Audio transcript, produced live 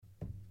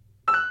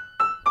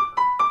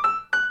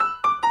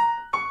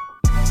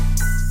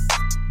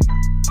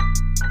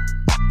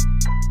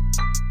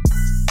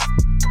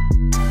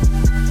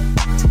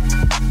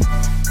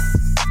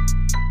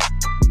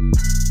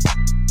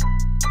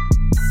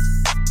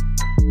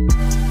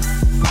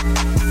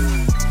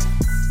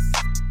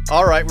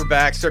All right, we're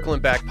back.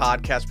 Circling Back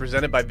podcast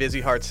presented by Vizzy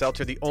Hard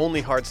Seltzer, the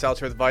only hard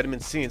seltzer with vitamin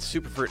C and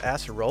superfruit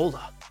acerola.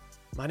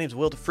 My name's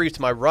Will DeFreeze.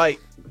 To my right,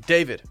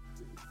 David.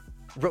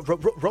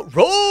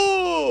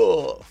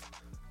 Rolf.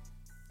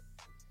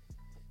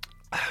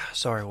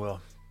 Sorry,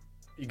 Will.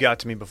 You got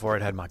to me before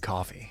I'd had my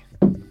coffee.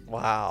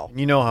 Wow.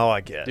 You know how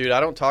I get. Dude, I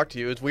don't talk to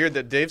you. It's weird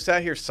that Dave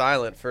sat here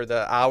silent for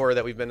the hour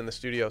that we've been in the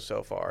studio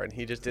so far, and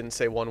he just didn't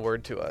say one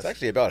word to us. It's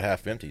actually about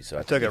half empty, so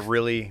I took a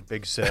really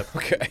big sip.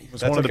 Okay. It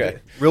was one of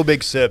the real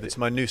big sip. It's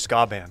my new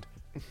ska band.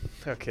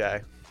 Okay.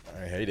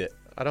 I hate it.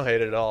 I don't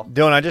hate it at all.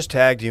 Dylan, I just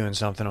tagged you in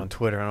something on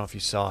Twitter. I don't know if you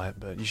saw it,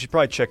 but you should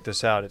probably check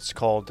this out. It's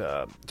called,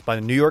 it's by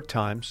the New York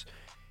Times.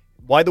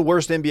 Why the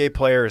worst NBA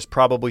player is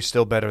probably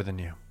still better than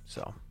you.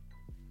 So,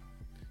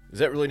 does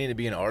that really need to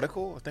be an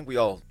article? I think we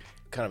all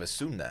kind of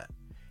assume that,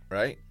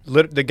 right?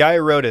 The guy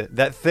who wrote it,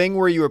 that thing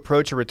where you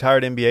approach a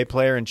retired NBA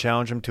player and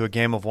challenge him to a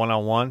game of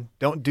one-on-one,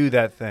 don't do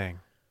that thing.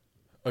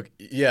 Okay,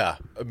 yeah.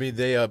 I mean,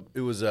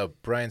 it was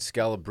Brian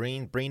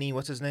Scalabrine.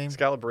 What's his name?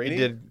 Scalabrine? He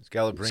did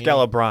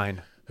Scalabrine.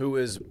 Who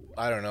is,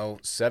 I don't know,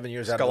 7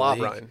 years out of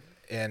the league.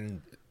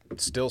 And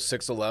still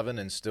 6'11"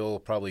 and still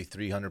probably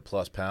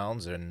 300-plus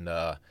pounds. And,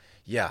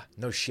 yeah,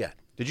 no shit.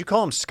 Did you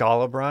call him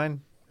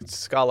Scalabrine?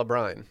 It's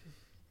Scalabrine.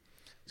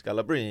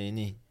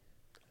 Scalabrine.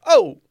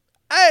 Oh,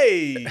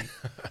 hey!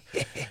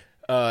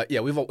 Yeah,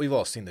 we've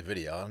all seen the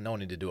video. No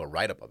one need to do a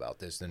write-up about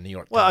this. The New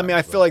York Times. Well, I mean,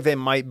 I feel like they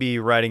might be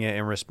writing it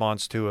in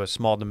response to a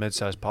small to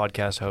mid-sized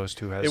podcast host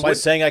who has.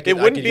 It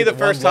wouldn't be the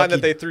first time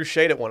that they threw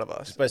shade at one of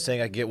us. Just by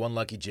saying I get one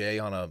lucky J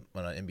on an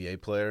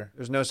NBA player.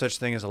 There's no such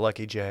thing as a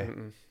lucky J.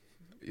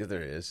 Yeah,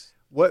 there is.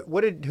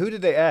 Who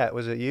did they at?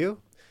 Was it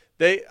you?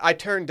 I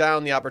turned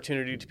down the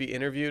opportunity to be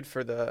interviewed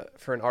for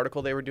an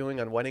article they were doing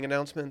on wedding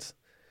announcements,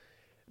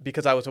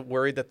 because I was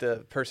worried that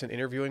the person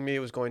interviewing me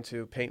was going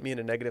to paint me in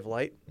a negative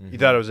light. You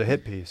thought it was a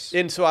hit piece.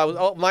 And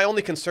so my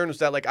only concern was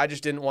that, like, I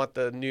just didn't want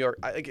the New York,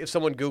 if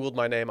someone Googled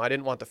my name, I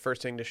didn't want the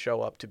first thing to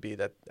show up to be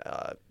that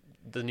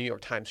the New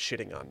York Times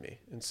shitting on me.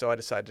 And so I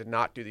decided to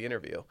not do the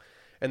interview.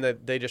 And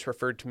that they just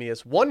referred to me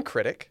as one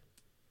critic.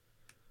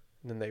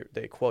 And then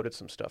they quoted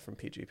some stuff from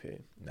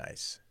PGP.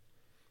 Nice.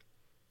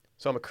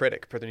 So I'm a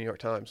critic for the New York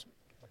Times.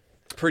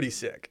 Pretty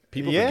sick.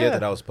 People forget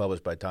that I was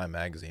published by Time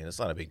Magazine. It's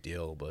not a big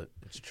deal, but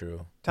it's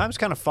true. Time's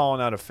kind of fallen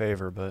out of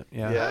favor, but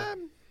yeah. I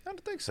don't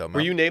think so, man.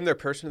 Were you named their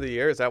Person of the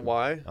Year? Is that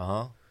why?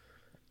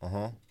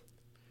 Uh-huh.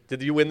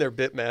 Did you win their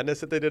Bit Madness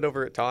that they did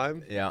over at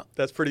Time? Yeah.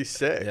 That's pretty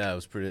sick. Yeah, it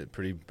was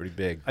pretty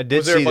big.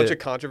 Was there a bunch of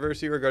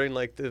controversy regarding,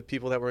 like, the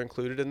people that were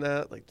included in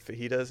that? Like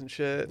fajitas and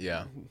shit?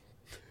 Yeah.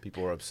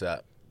 People were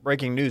upset.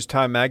 Breaking news,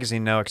 Time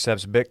Magazine now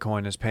accepts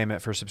Bitcoin as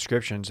payment for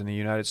subscriptions in the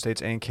United States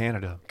and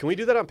Canada. Can we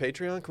do that on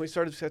Patreon? Can we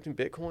start accepting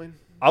Bitcoin?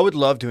 I would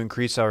love to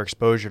increase our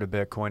exposure to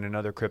Bitcoin and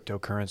other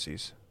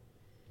cryptocurrencies.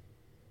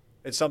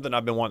 It's something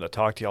I've been wanting to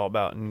talk to y'all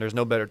about, and there's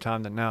no better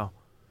time than now.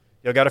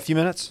 Y'all got a few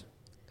minutes?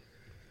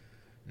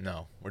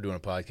 No, we're doing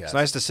a podcast. It's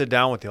nice to sit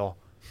down with y'all.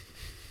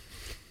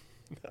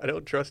 I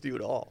don't trust you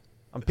at all.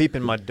 I'm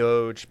peeping my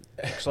Doge.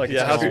 Looks like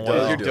it's how's going your,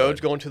 well. is your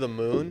Doge going to the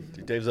moon?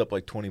 Dude, Dave's up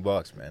like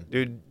 $20, man.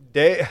 Dude,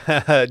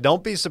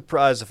 don't be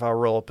surprised if I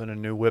roll up in a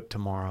new whip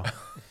tomorrow.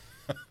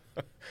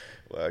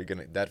 Well, you're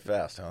gonna that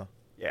fast, huh?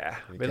 Yeah.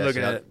 Been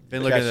looking at.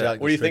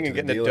 What are you thinking?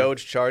 Getting a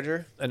Doge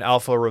Charger? An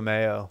Alfa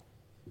Romeo.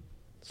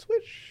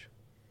 Switch.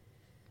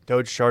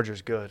 Doge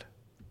Charger's good.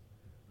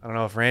 I don't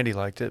know if Randy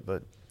liked it,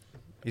 but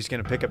he's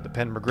going to pick up the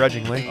pen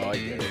begrudgingly. Oh, I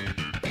get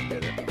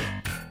it.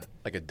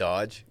 Like a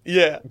Dodge?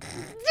 Yeah.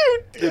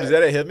 Dude, is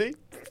that a Hemi?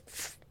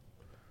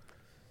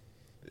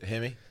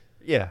 Hemi?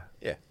 Yeah.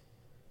 Yeah.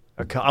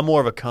 I'm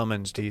more of a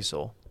Cummins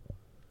diesel.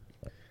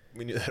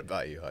 We knew that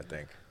about you, I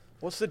think.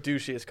 What's the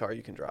douchiest car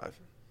you can drive?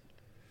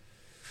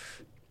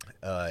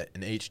 An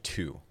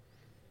H2.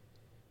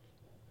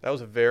 That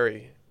was a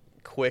very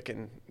quick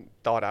and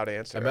thought-out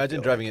answer.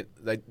 Imagine driving it.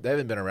 They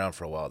haven't been around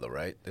for a while, though,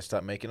 right? They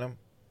stopped making them?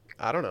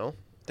 I don't know.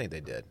 I think they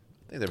did.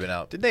 I think they've been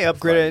out. Did they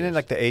upgrade it in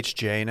like the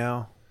HJ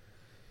now?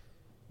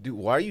 Dude,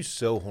 why are you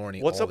so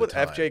horny? What's all up the with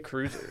time? FJ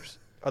Cruisers?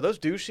 Are those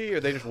douchey or are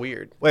they just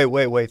weird? Wait.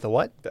 The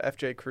what? The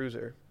FJ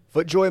Cruiser.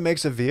 FootJoy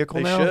makes a vehicle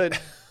They now? should.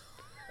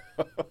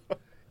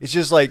 It's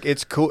just like,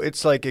 it's cool.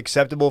 It's like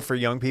acceptable for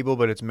young people,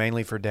 but it's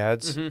mainly for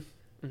dads.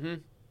 Mm-hmm. Mm-hmm.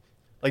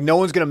 Like, no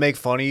one's going to make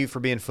fun of you for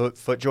being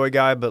FootJoy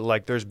guy, but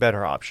like, there's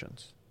better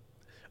options.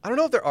 I don't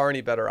know if there are any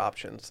better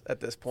options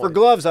at this point. For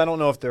gloves, I don't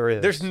know if there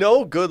is. There's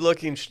no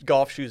good-looking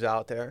golf shoes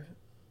out there.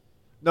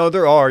 No,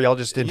 there are. Y'all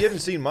just didn't. You haven't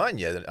seen mine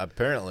yet,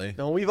 apparently.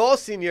 No, we've all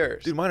seen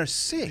yours. Dude, mine are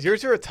sick.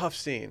 Yours are a tough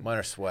scene. Mine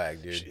are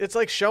swag, dude. It's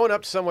like showing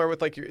up somewhere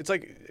with like it's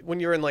like when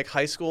you're in like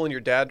high school and your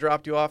dad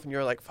dropped you off and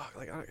you're like, fuck,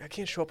 like I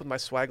can't show up with my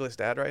swagless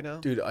dad right now.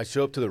 Dude, I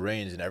show up to the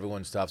range and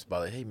everyone stops by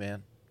like, hey,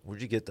 man,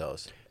 where'd you get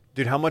those?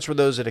 Dude, how much were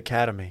those at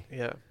Academy?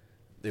 Yeah.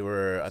 They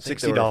were, I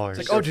think $60.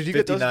 It's like, oh, did you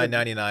get those?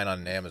 $59.99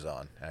 on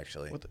Amazon,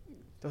 actually.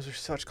 Those are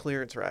such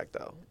clearance rack,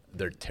 though.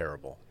 They're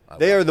terrible.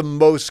 They are the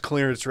most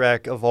clearance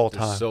rack of all They're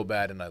time. so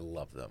bad, and I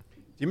love them.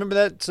 Do you remember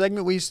that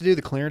segment we used to do,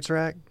 the clearance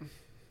rack?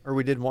 Or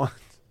we did one?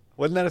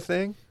 Wasn't that a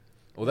thing?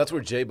 Well, that's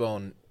where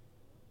J-Bone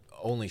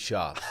only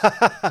shops.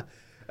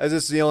 As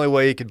it's the only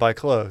way he could buy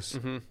clothes.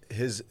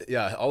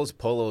 Mm-hmm. All his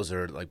polos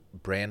are like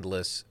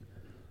brandless,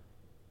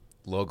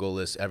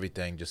 logoless,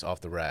 everything just off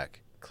the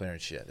rack, clearing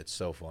shit. It's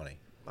so funny.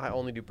 I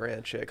only do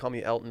brand shit. Call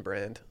me Elton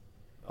Brand.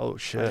 Oh, I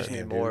shit. just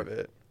need more of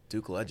it.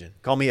 Duke Legend.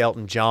 Call me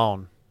Elton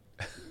John.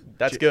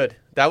 That's good.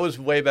 That was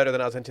way better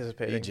than I was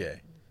anticipating. EJ.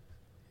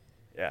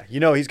 Yeah.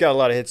 He's got a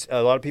lot of hits.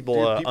 A lot of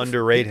people,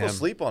 underrate him. People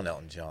sleep on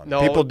Elton John.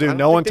 No, People do. I don't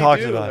No think one they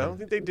talks do. about I him. don't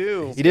think they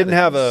do. He didn't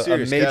have a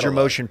serious major catalog.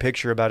 motion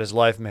picture about his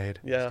life made.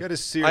 Yeah. He's got a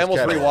serious I almost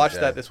catalog, rewatched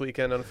yeah. that this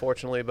weekend,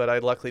 unfortunately, but I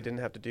luckily didn't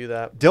have to do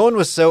that. Dylan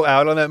was so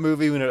out on that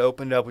movie when it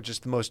opened up with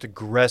just the most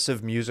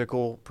aggressive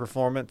musical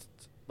performance,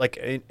 like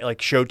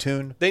show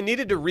tune. They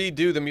needed to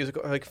redo the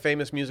musical, like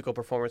famous musical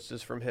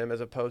performances from him,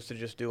 as opposed to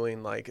just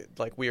doing like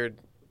weird,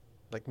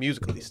 like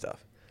musically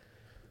stuff.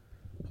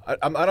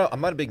 I'm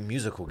not a big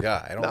musical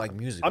guy. I don't like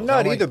music. I'm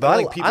not either, but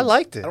I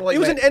liked it. It It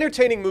was an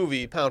entertaining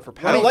movie, pound for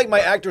pound. I don't like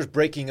my actors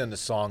breaking into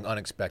song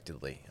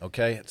unexpectedly.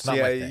 Okay, it's not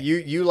my thing.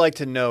 You like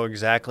to know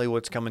exactly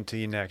what's coming to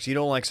you next. You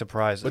don't like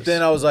surprises. But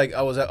then I was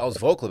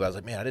vocal about it. I was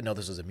like, man, I didn't know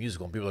this was a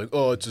musical. And people were like,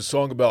 oh, it's a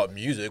song about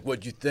music.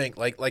 What'd you think?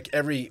 Like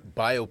every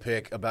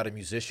biopic about a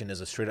musician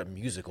is a straight up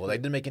musical. That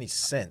didn't make any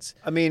sense.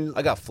 I mean,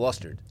 I got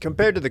flustered.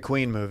 compared to the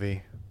Queen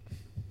movie,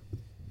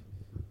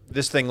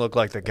 this thing looked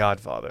like The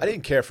Godfather. I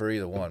didn't care for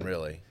either one,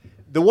 really.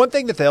 The one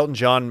thing that the Elton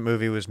John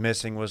movie was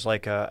missing was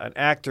like an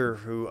actor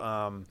who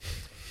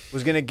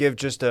was going to give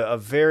just a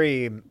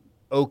very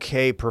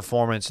okay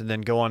performance and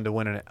then go on to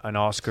win an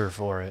Oscar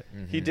for it.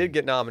 He did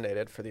get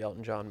nominated for the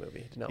Elton John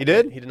movie. He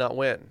did? He did not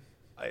win.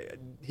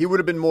 He would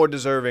have been more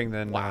deserving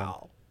than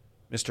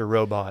Mr.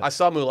 Robot. I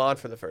saw Mulan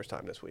for the first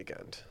time this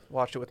weekend.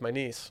 Watched it with my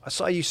niece. I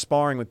saw you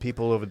sparring with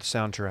people over the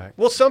soundtrack.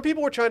 Well, some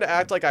people were trying to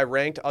act like I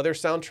ranked other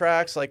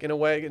soundtracks, like in a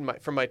way,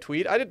 from my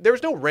tweet. There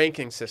was no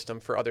ranking system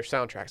for other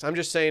soundtracks. I'm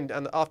just saying,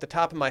 off the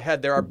top of my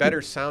head, there are better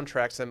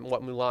soundtracks than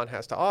what Mulan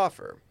has to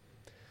offer.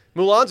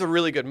 Mulan's a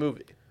really good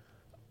movie.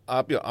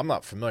 I'm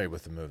not familiar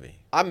with the movie.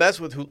 I mess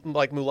with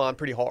Mulan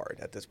pretty hard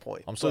at this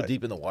point. I'm so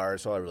deep in the wire,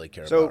 so I really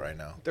care So- about right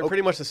now. They're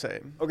pretty much the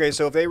same. Okay,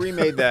 so if they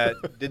remade that,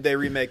 did they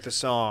remake the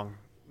song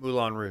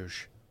Moulin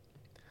Rouge?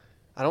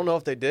 I don't know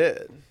if they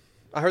did.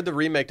 I heard the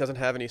remake doesn't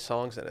have any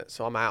songs in it,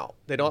 so I'm out.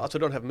 They also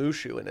don't have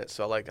Mushu in it,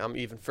 so I'm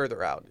even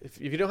further out.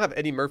 If you don't have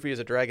Eddie Murphy as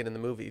a dragon in the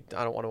movie,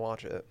 I don't want to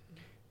watch it.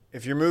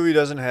 If your movie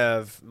doesn't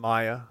have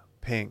Maya,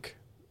 Pink,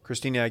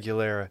 Christina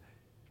Aguilera,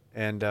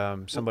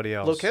 and somebody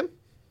else,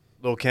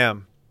 Lil'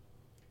 Kim,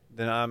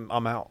 then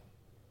I'm out.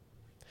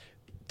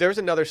 There's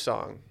another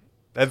song.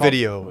 That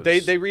video was... They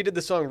redid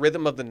the song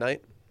 "Rhythm of the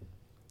Night"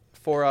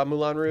 for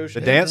Moulin Rouge.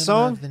 The dance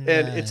song? And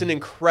it's an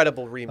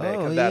incredible remake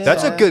of that.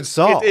 That's song. a good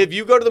song. If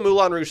you go to the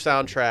Moulin Rouge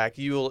soundtrack,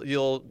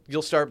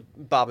 you'll start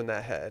bobbing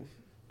that head.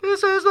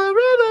 This is the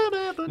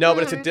rhythm of the No,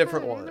 but it's a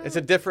different one. It's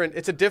a different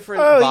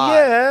vibe.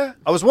 Yeah.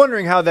 I was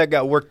wondering how that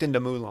got worked into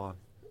Mulan.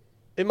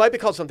 It might be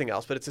called something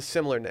else, but it's a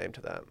similar name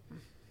to that.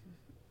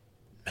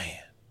 Man.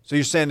 So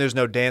you're saying there's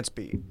no dance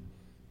beat?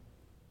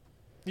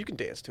 You can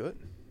dance to it.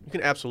 You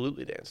can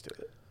absolutely dance to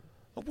it.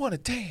 I want to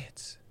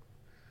dance.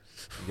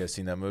 You guys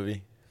seen that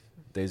movie?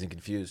 Dazed and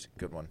Confused.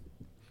 Good one.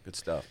 Good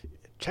stuff.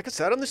 Check us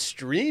out on the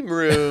stream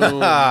room.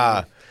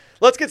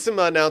 Let's get some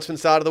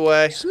announcements out of the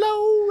way.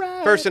 Slow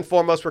ride. First and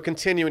foremost, we're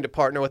continuing to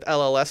partner with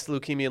LLS, the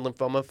Leukemia and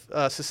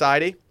Lymphoma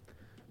Society.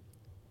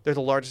 They're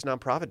the largest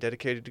nonprofit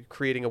dedicated to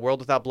creating a world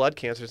without blood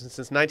cancers, and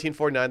since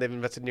 1949, they've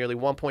invested nearly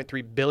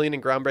 $1.3 billion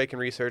in groundbreaking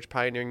research,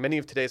 pioneering many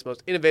of today's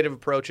most innovative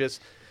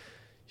approaches.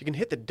 You can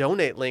hit the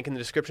donate link in the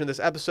description of this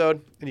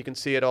episode, and you can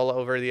see it all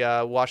over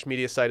the Wash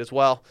Media site as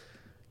well.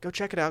 Go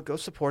check it out. Go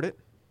support it.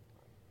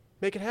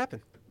 Make it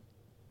happen.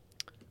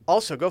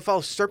 Also, go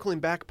follow Circling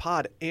Back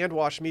Pod and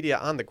Wash Media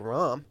on the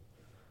Grom.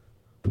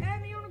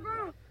 Add me on the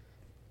ground.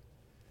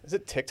 Is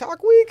it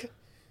TikTok week?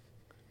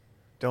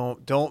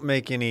 Don't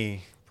make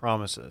any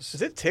promises.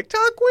 Is it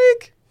TikTok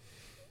week?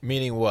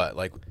 Meaning what?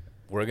 Like,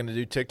 we're going to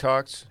do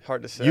TikToks?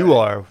 Hard to say. You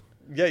are.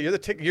 Yeah, you're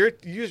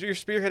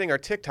spearheading our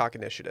TikTok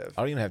initiative.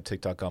 I don't even have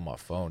TikTok on my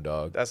phone,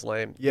 dog. That's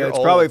lame. Yeah, You're it's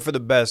old. probably for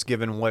the best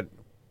given what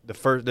the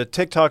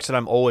TikToks that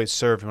I'm always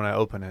served when I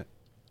open it.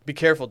 Be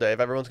careful, Dave.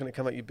 Everyone's going to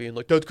come at you being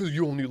like, that's because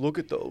you only look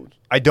at those.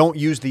 I don't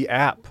use the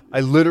app. I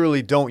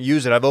literally don't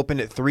use it. I've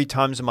opened it 3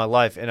 times in my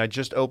life, and I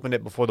just opened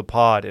it before the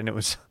pod, and it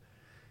was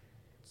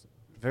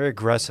very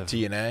aggressive.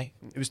 TNA?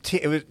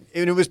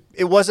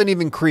 It wasn't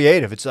even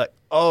creative. It's like,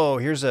 oh,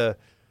 here's a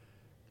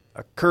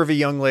curvy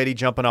young lady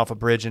jumping off a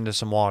bridge into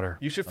some water.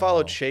 You should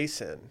follow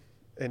Chasen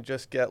and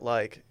just get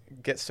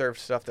served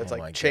stuff that's Oh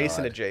like my Chasen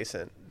God.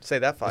 adjacent. Say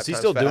that 5 times Is he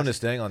still fast. doing this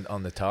thing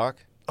on the talk?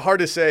 Hard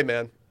to say,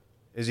 man.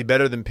 Is he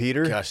better than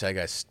Peter? Gosh, that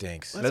guy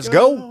stinks. Let's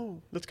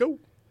go. Let's go.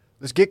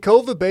 Let's get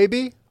COVID,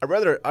 baby. I'd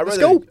rather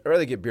go.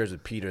 get beers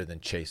with Peter than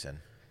Chasen.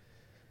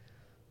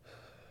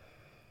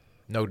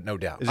 No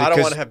doubt. Is it I don't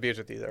 'cause- want to have beers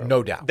with either.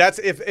 No doubt. That's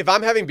if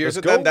I'm having beers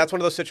Let's with them, go. that's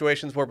one of those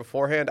situations where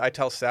beforehand I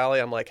tell Sally,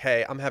 I'm like,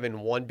 hey, I'm having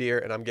 1 beer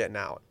and I'm getting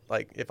out.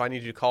 Like, if I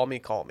need you to call me,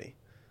 call me.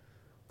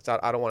 'Cause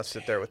I don't want to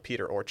sit there with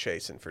Peter or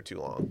Chasen for too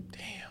long.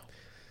 Damn.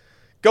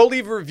 Go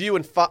leave a review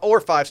or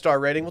 5-star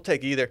rating. We'll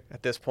take either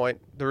at this point.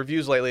 The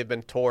reviews lately have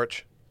been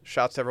torch.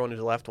 Shouts to everyone who's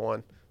left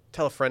one.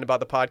 Tell a friend about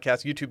the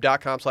podcast.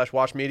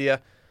 YouTube.com/WashMedia.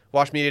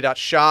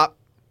 WashMedia.shop.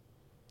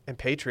 And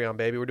Patreon,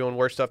 baby. We're doing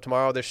worse stuff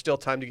tomorrow. There's still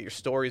time to get your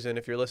stories in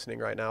if you're listening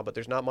right now, but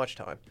there's not much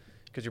time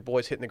because your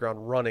boy's hitting the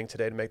ground running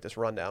today to make this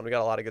rundown. We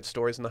got a lot of good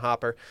stories in the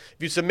hopper.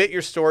 If you submit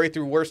your story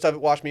through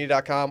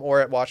worststuff@washmedia.com or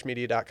at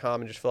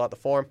washmedia.com and just fill out the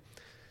form,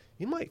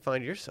 you might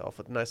find yourself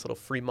with a nice little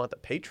free month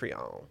of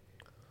Patreon.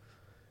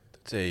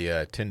 It's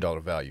a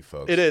 $10 value,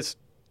 folks. It is.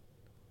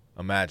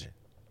 Imagine.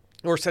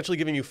 We're essentially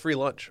giving you free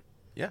lunch.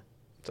 Yeah.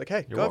 It's like,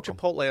 hey, You're go welcome.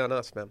 have Chipotle on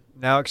us, man.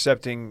 Now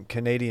accepting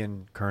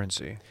Canadian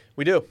currency.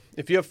 We do.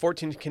 If you have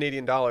 14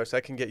 Canadian dollars,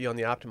 that can get you on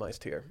the optimized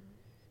tier.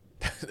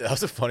 That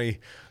was a funny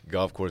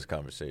golf course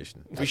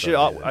conversation.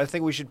 I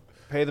think we should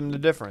pay them the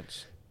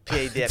difference.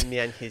 Pay that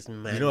man his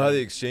money. You know how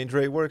the exchange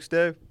rate works,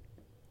 Dave?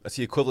 That's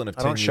the equivalent of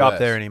 10 I don't US. shop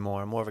there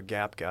anymore. I'm more of a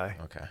Gap guy.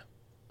 Okay.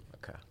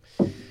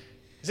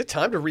 Is it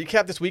time to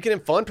recap this weekend in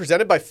fun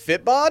presented by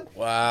Fitbod?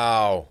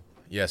 Wow.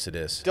 Yes, it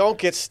is. Don't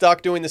get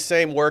stuck doing the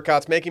same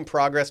workouts. Making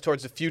progress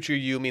towards the future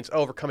you means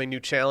overcoming new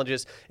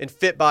challenges, and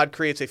Fitbod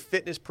creates a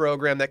fitness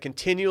program that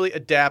continually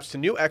adapts to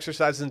new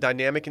exercises and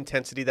dynamic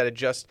intensity that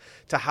adjusts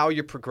to how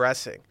you're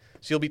progressing.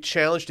 So you'll be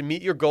challenged to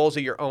meet your goals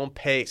at your own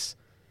pace.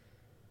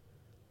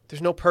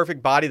 There's no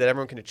perfect body that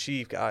everyone can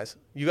achieve, guys.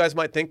 You guys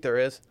might think there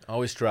is.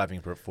 Always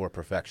striving for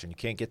perfection. You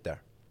can't get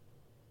there.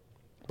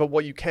 But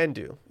what you can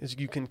do is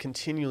you can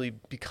continually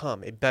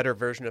become a better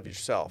version of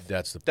yourself.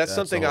 That's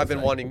something the whole I've been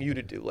thing. wanting you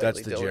to do lately.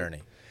 That's the Dylan.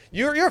 journey.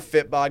 You're a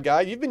Fitbod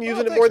guy. You've been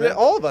using it thanks, more than man.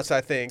 all of us, I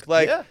think.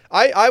 Like Yeah.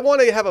 I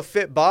want to have a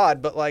Fitbod,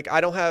 but like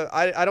I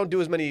don't do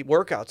as many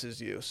workouts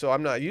as you, so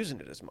I'm not using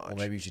it as much. Well,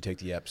 maybe you should take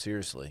the app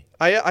seriously.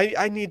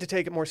 I need to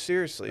take it more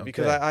seriously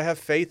because Okay. I have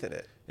faith in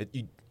it.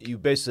 You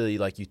basically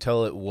you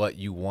tell it what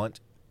you want.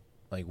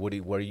 Like what are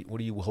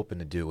you hoping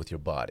to do with your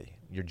body,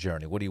 your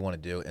journey? What do you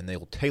want to do? And they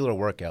will tailor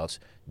workoutts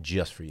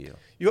just for you.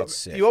 It's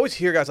sick. You always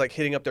hear guys like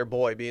hitting up their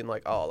boy, being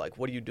like, "Oh, like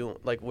what are you doing?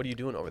 Like what are you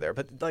doing over there?"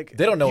 But like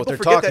They don't know what people they're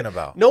forget talking that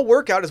about. No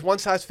workout is one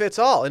size fits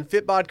all, and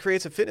Fitbod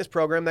creates a fitness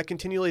program that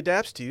continually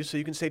adapts to you, so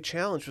you can stay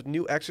challenged with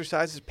new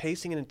exercises,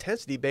 pacing, and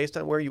intensity based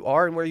on where you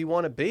are and where you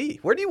want to be.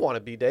 Where do you want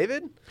to be,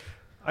 David?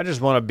 I just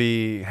want to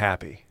be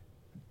happy.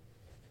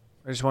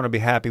 I just want to be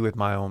happy with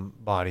my own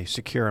body,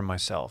 secure in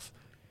myself.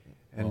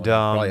 And Well,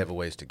 you probably have a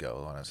ways to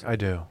go, honestly. I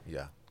do.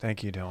 Yeah.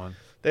 Thank you, Dylan.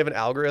 They have an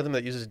algorithm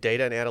that uses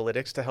data and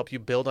analytics to help you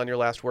build on your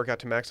last workout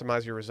to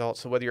maximize your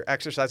results. So whether you're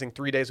exercising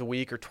 3 days a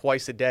week or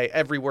twice a day,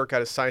 every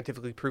workout is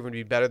scientifically proven to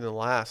be better than the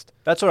last.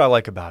 That's what I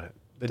like about it.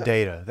 The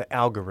data, the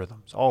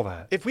algorithms, all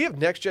that. If we have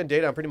next-gen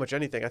data on pretty much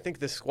anything, I think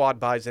this squad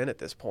buys in at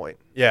this point.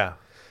 Yeah.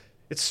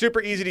 It's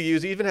super easy to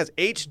use. It even has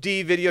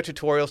HD video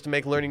tutorials to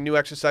make learning new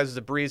exercises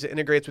a breeze. It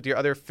integrates with your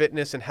other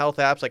fitness and health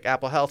apps like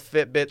Apple Health,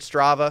 Fitbit,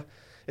 Strava.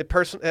 The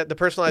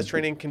personalized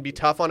training can be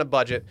tough on a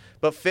budget,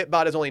 but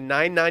Fitbod is only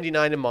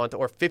 $9.99 a month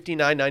or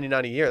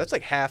 $59.99 a year. That's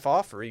like half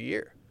off for a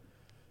year.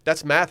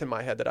 That's math in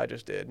my head that I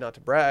just did, not to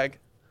brag.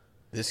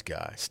 This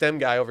guy. STEM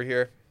guy over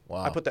here.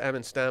 Wow. I put the M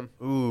in STEM.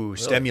 Ooh,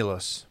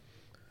 stimulus.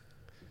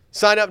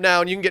 Sign up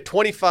now and you can get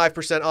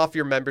 25% off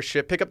your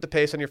membership. Pick up the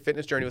pace on your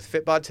fitness journey with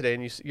Fitbod today,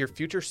 and your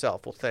future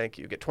self will thank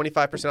you. Get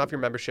 25% off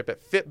your membership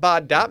at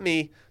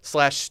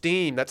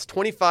fitbod.me/steam. That's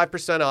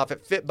 25% off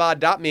at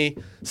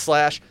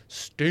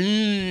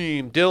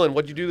fitbod.me/steam. Dylan,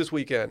 what'd you do this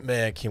weekend?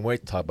 Man, can't wait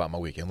to talk about my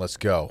weekend. Let's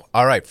go.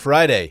 All right,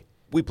 Friday,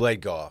 we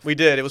played golf. We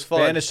did. It was fun.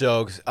 Banish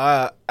Oaks.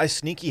 I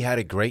sneaky had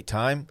a great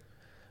time,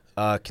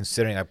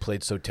 considering I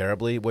played so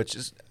terribly,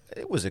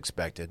 it was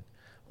expected.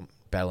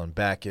 Battling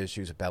back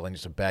issues, battling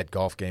just a bad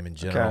golf game in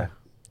general.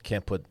 Okay.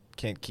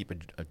 Can't keep a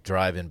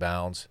drive in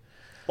bounds.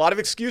 A lot of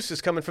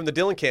excuses coming from the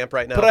Dylan camp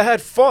right now. But I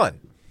had fun.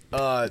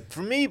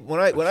 For me, when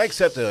I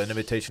accept an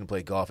invitation to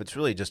play golf, it's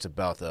really just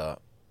about the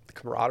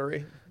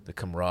camaraderie.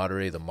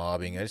 The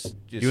mobbing. It's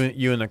just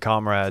You and the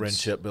comrades.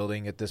 friendship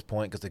building at this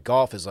point, because the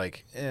golf is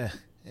like,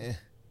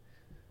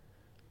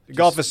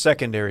 Golf is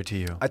secondary to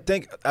you. I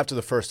think after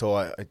the first hole,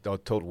 I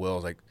told Will, I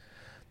was like,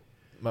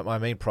 my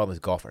main problem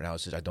with golf right now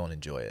is just I don't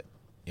enjoy it,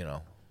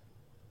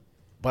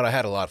 But I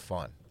had a lot of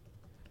fun.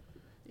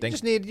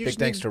 Thanks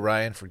to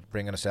Ryan for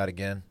bringing us out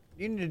again.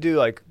 You need to do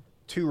like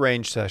 2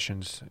 range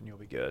sessions, and you'll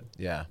be good.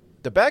 Yeah,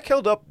 the back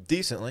held up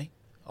decently.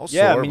 I was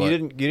Yeah, sore, I mean, but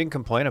you didn't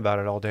complain about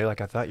it all day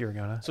like I thought you were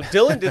gonna. So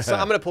Dylan did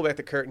I'm going to pull back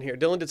the curtain here.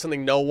 Dylan did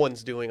something no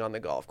one's doing on the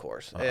golf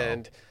course.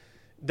 And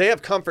they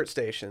have comfort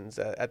stations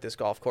at this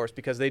golf course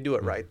because they do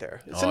it right there.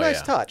 It's a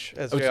nice touch.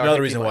 It's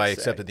another reason why I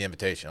accepted the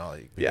invitation,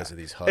 because of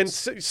these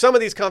huts. And some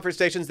of these comfort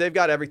stations, they've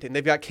got everything.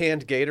 They've got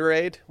canned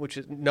Gatorade, which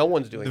is no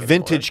one's doing The anymore.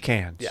 vintage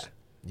cans. Yeah.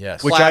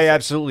 Yes. Which Classic. I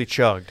absolutely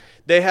chugged.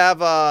 They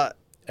have all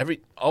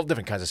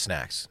different kinds of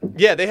snacks.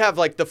 they have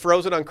like the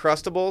frozen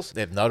Uncrustables.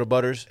 They have Nutter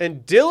Butters.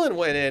 And Dylan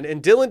went in,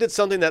 and Dylan did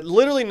something that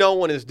literally no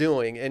one is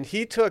doing. And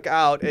he took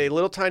out a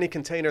little tiny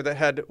container that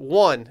had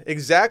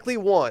exactly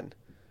one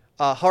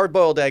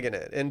hard-boiled egg in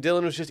it. And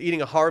Dylan was just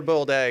eating a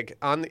hard-boiled egg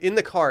in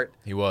the cart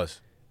He was.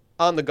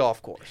 on the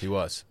golf course. He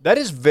was. That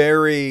is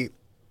very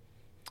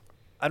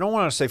I don't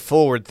want to say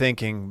forward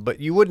thinking, but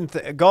you wouldn't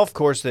a golf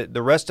course that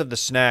the rest of the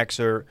snacks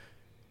are,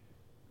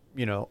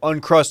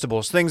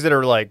 Uncrustables, things that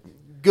are like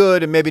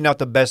good and maybe not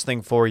the best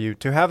thing for you.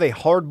 To have a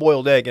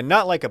hard-boiled egg, and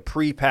not like a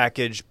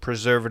pre-packaged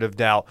preservative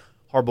doubt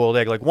hard-boiled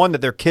egg, like one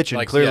that their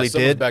kitchen clearly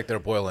did. Back there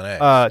boiling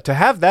eggs. To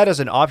have that as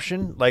an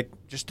option, like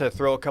just to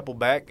throw a couple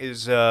back,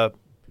 is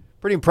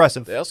pretty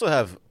impressive. They also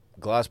have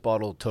glass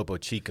bottle Topo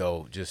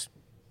Chico just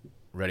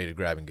ready to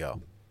grab and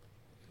go,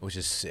 which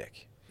is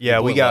sick. Yeah,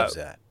 Boy we got loves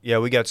that. Yeah,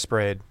 we got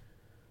sprayed.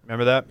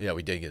 Remember that? Yeah,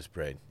 we did get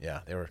sprayed.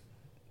 Yeah, they were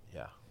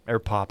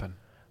popping.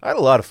 I had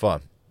a lot of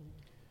fun.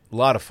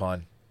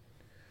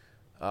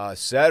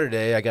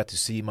 Saturday, I got to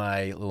see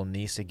my little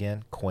niece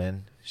again,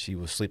 Quinn. She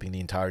was sleeping the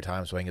entire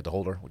time, so I didn't get to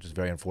hold her, which is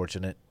very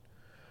unfortunate.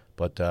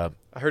 But I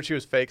heard she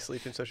was fake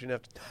sleeping, so she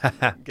didn't have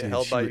to get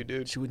held by you,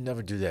 dude. She would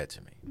never do that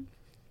to me.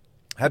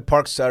 I had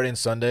parks Saturday and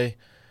Sunday.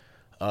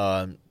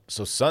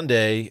 So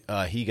Sunday,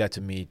 he got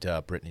to meet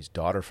Brittany's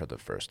daughter for the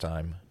first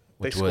time,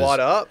 which They squad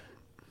up.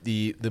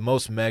 the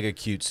most mega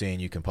cute scene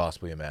you can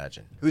possibly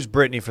imagine. Who's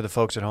Brittany for the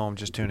folks at home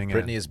just tuning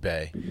Brittany in? is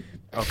bae.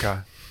 Okay.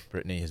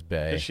 Brittany is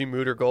bae. Does she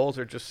moot her goals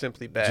or just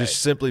simply bad? Just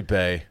simply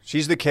bae.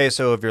 She's the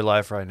queso of your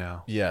life right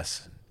now.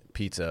 Yes.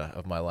 Pizza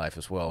of my life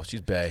as well.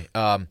 She's bae.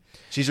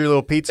 She's your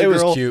little pizza It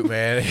girl? was cute,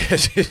 man.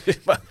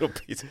 She's my little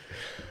pizza.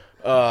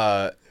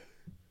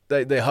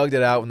 They hugged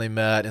it out when they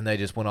met, and they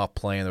just went off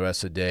playing the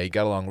rest of the day.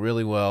 Got along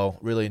really well.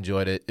 Really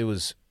enjoyed it. It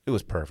was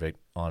perfect,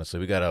 honestly.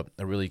 We got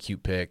a really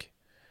cute pic,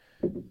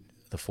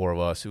 the four of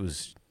us.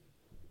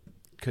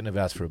 Couldn't have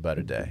asked for a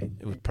better day.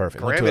 It was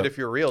perfect. Gram it if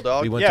you're real,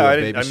 dog. We went Yeah, to a I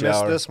baby missed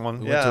shower. this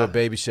one. We went to Yeah. a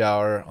baby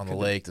shower on the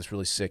lake. This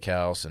really sick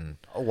house, and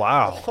Oh,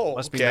 wow. Oh,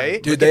 Must be okay.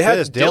 nice. Dude, Look they at had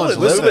this. Dylan's Dylan's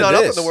listen Moving to on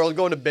up in this. the world,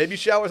 going to baby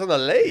showers on the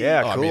lake.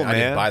 Yeah, I cool, mean, man. I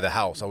didn't buy the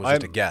house. I was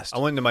just a guest. I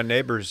went to my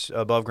neighbor's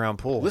above ground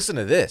pool. Listen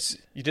to this.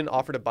 You didn't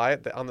offer to buy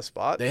it on the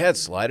spot? They had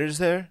sliders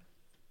there.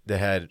 They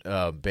had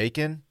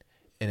bacon,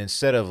 and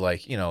instead of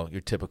your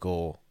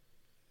typical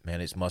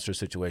mayonnaise mustard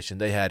situation,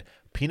 they had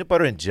peanut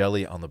butter and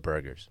jelly on the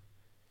burgers.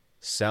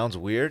 Sounds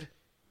weird?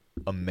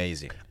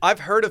 Amazing.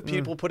 I've heard of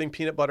people putting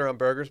peanut butter on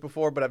burgers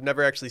before, but I've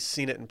never actually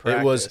seen it in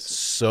practice. It was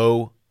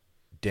so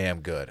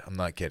damn good. I'm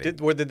not kidding.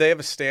 Did they have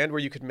a stand where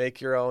you could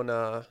make your own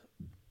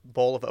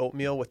bowl of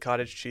oatmeal with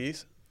cottage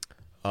cheese?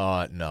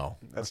 No.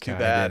 That's Okay. too I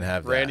bad. didn't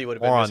have that. Randy would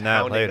have been More just on that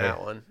hounding later.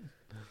 that one.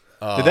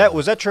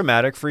 Was that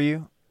traumatic for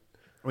you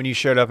when you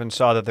showed up and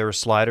saw that there were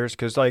sliders?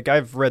 Because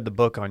I've read the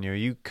book on you.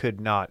 You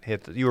could not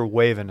hit. You were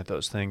waving at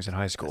those things in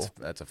high school.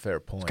 That's a fair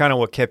point. It's kind of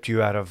what kept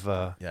you out of.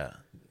 Yeah.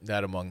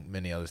 That among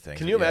many other things.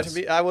 Can you yes.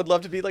 imagine? I would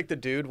love to be like the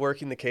dude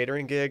working the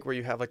catering gig where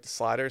you have like the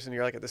sliders and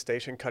you're like at the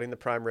station cutting the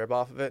prime rib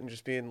off of it and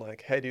just being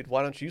like, "Hey, dude,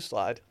 why don't you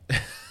slide?"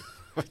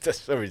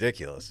 That's so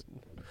ridiculous.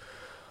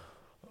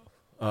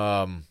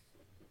 Very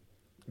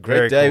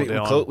Great day. cool,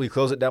 Dylan. We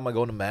close it down by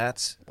going to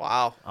Matt's.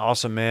 Wow.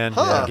 Awesome, man.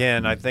 Huh.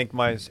 Again, I think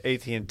my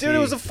AT&T. Dude, it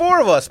was the four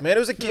of us, man.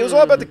 It was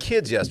all about the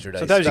kids yesterday.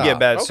 Sometimes you Stop. get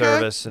bad Okay.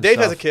 service. And Dave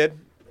stuff. has a kid.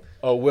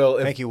 Oh, Will.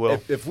 Thank you, Will.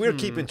 If we're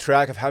keeping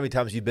track of how many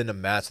times you've been to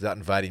Matt's without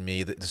inviting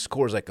me, the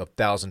score is like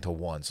 1,000 to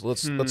 1. So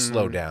let's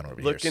slow down over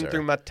Looking here, sir.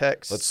 through my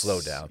texts. Let's slow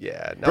down.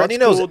 Yeah. No, Brittany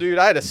it's knows cool, dude.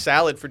 I had a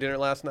salad for dinner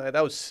last night.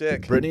 That was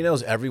sick. Brittany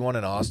knows everyone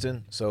in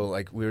Austin, so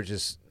we were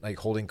just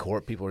holding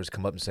court. People were just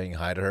come up and saying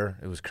hi to her.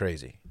 It was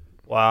crazy.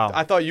 Wow.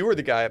 I thought you were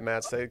the guy at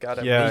Matt's. They got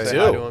to Yeah, say me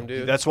hi too. to him,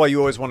 dude. That's why you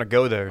always want to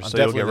go there, so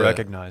you'll get definitely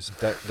recognized.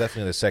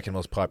 Definitely the second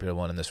most popular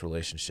one in this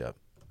relationship.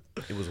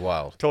 It was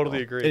wild.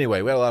 Totally agree.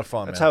 Anyway, we had a lot of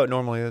fun, That's man. how it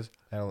normally is.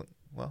 Well,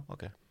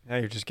 okay. Now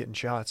you're just getting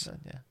shots.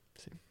 Yeah.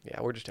 Yeah,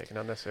 we're just taking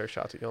unnecessary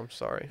shots at you. I'm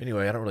sorry.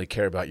 Anyway, I don't really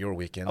care about your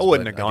weekends. I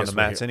wouldn't but have gone guess to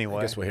we'll Matt's hear- anyway.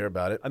 I guess we'll hear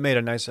about it. I made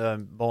a nice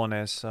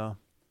bolognese, so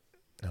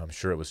No, I'm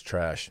sure it was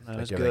trash. it Like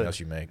was everything good. else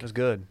you make. It was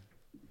good.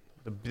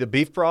 The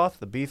beef broth,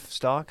 the beef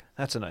stock,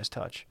 that's a nice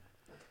touch.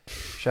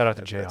 Shout out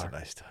to JR. That's a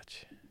nice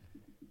touch.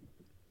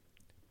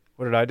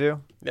 What did I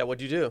do? Yeah,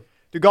 what'd you do?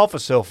 Dude, golf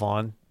was so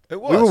fun.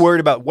 It We were worried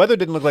about weather.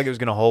 Didn't look like it was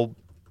going to hold.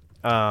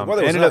 The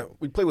weather was ended not, up,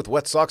 we played with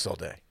wet socks all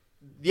day.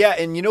 yeah,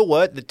 and you know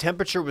what? The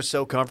temperature was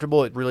so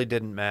comfortable, it really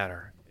didn't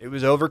matter. It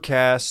was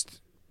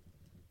overcast,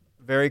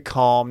 very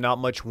calm, not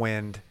much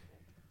wind.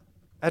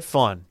 Had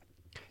fun.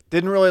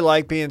 Didn't really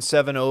like being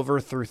 7 over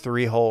through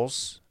 3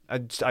 holes. I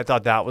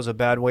thought that was a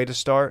bad way to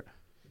start.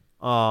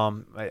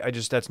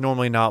 That's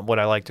normally not what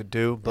I like to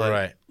do. But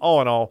Right.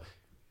 all in all,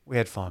 we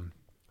had fun.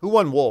 Who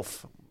won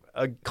Wolf?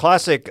 A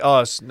classic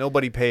us.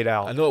 Nobody paid I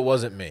out. know it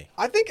wasn't me.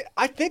 I think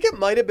it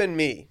might have been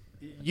me.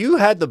 You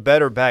had the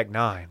better back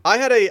nine. I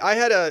had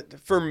a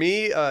for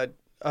me a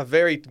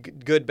very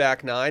good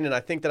back nine, and I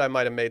think that I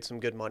might have made some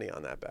good money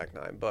on that back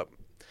nine. But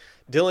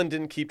Dylan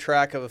didn't keep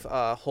track of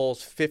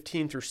holes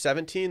 15 through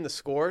 17, the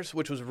scores,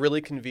 which was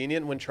really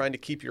convenient when trying to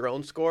keep your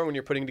own score when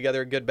you're putting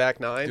together a good back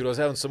nine. Dude, I was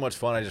having so much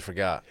fun, I just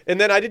forgot. And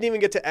then I didn't even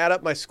get to add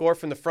up my score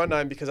from the front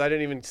nine because I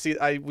didn't even see.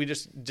 We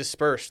just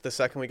dispersed the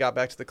second we got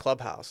back to the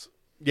clubhouse.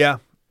 Yeah,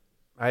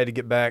 I had to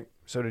get back.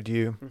 So did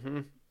you. Mm-hmm.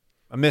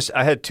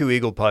 I had 2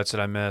 eagle putts that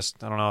I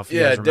missed. I don't know if you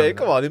Yeah, guys remember Dave,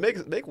 that. come on.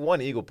 Dude, make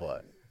one eagle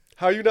putt.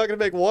 How are you not going to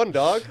make one,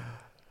 dog?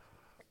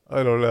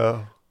 I don't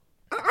know.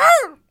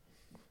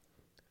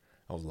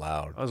 That was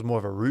loud. That was more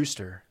of a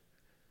rooster.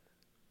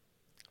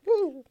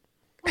 Woo.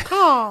 Just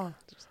a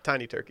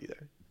tiny turkey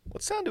there.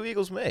 What sound do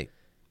eagles make?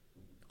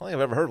 I don't think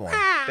I've ever heard one.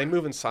 They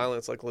move in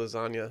silence like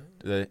lasagna.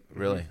 Do they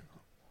really?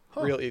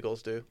 Huh. Real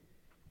eagles do.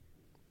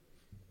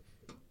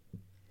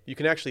 You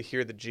can actually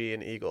hear the G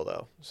in eagle,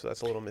 though, so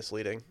that's a little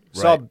misleading.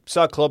 Right.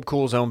 Saw Club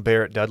Cool's own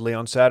Barrett Dudley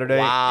on Saturday.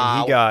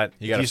 Wow. And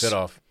he got a fit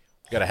off.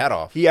 He got a hat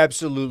off. He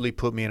absolutely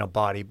put me in a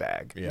body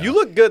bag. Yeah. You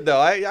look good, though.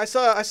 I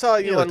saw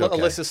you on looked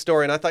okay. Alyssa's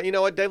story, and I thought, you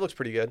know what, Dave looks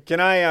pretty good. Can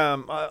I?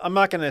 I'm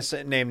not going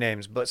to name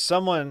names, but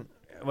someone,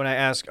 when I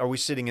asked, "Are we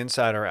sitting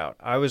inside or out?"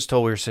 I was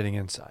told we were sitting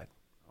inside.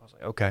 I was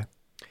like, "Okay."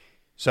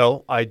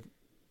 So I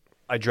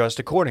dressed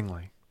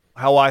accordingly,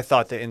 how I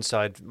thought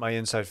my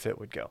inside fit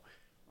would go.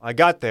 I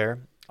got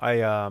there.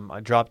 I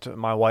dropped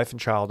my wife and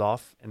child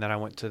off, and then I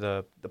went to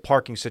the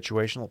parking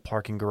situation, little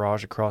parking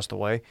garage across the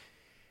way.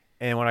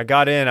 And when I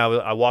got in,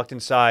 I walked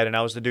inside, and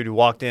I was the dude who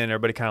walked in.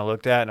 Everybody kind of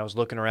looked at, and I was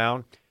looking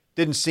around.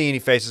 Didn't see any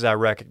faces I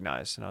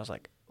recognized. And I was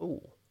like,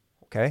 ooh,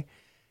 okay.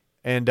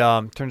 And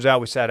turns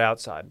out we sat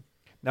outside.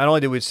 Not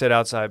only did we sit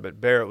outside, but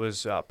Barrett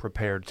was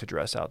prepared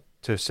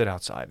to sit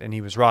outside. And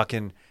he was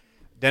rocking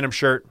denim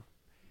shirt,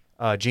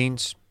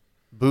 jeans,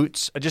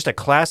 boots, just a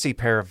classy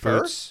pair of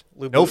boots.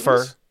 No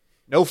fur.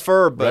 No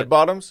fur, but Red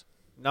bottoms?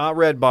 not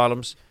red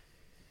bottoms.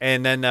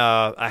 And then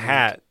a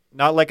hat.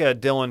 Not like a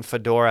Dylan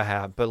fedora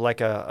hat, but like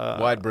a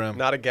Wide brim.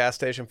 Not a gas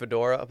station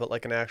fedora, but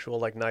like an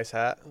actual like nice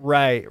hat.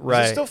 Right.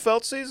 Is it still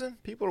felt season?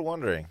 People are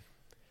wondering.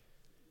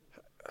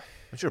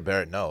 I'm sure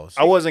Barrett knows.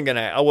 I wasn't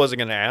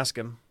gonna ask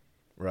him,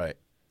 Right.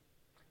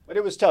 but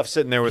it was tough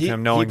sitting there with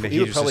him knowing that he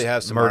would was probably just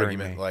have some murdering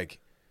argument me. like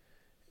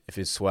if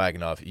it's swag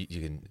enough, you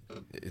can.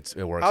 It works.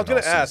 I was in all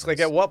gonna ask, like,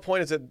 seasons. at what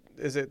point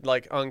is it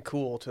like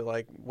uncool to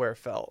like wear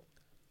felt?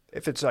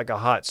 If it's like a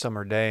hot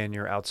summer day and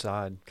you're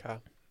outside, Okay.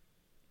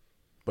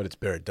 But it's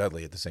Barrett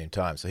Dudley at the same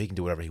time, so he can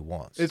do whatever he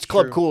wants. it's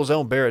Club true. Cool's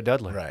own Barrett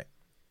Dudley. right.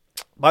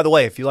 By the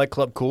way, if you like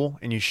Club Cool,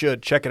 and you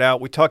should, check it out.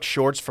 We talked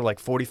shorts for like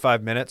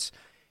 45 minutes,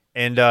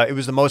 and it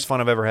was the most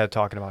fun I've ever had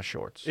talking about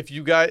shorts. If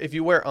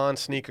you wear on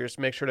sneakers,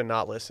 make sure to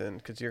not listen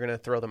because you're gonna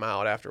throw them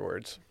out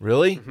afterwards.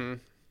 Really? Mm-hmm.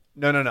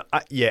 No.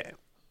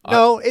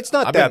 No, it's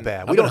not that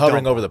bad. I've been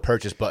hovering over the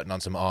purchase button on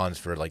some ons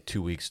for like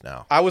 2 weeks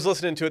now. I was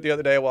listening to it the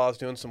other day while I was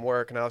doing some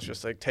work, and I was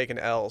just like taking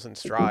L's in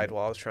stride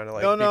while I was trying to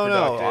like be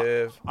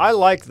productive. I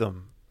like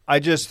them. I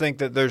just think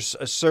that there's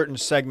a certain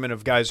segment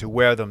of guys who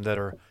wear them that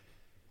are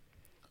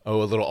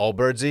Oh, a little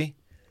Allbirdsy?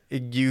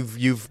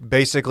 you've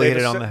basically hit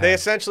it on the They head,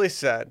 essentially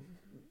said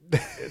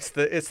it's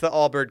the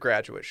Allbird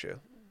graduate shoe.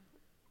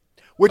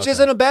 which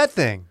isn't a bad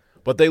thing.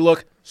 But they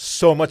look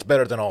so much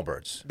better than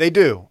Allbirds. They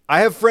do.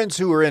 I have friends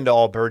who are into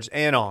Allbirds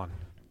and On.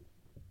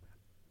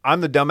 I'm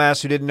the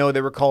dumbass who didn't know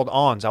they were called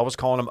Ons. I was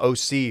calling them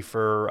OC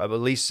for at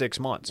least 6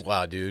 months.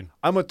 Wow, dude.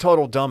 I'm a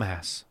total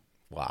dumbass.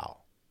 Wow.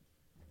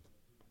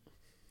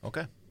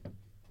 Okay.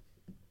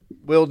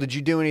 Will, did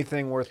you do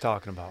anything worth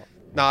talking about?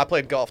 No, I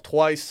played golf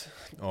twice.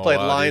 Oh, Played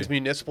wow, Lions dude.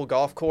 Municipal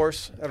Golf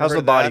Course. Ever How's heard the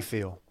of body that?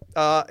 feel?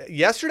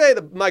 Yesterday,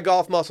 my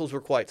golf muscles were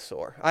quite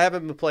sore. I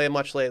haven't been playing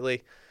much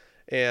lately.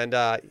 And,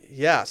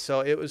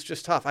 so it was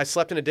just tough. I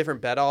slept in a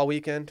different bed all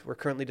weekend. We're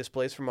currently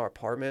displaced from our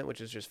apartment, which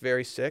is just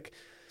very sick.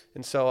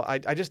 And so I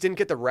just didn't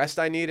get the rest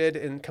I needed.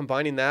 And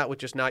combining that with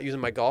just not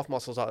using my golf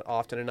muscles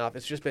often enough,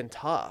 it's just been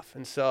tough.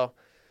 And so,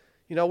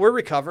 we're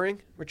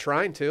recovering. We're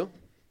trying to.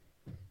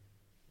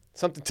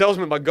 Something tells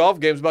me my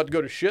golf game's about to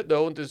go to shit,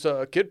 though, when this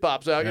kid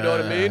pops out. You know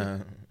what I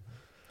mean?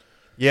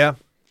 Yeah,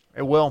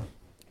 it will.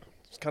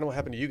 It's kind of what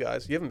happened to you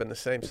guys. You haven't been the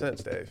same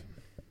since, Dave.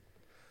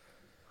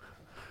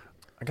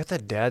 I got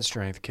that dad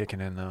strength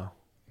kicking in, though.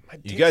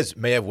 You guys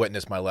may have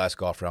witnessed my last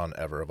golf round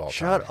ever of all time.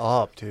 Shut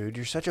up, dude.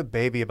 You're such a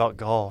baby about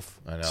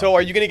golf. I know. So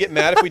are you going to get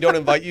mad if we don't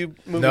invite you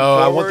moving No,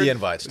 forward? I want the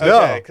invites. Okay,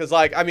 No. because,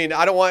 I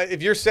don't want –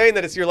 if you're saying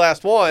that it's your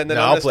last one, then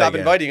No, I'm I'll going to play stop again.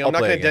 inviting you. I'm I'll not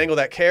play going to again. dangle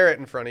that carrot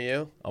in front of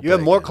you. I'll You play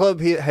have more again.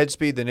 club head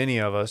speed than any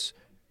of us.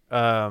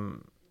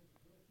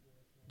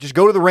 Just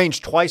go to the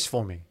range twice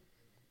for me.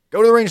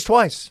 Go to the range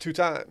twice. 2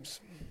 times.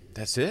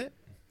 That's it?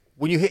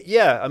 When you hit,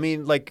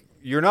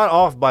 you're not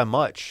off by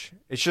much.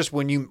 It's just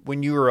when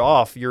you are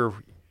off, you're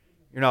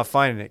not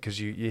finding it because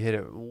you hit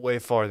it way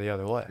far the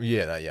other way.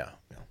 Yeah.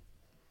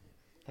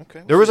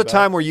 Okay. There was a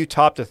time where you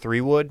topped a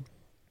 3-wood,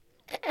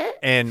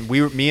 and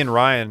me and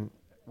Ryan,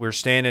 were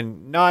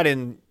standing not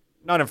in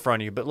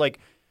front of you, but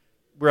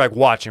we're like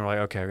watching. We're like,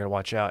 okay, we're gonna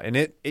watch out, and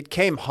it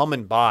came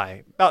humming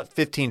by about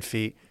 15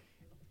 feet,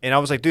 and I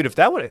was like, dude, if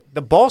that would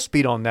the ball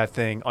speed on that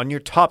thing on your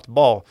topped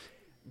ball,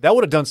 that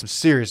would have done some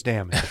serious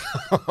damage.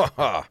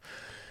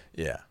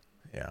 Yeah.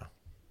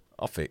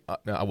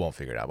 No, I won't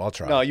figure it out. But I'll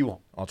try. No, you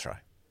won't. I'll try.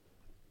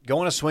 Go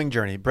on a swing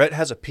journey. Brett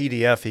has a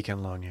PDF he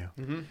can loan you.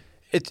 Mm-hmm.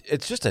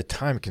 It's just a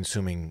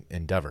time-consuming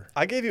endeavor.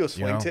 I gave you a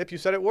swing know? tip. You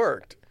said it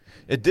worked.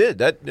 It did.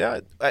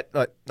 Not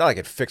like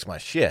it fixed my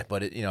shit,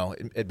 but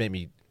it made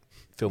me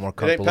feel more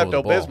It ain't comfortable over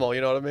the ball. Pepto-Bismol,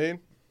 you know what I mean?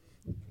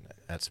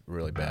 That's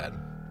really bad.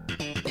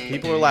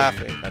 People are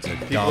laughing. That's a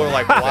People are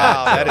like,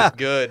 wow, that is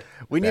good.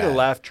 We need a bad.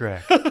 laugh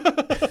track.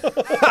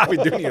 We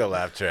do need a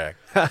laugh track.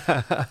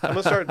 I'm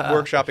gonna start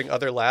workshopping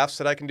other laughs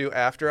that I can do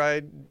after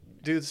I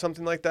do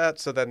something like that.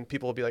 So then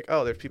people will be like,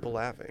 "Oh, there's people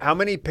laughing." How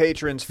many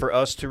patrons for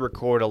us to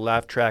record a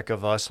laugh track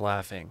of us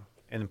laughing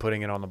and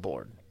putting it on the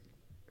board?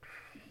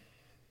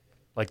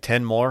 Like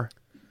 10 more?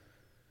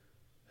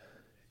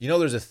 You know,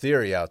 there's a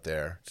theory out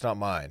there. It's not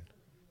mine,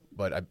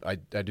 but I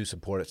do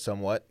support it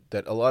somewhat.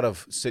 That a lot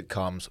of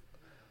sitcoms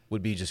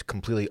would be just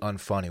completely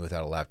unfunny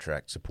without a laugh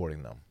track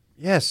supporting them.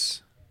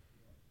 Yes.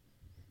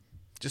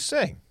 Just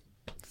saying.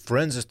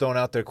 Friends is thrown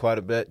out there quite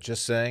a bit.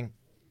 Just saying.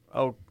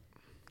 Oh,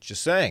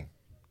 Just saying.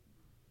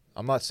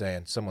 I'm not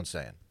saying. Someone's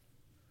saying.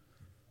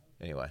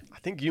 Anyway. I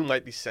think you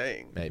might be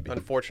saying. Maybe.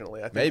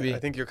 Unfortunately, I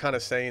think you're kind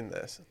of saying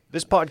this.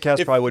 this podcast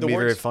If probably wouldn't the be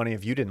very words- funny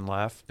if you didn't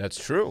laugh.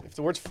 That's true. If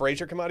the words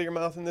Frasier come out of your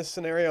mouth in this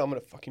scenario, I'm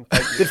gonna fucking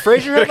fight you. Did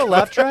Frasier have a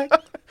laugh track?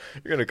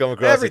 You're going to come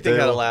across Everything the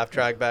had a table. laugh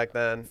track back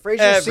then. Frasier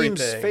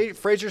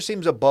Everything.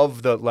 seems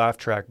above the laugh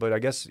track, but I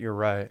guess you're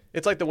right.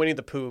 It's like the Winnie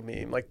the Pooh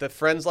meme. Like the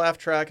Friends laugh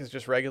track is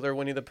just regular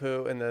Winnie the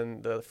Pooh, and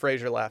then the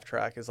Frasier laugh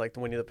track is like the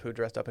Winnie the Pooh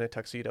dressed up in a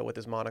tuxedo with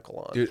his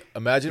monocle on. Dude,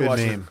 imagine Good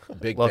watching meme.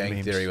 Big Love Bang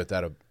memes. Theory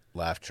without a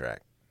laugh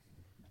track.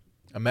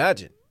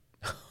 Imagine.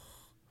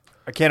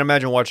 I can't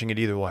imagine watching it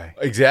either way.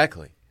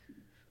 Exactly.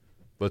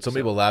 But some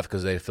people laugh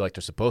because they feel like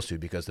they're supposed to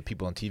because the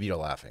people on TV are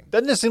laughing.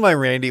 Doesn't it seem like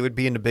Randy would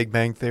be into Big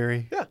Bang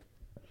Theory? Yeah.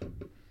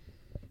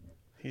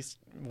 He's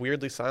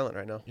weirdly silent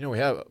right now. You know, we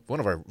have one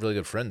of our really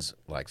good friends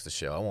likes the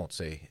show. I won't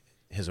say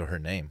his or her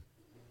name.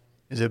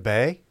 Is it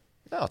Bay?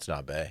 No, it's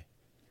not Bay.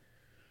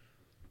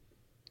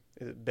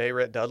 Is it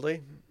Bayret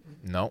Dudley?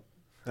 No,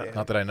 Yeah.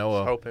 not that I know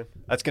of. Hoping.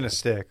 That's going to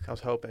stick. I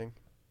was hoping.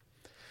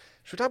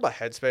 Should we talk about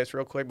Headspace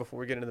real quick before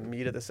we get into the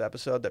meat of this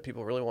episode that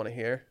people really want to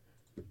hear?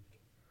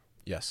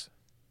 Yes.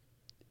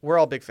 We're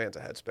all big fans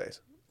of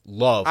Headspace.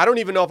 Love. I don't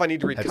even know if I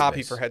need to read copy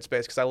Headspace. for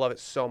Headspace because I love it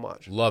so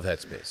much. Love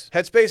Headspace.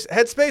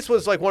 Headspace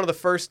was like one of the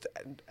first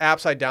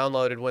apps I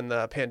downloaded when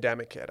the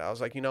pandemic hit. I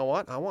was like, you know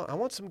what? I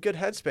want some good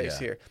Headspace Yeah.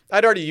 here.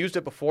 I'd already used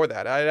it before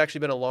that. I had actually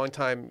been a long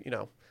time,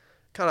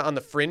 kind of on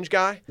the fringe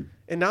guy,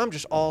 and now I'm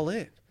just all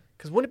in.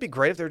 Because wouldn't it be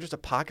great if there were just a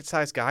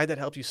pocket-sized guide that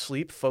helped you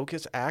sleep,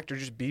 focus, act, or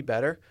just be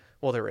better?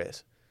 Well, there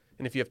is.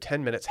 And if you have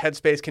 10 minutes,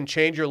 Headspace can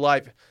change your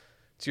life.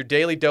 It's your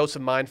daily dose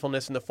of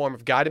mindfulness in the form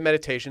of guided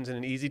meditations in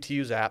an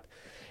easy-to-use app.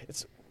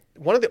 It's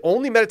one of the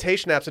only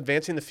meditation apps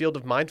advancing the field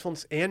of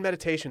mindfulness and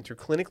meditation through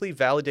clinically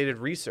validated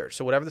research.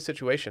 So whatever the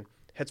situation,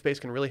 Headspace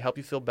can really help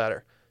you feel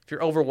better. If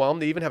you're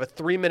overwhelmed, they even have a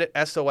 3-minute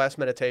SOS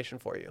meditation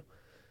for you.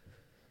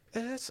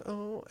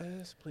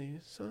 SOS,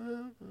 please.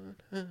 Someone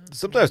help.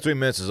 Sometimes 3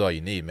 minutes is all you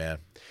need, man.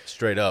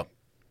 Straight up.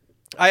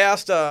 I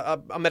asked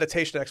a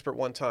meditation expert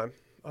one time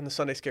on the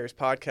Sunday Scaries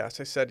podcast.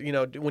 I said,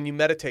 when you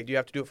meditate, do you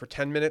have to do it for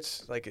 10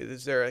 minutes? Like,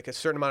 is there like a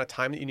certain amount of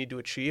time that you need to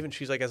achieve? And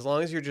she's like, as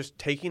long as you're just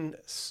taking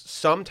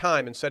some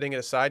time and setting it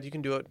aside, you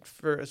can do it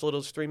for as little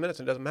as 3 minutes.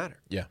 And it doesn't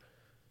matter. Yeah.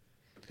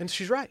 And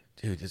she's right.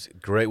 Dude, it's a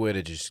great way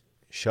to just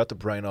shut the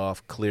brain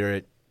off, clear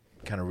it,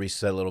 kind of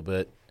reset a little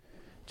bit.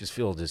 Just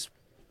feel just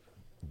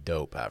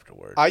dope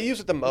afterward. I use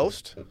it the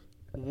most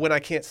when I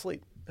can't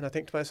sleep. And I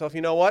think to myself,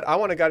 you know what? I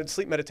want a guided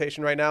sleep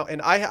meditation right now.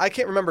 And I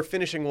can't remember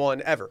finishing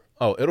one ever.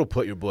 Oh, it'll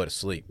put your boy to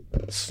sleep.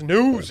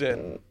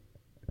 Snoozing.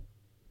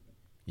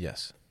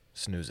 Yes.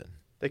 Snoozing.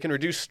 They can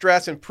reduce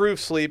stress, improve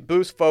sleep,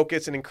 boost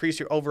focus, and increase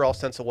your overall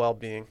sense of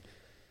well-being.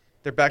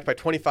 They're backed by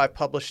 25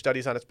 published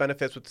studies on its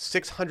benefits with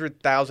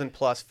 600,000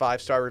 plus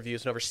 5-star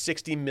reviews and over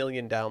 60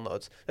 million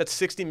downloads. That's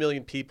 60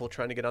 million people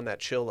trying to get on that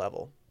chill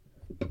level.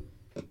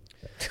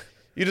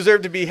 You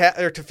deserve to be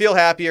to feel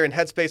happier, and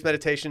Headspace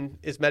meditation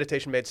is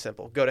meditation made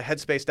simple. Go to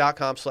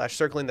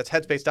headspace.com/circling. That's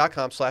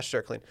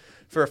headspace.com/circling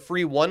for a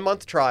free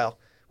 1-month trial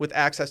with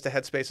access to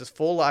Headspace's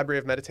full library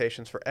of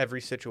meditations for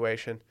every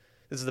situation.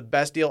 This is the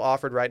best deal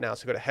offered right now.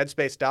 So go to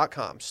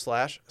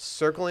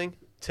headspace.com/circling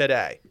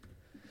today.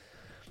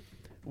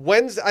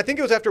 I think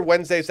it was after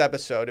Wednesday's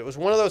episode. It was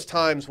one of those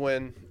times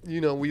when,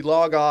 we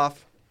log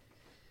off,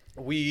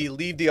 we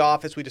leave the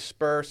office, we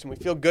disperse, and we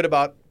feel good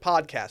about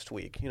podcast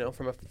week,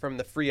 from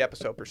the free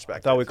episode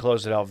perspective. Thought we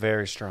closed it out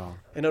very strong.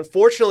 And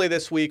unfortunately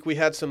this week we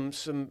had some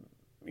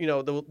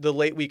the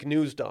late week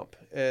news dump,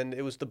 and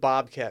it was the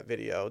Bobcat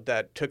video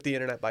that took the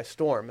internet by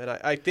storm. And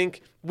I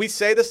think we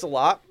say this a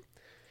lot.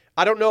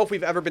 I don't know if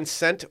we've ever been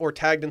sent or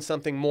tagged in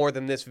something more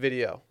than this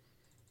video.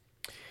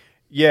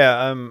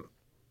 Yeah,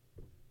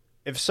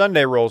 if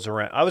Sunday rolls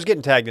around, I was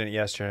getting tagged in it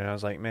yesterday, and I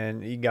was like,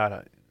 man, you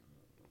gotta.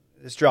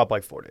 This dropped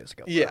like 4 days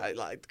ago. Yeah,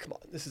 come on,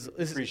 this is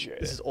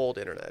Appreciate it. old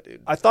internet,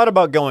 dude. I thought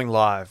about going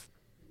live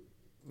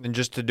and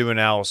just to do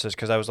analysis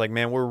because I was like,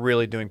 man, we're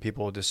really doing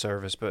people a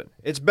disservice. But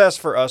it's best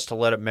for us to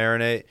let it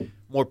marinate.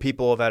 More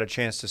people have had a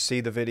chance to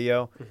see the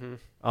video.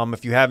 Mm-hmm.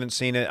 If you haven't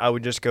seen it, I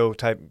would just go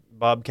type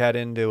Bobcat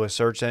into a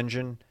search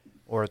engine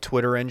or a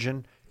Twitter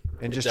engine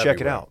and just check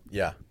it out.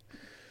 Yeah.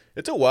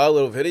 It's a wild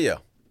little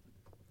video.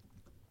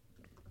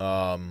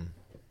 I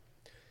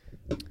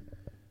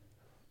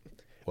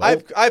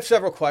have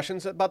several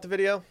questions about the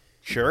video.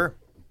 Sure.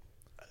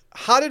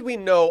 How did we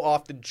know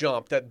off the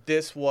jump that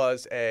this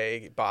was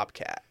a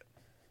Bobcat?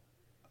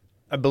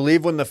 I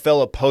believe when the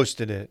fella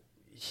posted it,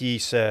 he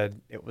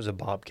said it was a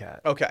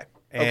bobcat. Okay.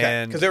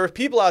 And Because there were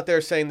people out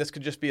there saying this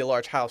could just be a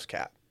large house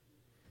cat.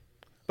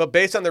 But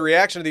based on the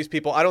reaction of these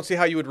people, I don't see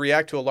how you would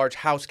react to a large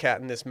house cat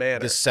in this manner.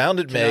 The sound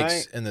it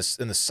makes and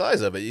the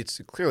size of it,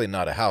 it's clearly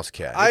not a house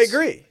cat. I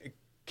agree.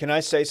 Can I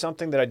say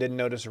something that I didn't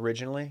notice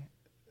originally?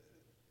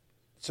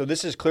 So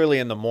this is clearly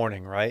in the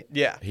morning, right?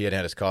 Yeah. He hadn't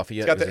had his coffee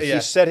yet? got the- yeah.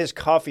 He set his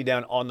coffee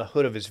down on the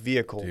hood of his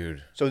vehicle.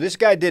 Dude. So this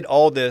guy did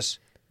all this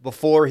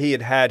before he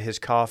had had his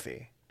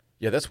coffee.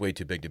 Yeah, that's way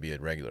too big to be a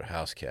regular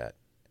house cat.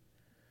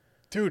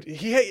 Dude,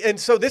 and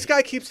so this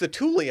guy keeps the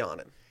Thule on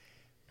him.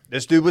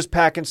 This dude was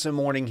packing some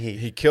morning heat.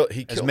 He killed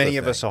as many the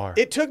of us thing. are.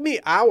 It took me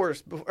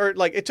hours,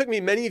 it took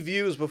me many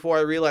views before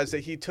I realized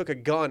that he took a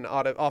gun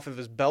off of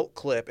his belt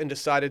clip and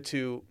decided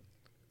to.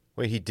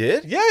 Wait, he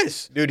did?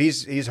 Yes. Dude,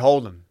 he's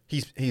holding.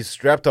 He's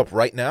strapped up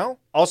right now?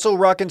 Also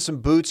rocking some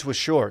boots with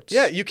shorts.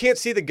 Yeah, you can't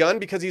see the gun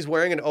because he's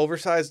wearing an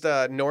oversized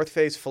North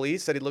Face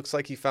fleece that he looks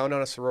like he found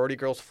on a sorority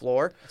girl's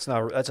floor.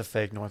 That's a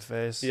fake North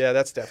Face. Yeah,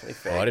 that's definitely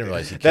fake. Oh, I didn't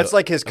realize he killed. That's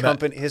like his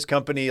company. His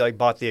company like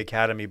bought the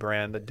Academy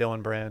brand, the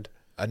Dylan brand.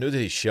 I knew that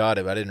he shot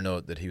it, but I didn't know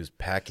that he was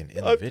packing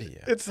in the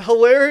video. It's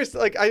hilarious.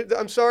 Like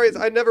I'm sorry,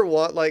 I never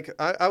want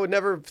I would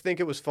never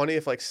think it was funny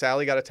if like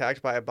Sally got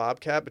attacked by a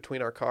bobcat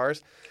between our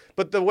cars,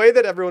 but the way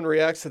that everyone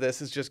reacts to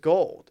this is just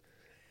gold.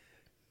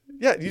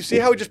 Yeah, you see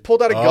how he just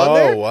pulled out a gun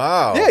there? Oh,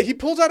 wow. Yeah, he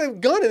pulls out a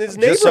gun in his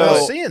Just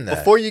neighborhood. seeing that.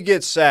 Before you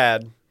get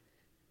sad,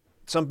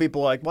 some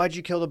people are like, why'd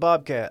you kill the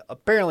bobcat?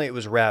 Apparently it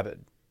was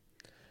rabid.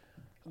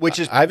 Which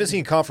is I haven't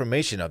seen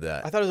confirmation of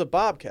that. I thought it was a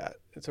bobcat.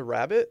 It's a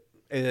rabbit?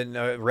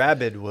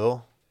 rabid,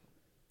 Will.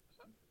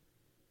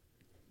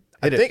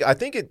 I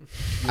think it.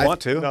 You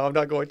want to? No, I'm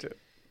not going to.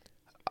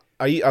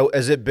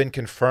 Has it been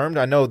confirmed?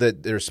 I know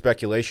that there's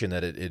speculation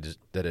that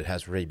it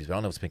has rabies, but I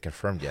don't know if it's been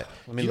confirmed yet.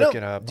 Let me look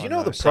it up. Do you on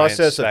know the Science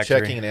process of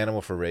Factory. checking an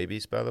animal for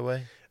rabies? By the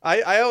way,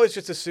 I always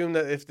just assumed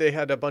that if they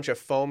had a bunch of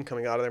foam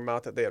coming out of their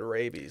mouth that they had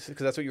rabies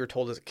because that's what you were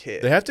told as a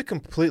kid. they have to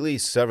completely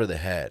sever the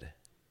head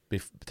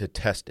to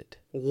test it.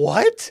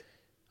 What?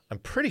 I'm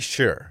pretty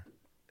sure.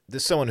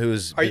 This is someone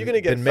who's Are you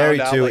gonna get been married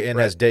found out to like and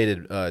Brett? has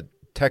dated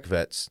tech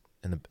vets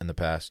in the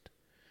past.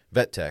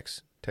 Vet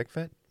techs.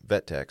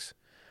 Vet techs.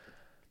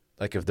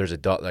 Like if there's a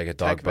dog Tech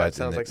bite. vet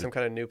sounds like some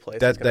kind of new place.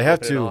 that that's gonna they have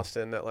open in to-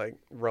 Austin that like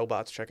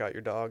robots check out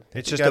your dog.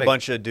 It's You just gotta- a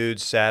bunch of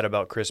dudes sad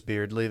about Chris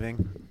Beard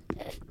leaving.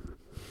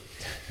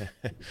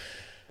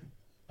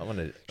 I'm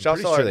pretty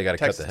Shouts to sure our they got to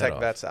cut Texas the head Tech off.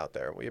 vets out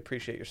there. We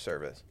appreciate your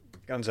service.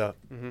 Guns up.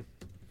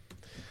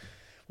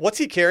 What's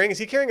he carrying? Is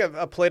he carrying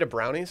a plate of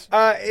brownies?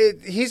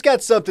 He's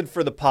got something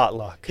for the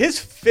potluck. His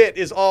fit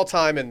is all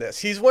time in this.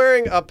 He's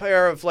wearing a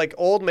pair of like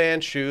old man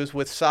shoes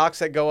with socks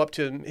that go up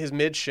to his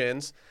mid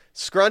shins.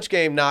 Scrunch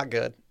game not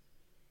good.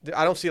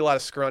 I don't see a lot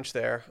of scrunch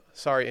there.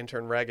 Sorry,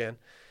 intern Reagan.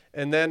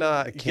 And then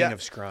The king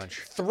of scrunch.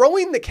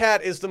 throwing the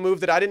cat is the move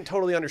that I didn't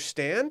totally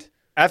understand.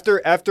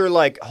 After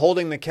like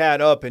holding the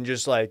cat up and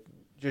just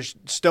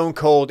stone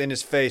cold in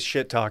his face,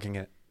 shit talking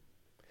it.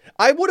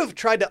 I would have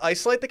tried to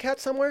isolate the cat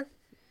somewhere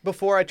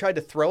before I tried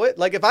to throw it.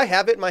 Like if I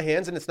have it in my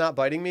hands and it's not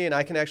biting me and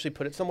I can actually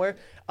put it somewhere,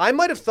 I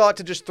might have thought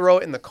to just throw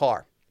it in the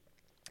car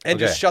and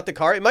just Okay. shut the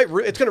car. It's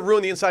going to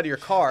ruin the inside of your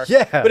car.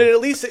 Yeah. But at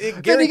least it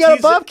Then guarantees you got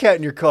a that- bobcat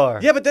in your car.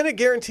 Yeah, but then it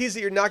guarantees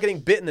that you're not getting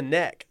bit in the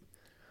neck.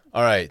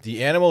 All right.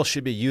 The animal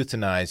should be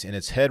euthanized and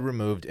its head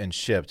removed and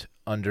shipped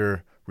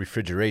under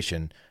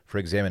refrigeration for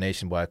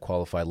examination by a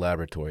qualified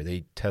laboratory.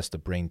 They test the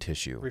brain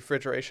tissue.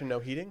 Refrigeration, no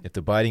heating. If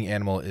the biting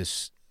animal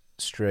is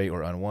stray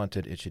or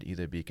unwanted, it should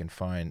either be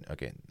confined.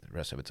 Okay, the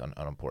rest of it's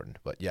unimportant.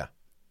 But yeah,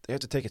 they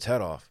have to take its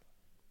head off.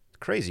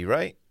 Crazy,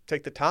 right?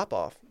 Take the top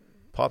off.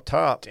 Pop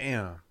top.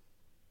 Damn.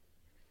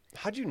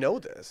 How'd you know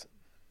this?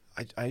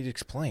 I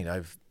explained.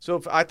 So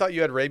if I thought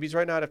you had rabies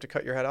right now, I'd have to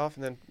cut your head off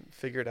and then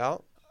figure it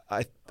out.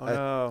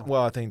 no.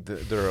 Well, I think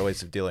there are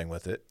ways of dealing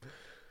with it.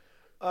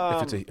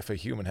 If a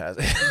human has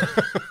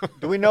it.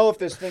 Do we know if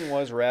this thing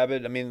was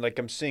rabid? I mean, like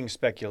I'm seeing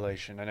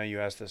speculation. I know you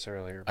asked this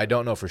earlier. I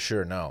don't know for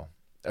sure. No.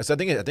 So I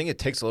think it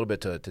takes a little bit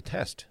to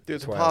test. Dude,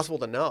 it's That's why impossible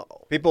to know.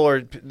 People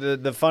are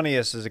the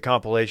funniest is a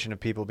compilation of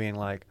people being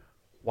like,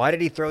 "Why did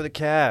he throw the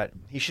cat?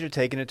 He should have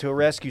taken it to a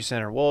rescue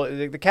center." Well,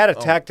 the cat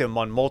attacked him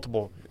on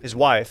multiple. His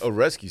wife. A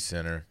rescue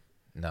center?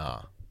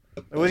 Nah.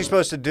 What was he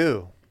supposed to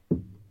do?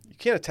 You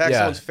can't attack Yeah.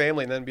 someone's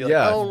family and then be like,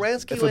 Yeah. oh,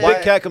 rescue If a it.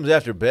 big cat comes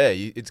after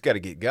Bay, it's got to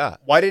get got.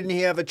 Why didn't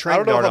he have a I train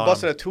don't know if guard I'm on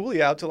busting him? a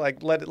Thule out to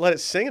like let it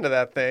sing into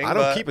that thing. I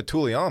don't but- keep a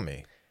Thule on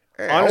me.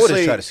 I would Honestly,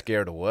 have tried to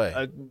scare it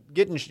away.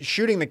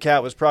 shooting the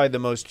cat was probably the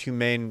most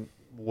humane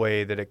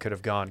way that it could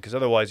have gone, because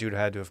otherwise you'd have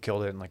had to have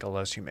killed it in like a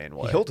less humane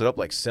way. He held it up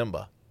like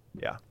Simba.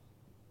 Yeah.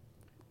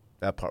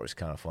 That part was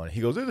kind of funny.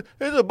 He goes, "It's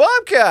a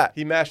bobcat.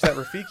 He mashed that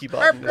Rafiki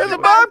button. It's a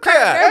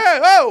bobcat. Hey,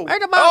 oh!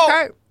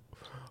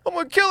 I'm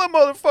gonna kill him,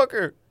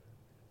 motherfucker."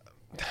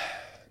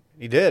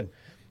 He did.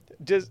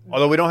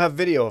 Although we don't have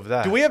video of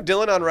that. Do we have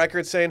Dylan on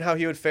record saying how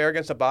he would fare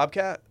against a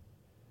bobcat?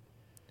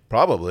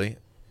 Probably.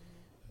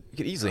 You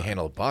could easily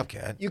handle a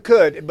bobcat. You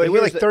could, but They weigh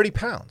here's like 30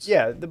 pounds.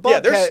 Yeah, the Yeah,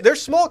 bobcat. they're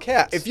small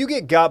cats. If you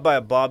get got by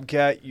a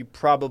bobcat, you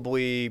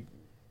probably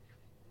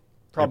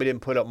Probably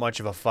didn't put up much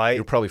of a fight.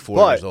 You're probably 4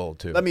 But years old,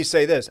 too. Let me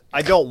say this.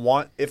 I don't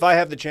want, if I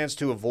have the chance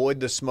to avoid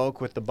the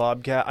smoke with the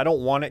bobcat, I don't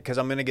want it because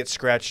I'm going to get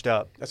scratched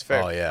up. That's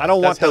fair. Oh, yeah. I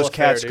don't want That's hella those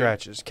cat fair, dude.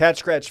 scratches. Cat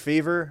scratch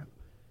fever.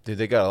 Dude,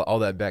 they got all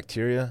that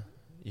bacteria.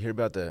 You hear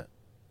about the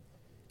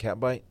cat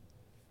bite?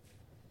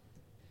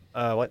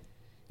 What?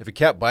 If a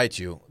cat bites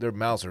you, their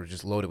mouths are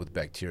just loaded with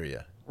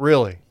bacteria.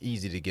 Really?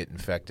 Easy to get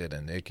infected,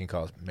 and it can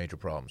cause major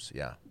problems.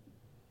 Yeah.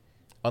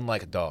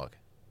 Unlike a dog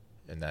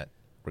in that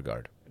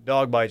regard. A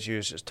dog bites you,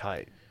 it's just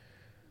tight.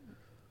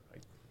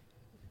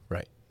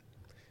 Right.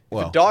 If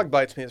Well, a dog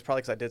bites me, it's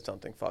probably because I did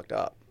something fucked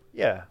up.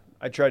 Yeah.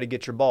 I tried to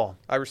get your ball.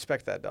 I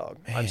respect that dog.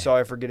 I'm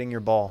sorry for getting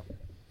your ball.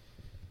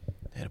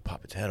 they had to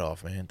pop its head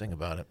off, man. Think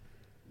about it.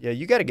 Yeah,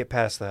 you got to get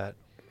past that.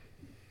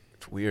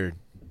 It's weird.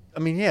 I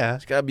mean, yeah.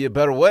 There's got to be a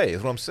better way,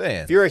 is what I'm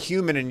saying. If you're a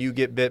human and you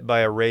get bit by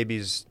a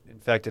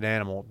rabies-infected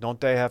animal,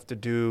 don't they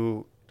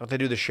do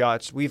the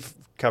shots? We've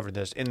covered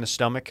this in the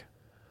stomach.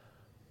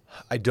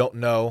 I don't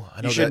know.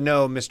 I know You should that,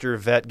 know, Mr.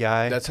 Vet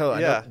Guy. That's how I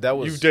Yeah, know. That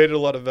was. You've dated a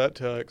lot of vet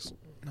techs.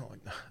 No,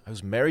 I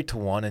was married to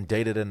one and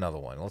dated another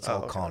one. Let's all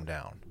okay. calm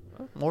down.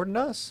 More than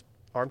us.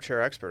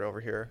 Armchair expert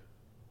over here.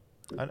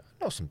 I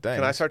know some things.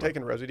 Can I start but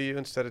taking Rosie to you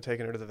instead of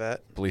taking her to the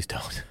vet? Please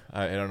don't.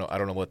 I don't know. I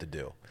don't know what to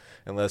do,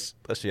 unless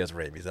she has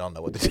rabies. I don't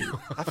know what to do.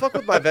 I fuck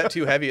with my vet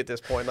too heavy at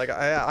this point. Like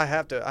I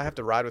have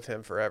to ride with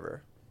him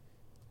forever.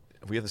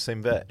 We have the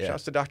same vet. Yeah,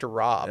 Shouts to Dr.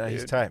 Rob. yeah, dude.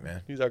 he's tight,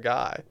 man. He's our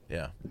guy.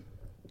 Yeah.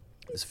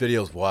 This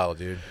video's wild,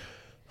 dude.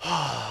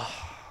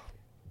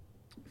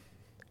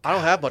 I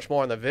don't have much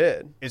more on the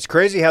vid. It's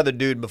crazy how the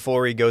dude,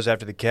 before he goes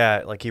after the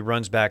cat, like he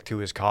runs back to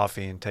his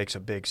coffee and takes a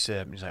big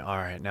sip. And he's like, all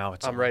right, now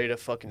it's I'm on. ready to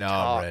fucking Now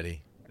talk. I'm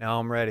ready. Now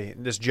I'm ready.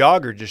 And this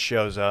jogger just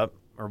shows up,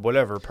 or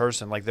whatever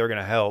person, like they're going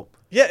to help.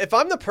 Yeah, if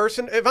I'm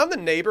the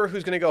neighbor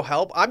who's going to go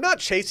help, I'm not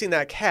chasing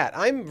that cat.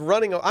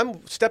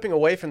 I'm stepping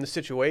away from the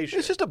situation.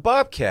 It's just a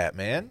bobcat,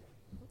 man.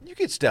 You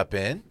could step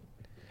in.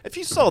 If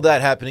you saw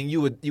that happening,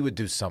 you would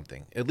do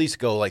something. At least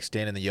go like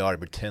stand in the yard and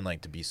pretend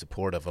like to be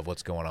supportive of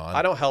what's going on.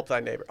 I don't help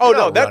thy neighbor. Oh, You're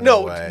no, not that running no,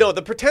 away. no,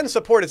 the pretend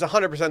support is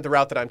 100% the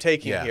route that I'm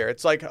taking Yeah. here.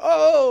 It's like,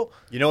 oh,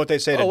 You know what they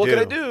say to what do? can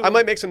I do? I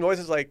might make some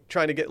noises like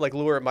trying to get like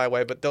lure it my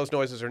way, but those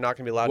noises are not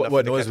going to be loud enough.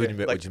 What for the noise cat would to- you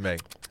make? like, Would you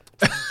make?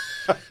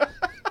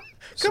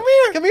 Come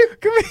here, come here,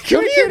 come here,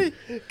 come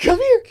here, come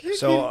here.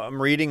 So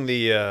I'm reading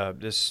the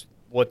this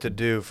what to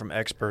do from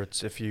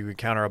experts if you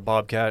encounter a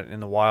bobcat in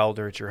the wild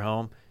or at your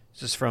home.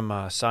 This is from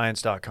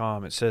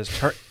science.com. It says,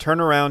 turn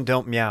around,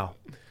 don't meow.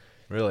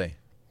 Really?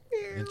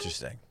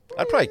 Interesting.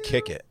 I'd probably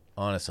kick it,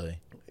 honestly.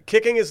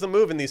 Kicking is the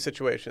move in these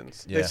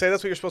situations. They Yeah. say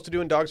that's what you're supposed to do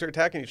when dogs are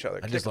attacking each other.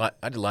 I'd just line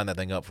that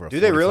thing up for a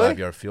Do they really?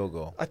 45-yard field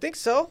goal. I think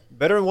so.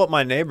 Better than what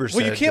my neighbors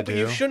Well, said you can't, to but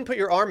do. you shouldn't put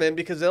your arm in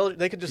because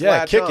they could just Yeah,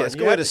 latch kick on. it. Let's You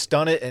go ahead have and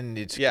stun it, and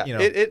it's Yeah, you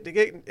know.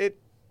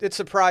 it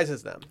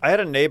surprises them. I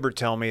had a neighbor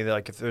tell me that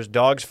like if there's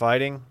dogs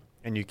fighting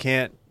and you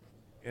can't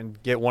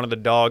and get one of the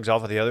dogs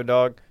off of the other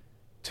dog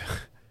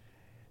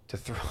to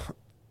throw.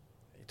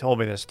 He told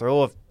me this: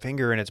 throw a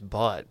finger in its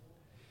butt,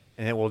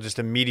 and it will just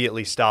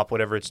immediately stop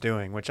whatever it's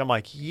doing. Which I'm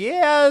like,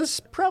 yes,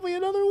 probably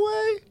another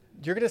way.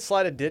 You're gonna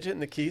slide a digit in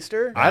the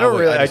keister. I don't would-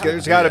 really. I Like, just there's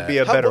wouldn't got do to be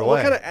that. a better what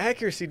way. kind of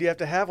accuracy do you have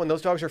to have when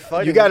those dogs are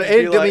fighting? You got to.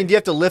 to. I mean, do you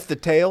have to lift the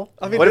tail?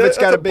 I mean, what if it's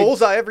got that's a big?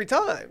 bullseye every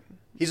time?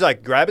 He's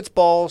like, grab its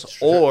balls,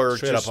 or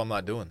straight just. up, I'm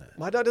not doing that.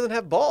 My dog doesn't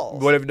have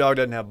balls. What if a dog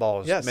doesn't have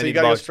balls? Yeah, so Many you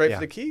gotta go dogs- straight yeah.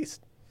 for the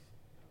keys.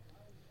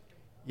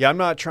 Yeah, I'm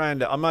not trying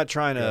to.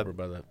 Rubber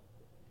by the.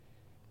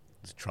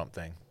 It's a Trump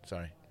thing.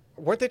 Sorry.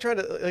 Weren't they trying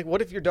to like?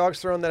 What if your dog's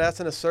throwing that ass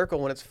in a circle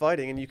when it's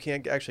fighting and you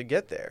can't actually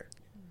get there?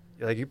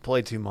 Like you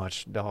play too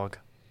much, dog.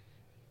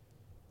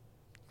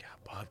 Yeah,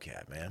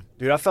 bobcat, man.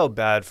 Dude, I felt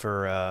bad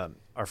for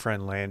our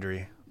friend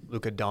Landry,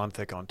 Luka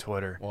Doncic on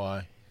Twitter,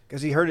 Why?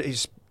 because he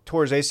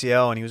tore his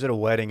ACL and he was at a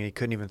wedding and he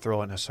couldn't even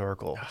throw it in a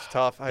circle. It's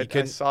tough. I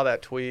couldn't- saw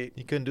that tweet.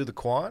 You couldn't do the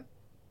quan?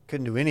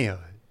 Couldn't do any of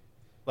it.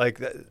 Like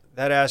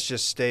that ass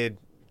just stayed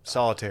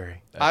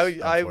solitary. That's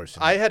I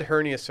unfortunate. had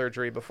hernia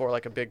surgery before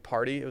like a big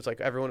party. It was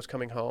like everyone was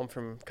coming home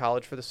from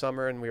college for the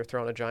summer and we were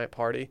throwing a giant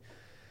party.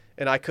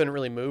 And I couldn't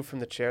really move from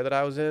the chair that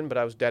I was in, but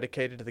I was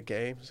dedicated to the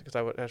games because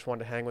I just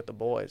wanted to hang with the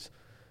boys.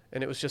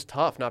 And it was just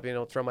tough not being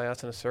able to throw my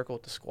ass in a circle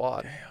with the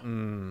squad.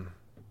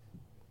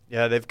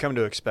 Yeah, they've come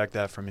to expect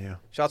that from you.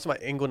 Shouts to my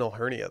inguinal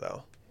hernia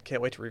though.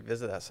 Can't wait to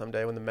revisit that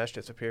someday when the mesh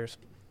disappears.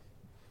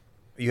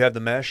 You have the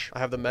mesh? I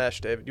have the mesh,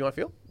 David. You want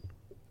to feel?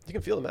 You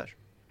can feel the mesh.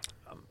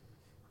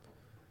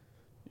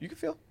 You can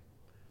feel.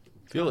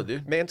 Feel it,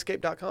 dude.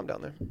 Manscaped.com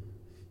down there.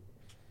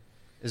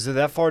 Is it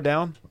that far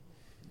down?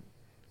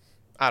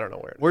 I don't know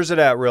where. Where's it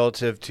at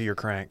relative to your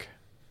crank?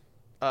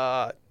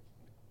 It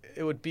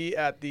would be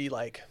at the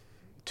like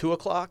 2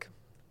 o'clock.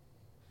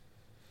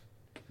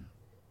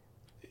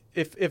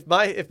 If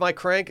my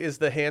crank is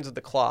the hands of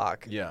the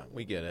clock, Yeah,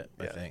 we get it.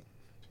 I Yeah. think.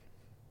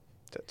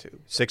 it's at 2.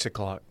 6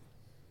 o'clock.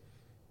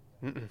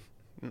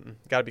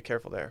 Got to be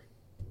careful there.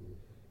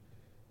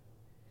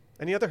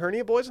 Any other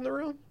hernia boys in the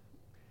room?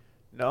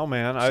 No,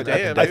 man.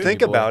 Damn, I dude. think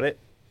Boy. about it.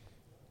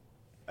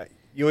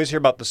 You always hear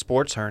about the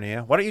sports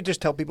hernia. Why don't you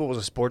just tell people it was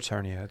a sports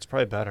hernia? It's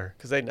probably better.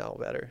 Because they know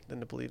better than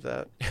to believe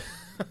that.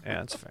 Yeah,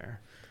 that's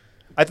fair.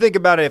 I think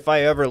about it. If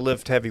I ever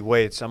lift heavy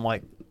weights, I'm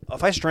like,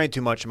 if I strain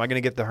too much, am I going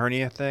to get the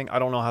hernia thing? I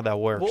don't know how that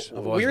works.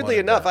 Well, weirdly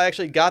enough, I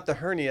actually got the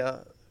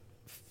hernia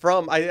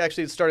I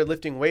actually started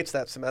lifting weights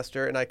that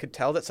semester, and I could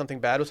tell that something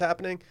bad was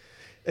happening.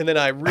 And then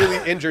I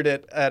really injured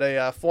it at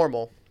a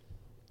formal,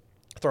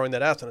 throwing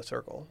that ass in a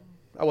circle.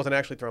 I wasn't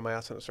actually throwing my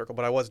ass in a circle,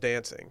 but I was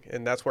dancing.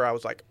 And that's where I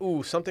was like,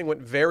 ooh, something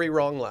went very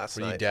wrong last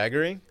night. Were you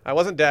daggering? I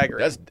wasn't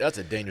daggering. That's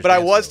a dangerous But I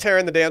was move.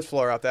 tearing the dance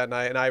floor up that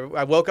night. And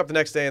I woke up the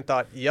next day and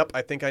thought, yep,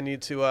 I think I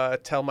need to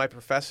tell my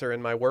professor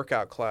in my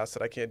workout class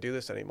that I can't do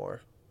this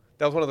anymore.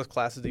 That was one of those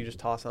classes that you just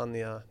toss on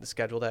the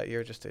schedule that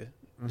year just to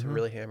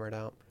really hammer it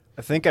out.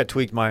 I think I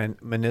tweaked my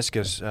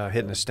meniscus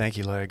hitting a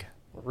stanky leg.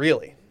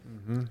 Really?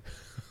 Mm-hmm.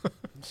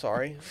 I'm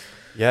sorry.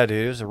 Yeah,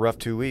 dude, it was a rough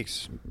 2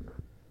 weeks.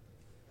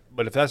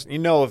 But if that's,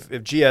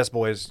 if GS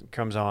Boys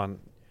comes on,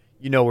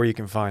 you know where you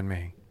can find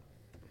me.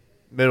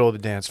 Middle of the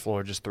dance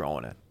floor, just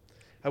throwing it.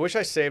 I wish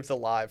I saved the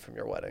live from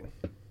your wedding.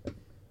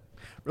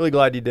 Really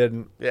glad you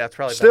didn't. Yeah, it's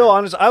probably still better.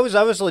 honest.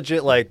 I was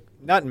legit like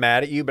not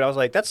mad at you, but I was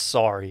like, that's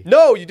sorry.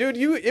 No, dude,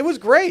 it was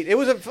great. It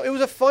was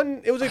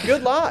a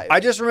good live. I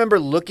just remember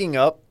looking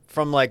up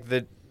from like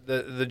the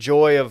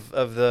joy of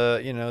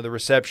the the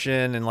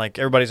reception and like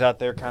everybody's out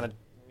there kind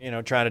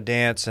of trying to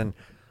dance, and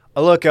I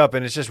look up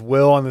and it's just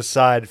Will on the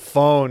side,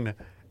 phone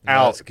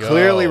out, Let's go.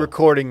 clearly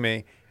recording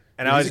me.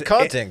 And He's I was a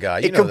content guy.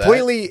 You It know that.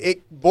 completely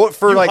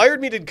you hired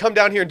me to come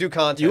down here and do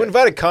content. You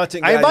invited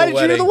content guy I invited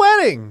to you to the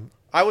wedding.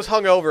 I was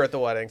hungover at the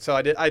wedding, so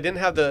I didn't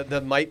have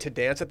the might to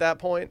dance at that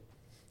point.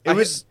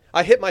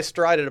 I hit my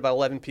stride at about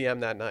 11 p.m.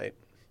 that night.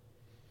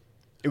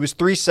 It was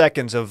 3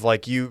 seconds of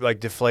like you like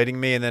deflating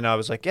me, and then I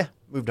was like, yeah,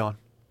 moved on.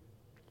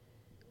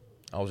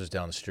 I was just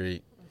down the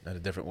street at a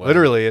different wedding.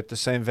 Literally at the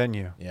same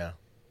venue. Yeah.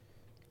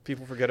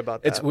 People forget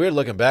about that. It's weird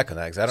looking back on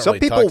that because I don't Some really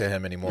people- talk to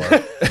him anymore.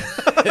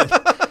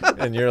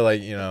 and you're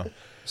like,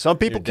 Some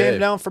people You're came Dave.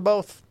 down for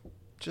both.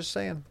 Just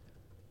saying.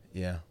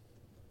 yeah.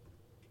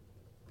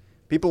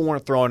 People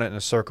weren't throwing it in a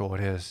circle.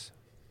 It is.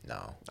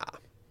 No.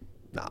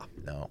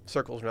 Nah.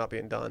 Circles are not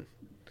being done.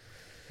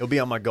 He'll be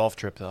on my golf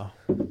trip though.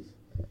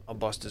 I'll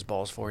bust his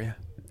balls for you.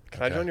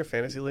 Can I join your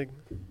fantasy league?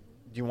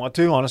 Do you want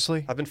to,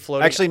 honestly? I've been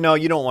floating. Actually, no,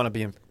 you don't want to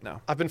be in.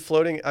 No. I've been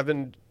floating. I've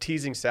been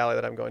teasing Sally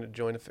that I'm going to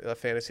join a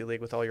fantasy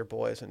league with all your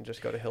boys and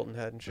just go to Hilton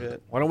Head and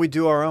shit. Why don't we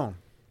do our own?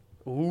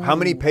 Ooh. How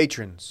many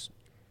patrons?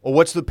 Well,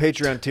 what's the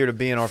Patreon tier to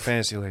be in our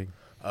fantasy league?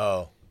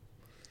 Oh.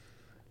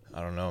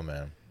 I don't know,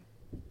 man.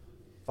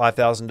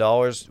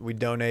 $5,000. We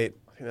donate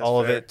that's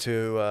all of fair. it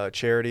to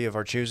charity of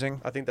our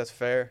choosing. I think that's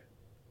fair.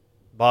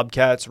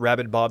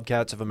 Rabid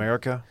Bobcats of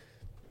America.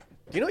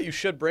 You know what you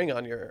should bring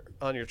on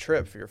your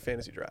trip for your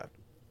fantasy draft?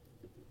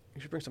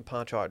 You should bring some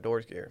Poncho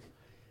Outdoors gear.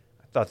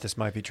 I thought this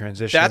might be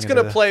transitioning. That's into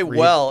gonna the play read.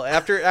 well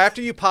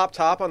after you pop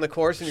top on the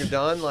course and you're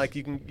done. Like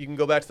you can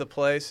go back to the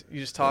place. You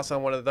just toss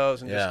on one of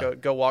those and Yeah.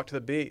 just go walk to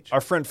the beach. Our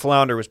friend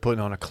Flounder was putting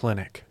on a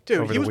clinic. Dude,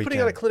 over he the was putting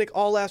on a weekend. clinic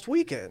all last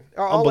weekend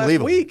or all last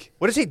Unbelievable. week.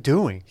 What is he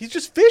doing? He's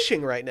just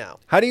fishing right now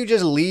How do you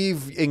just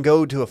leave and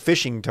go to a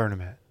fishing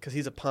tournament? because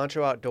he's a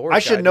Poncho Outdoors. I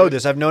should guy, know dude.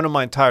 this. I've known him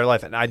my entire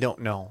life, and I don't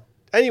know.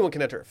 Anyone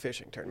can enter a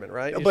fishing tournament,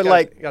 right? You But, just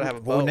like, you gotta have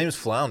a Well, boat. name's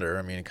Flounder.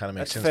 I mean, it kind of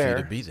makes That's sense for fair.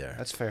 you to be there.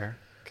 That's fair.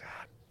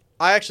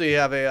 I actually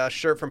have a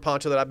shirt from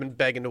Poncho that I've been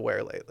begging to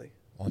wear lately.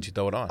 Why don't you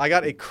throw it on? I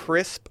got a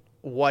crisp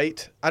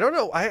white. I don't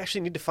know. I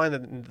actually need to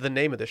find the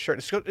name of this shirt.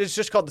 It's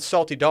just called the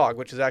Salty Dog,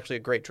 which is actually a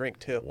great drink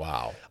too.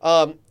 Wow.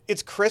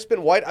 It's crisp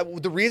and white.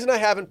 The reason I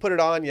haven't put it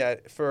on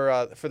yet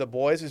for the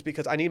boys is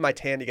because I need my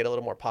tan to get a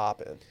little more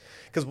pop in.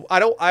 Because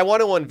I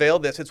want to unveil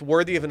this. It's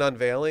worthy of an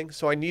unveiling,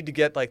 so I need to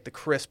get like the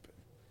crisp,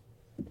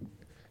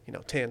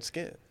 tan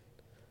skin.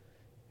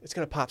 It's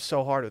gonna pop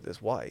so hard with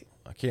this white.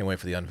 I can't wait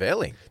for the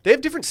unveiling. They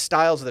have different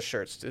styles of the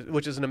shirts,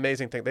 which is an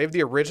amazing thing. They have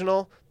the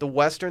original, the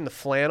Western, the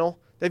flannel.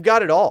 They've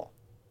got it all.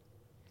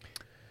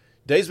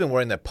 Dave's been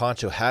wearing that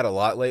poncho hat a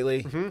lot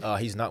lately. Mm-hmm.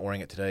 He's not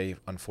wearing it today,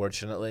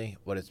 unfortunately.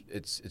 But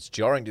it's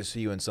jarring to see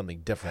you in something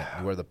different.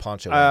 You wear the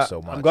poncho hat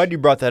so much. I'm glad you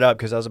brought that up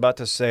because I was about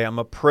to say I'm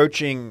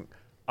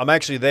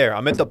actually there.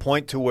 I'm at the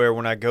point to where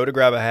when I go to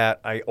grab a hat,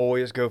 I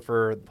always go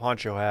for the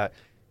poncho hat.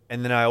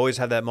 And then I always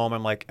have that moment,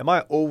 I'm like, am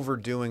I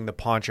overdoing the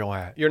poncho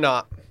hat? You're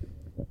not.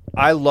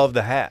 I love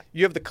the hat.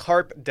 You have the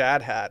Carp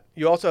Dad hat.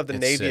 You also have the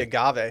It's Navy sick.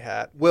 Agave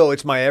hat. Will,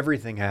 it's my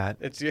everything hat.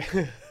 It's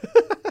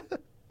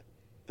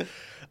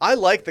I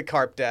like the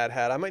Carp Dad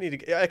hat. I might need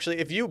to actually.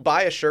 If you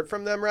buy a shirt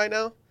from them right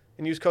now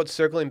and use code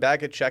circling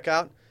back at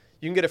checkout,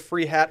 you can get a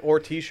free hat or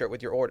T-shirt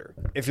with your order.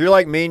 If you're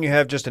like me and you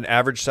have just an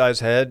average size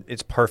head,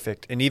 it's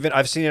perfect. And even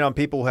I've seen it on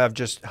people who have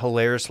just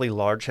hilariously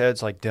large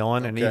heads like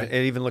Dylan, and Okay.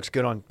 it even looks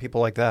good on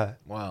people like that.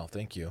 Wow,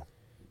 thank you.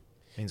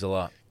 Means a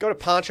lot. Go to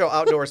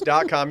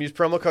ponchooutdoors.com. Use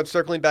promo code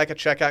circling back at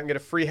checkout and get a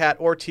free hat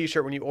or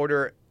T-shirt when you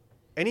order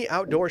any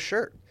outdoor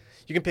shirt.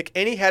 You can pick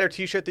any hat or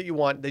T-shirt that you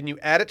want. Then you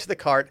add it to the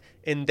cart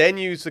and then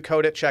use the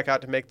code at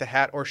checkout to make the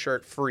hat or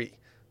shirt free.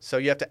 So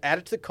you have to add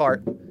it to the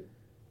cart,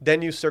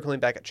 then use circling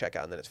back at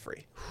checkout, and then it's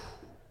free.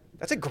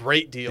 That's a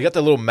great deal. You got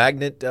the little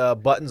magnet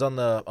buttons on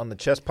the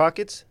chest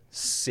pockets.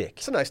 Sick.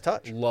 It's a nice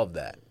touch. Love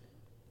that.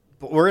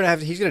 But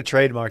he's gonna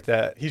trademark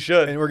that. He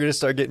should. And we're gonna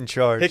start getting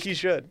charged. Hickey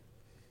should.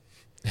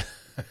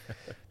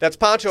 That's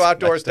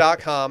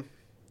ponchooutdoors.com.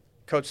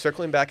 Code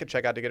circling back at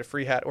checkout to get a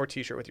free hat or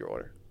T-shirt with your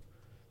order.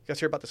 You guys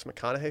hear about this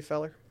McConaughey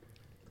feller?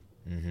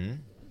 Mm-hmm.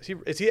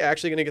 Is he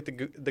actually going to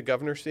get the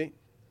governor's seat?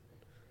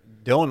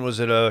 Dylan was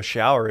at a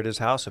shower at his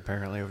house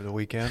apparently over the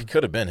weekend.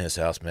 Could have been his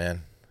house,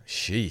 man.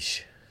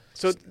 Sheesh.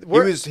 So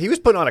he was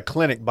putting on a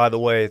clinic, by the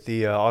way, at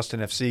the Austin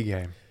FC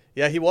game.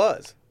 Yeah, he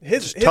was.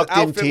 His tucked in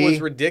outfit tee.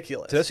 was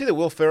ridiculous. Did I see that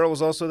Will Ferrell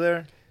was also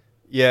there?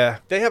 Yeah.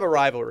 They have a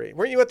rivalry.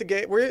 Weren't you at the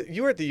game?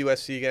 You were at the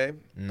USC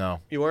game?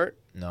 No. You weren't?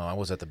 No, I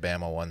was at the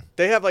Bama one.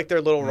 They have like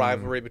their little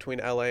rivalry between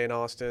LA and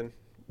Austin.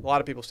 A lot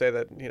of people say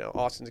that,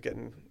 Austin's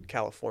getting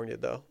California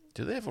though.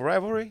 Do they have a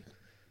rivalry?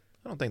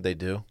 I don't think they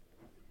do.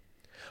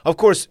 Of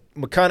course,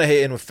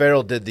 McConaughey and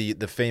Farrell did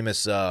the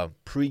famous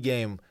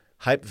pregame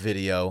hype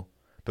video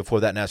before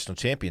that national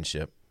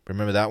championship.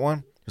 Remember that one?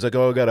 He was like,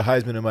 "Oh, I got a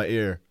Heisman in my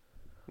ear."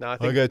 No,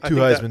 I got two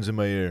Heismans in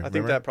my ear. I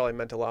think that probably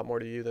meant a lot more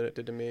to you than it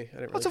did to me.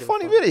 That's a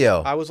funny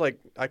video. I was like,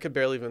 I could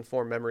barely even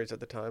form memories at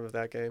the time of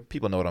that game.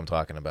 People know what I'm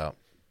talking about.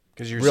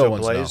 Because you're Real so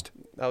ones blazed.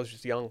 I was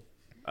just young.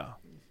 Oh.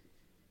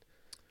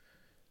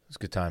 It was a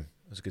good time.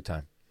 It was a good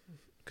time.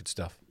 Good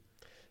stuff.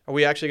 Are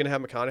we actually going to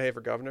have McConaughey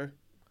for governor?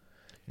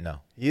 No.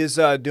 He is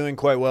doing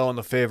quite well in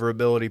the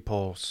favorability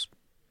polls.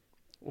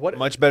 What?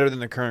 Much better than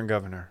the current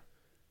governor.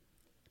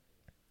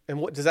 And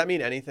what does that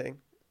mean? Anything?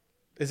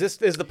 Is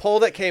the poll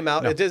that came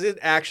out? No. Is that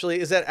actually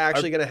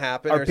going to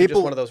happen? Are Or is it just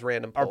people- one of those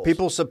random polls? Are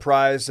people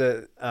surprised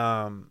that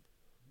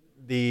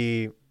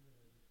the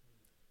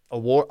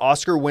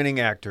Oscar-winning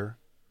actor,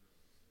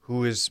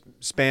 who has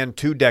spanned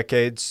 2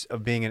 decades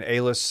of being an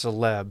A-list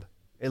celeb,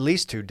 at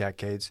least 2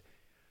 decades,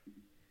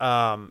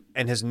 and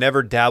has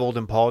never dabbled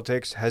in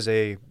politics, has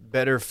a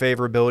better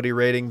favorability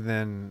rating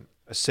than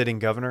a sitting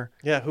governor?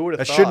 Yeah, who would have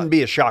That thought? shouldn't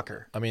be a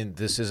shocker. I mean,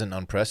 this isn't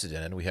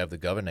unprecedented. We have the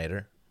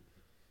governor,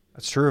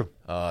 That's true.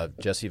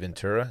 Jesse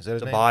Ventura. Is that his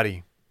The name?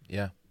 body.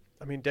 Yeah.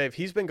 I mean, Dave,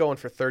 he's been going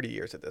for 30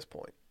 years at this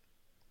point.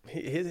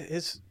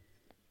 His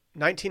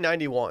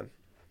 1991.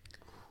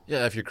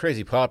 Yeah, if you're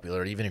crazy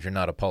popular, even if you're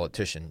not a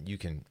politician, you're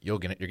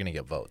gonna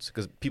get votes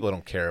because people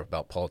don't care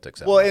about politics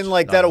that Well, much. and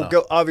like Not that'll enough.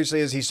 go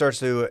obviously as he starts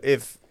to,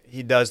 if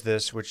he does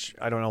this, which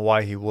I don't know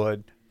why he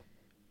would,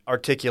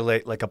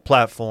 articulate like a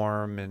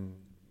platform and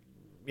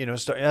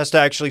has to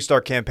actually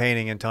start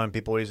campaigning and telling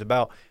people what he's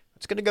about.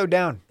 It's going to go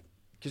down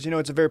because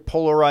it's a very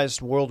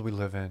polarized world we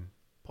live in,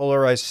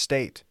 polarized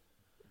state.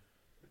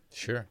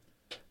 Sure.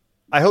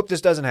 I hope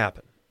this doesn't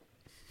happen.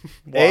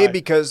 Why?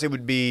 Because he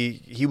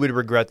would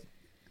regret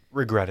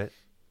it.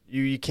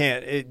 You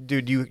can't,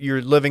 dude.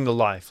 You're living the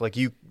life. Like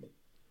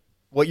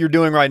what you're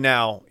doing right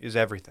now is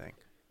everything.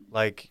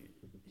 Like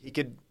he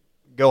could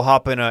go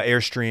hop in an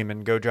Airstream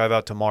and go drive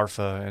out to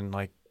Marfa and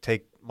like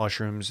take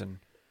mushrooms and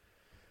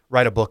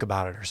write a book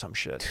about it or some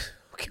shit.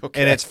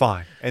 Okay. And it's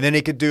fine. And then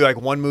he could do like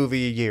 1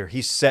 movie a year.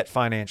 He's set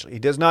financially. He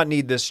does not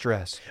need this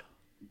stress.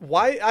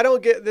 Why? I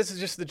don't get. This is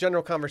just the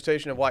general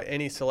conversation of why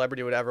any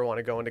celebrity would ever want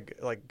to go into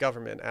like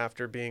government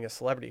after being a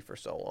celebrity for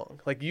so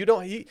long. Like you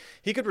don't.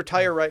 He could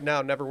retire right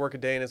now, never work a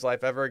day in his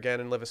life ever again,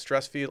 and live a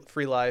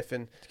stress-free life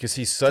in Because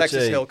he's such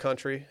Texas Hill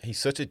Country. He's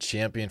such a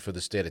champion for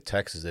the state of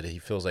Texas that he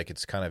feels like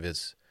it's kind of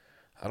his.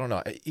 I don't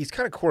know. He's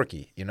kind of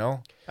quirky,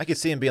 I could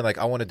see him being like,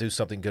 I want to do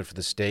something good for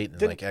the state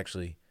and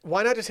actually.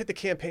 Why not just hit the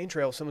campaign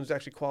trail if someone's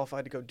actually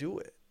qualified to go do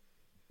it?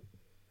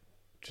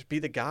 Just be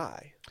the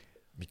guy.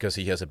 Because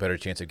he has a better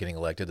chance of getting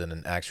elected than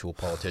an actual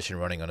politician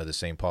running under the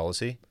same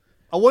policy.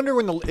 I wonder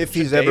if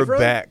he's Dave ever run?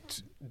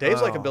 backed.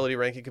 Dave's Oh, likability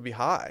ranking could be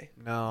high.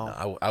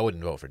 No, I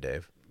wouldn't vote for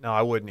Dave. no,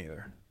 I wouldn't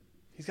either.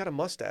 He's got a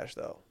mustache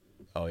though.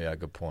 Oh yeah,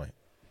 good point.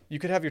 You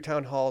could have your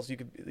town halls. You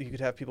could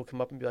have people come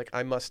up and be like,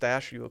 "I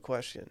mustache you a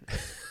question."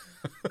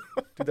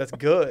 Dude, that's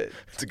good.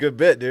 It's a good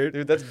bit, dude.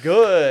 Dude, that's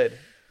good.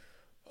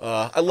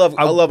 I love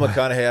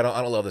McConaughey. I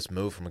don't love this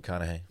move from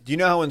McConaughey. Do you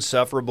know how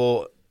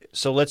insufferable?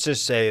 So let's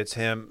just say it's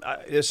him,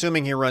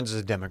 assuming he runs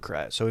as a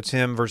Democrat. So it's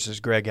him versus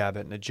Greg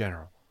Abbott in the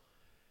general.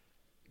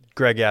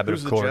 Greg Abbott,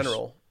 Who's of the course.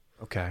 general?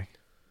 Okay.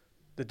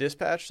 The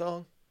Dispatch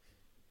song?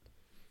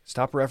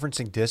 Stop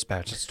referencing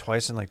Dispatch. It's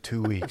twice in like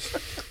 2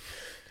 weeks.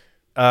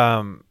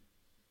 The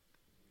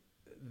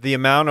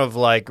amount of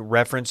like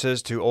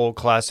references to old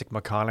classic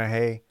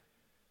McConaughey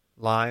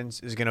lines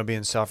is going to be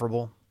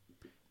insufferable.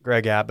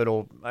 Greg Abbott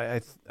I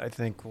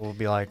think will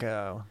be like,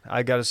 oh,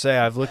 I got to say,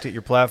 I've looked at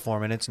your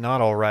platform and it's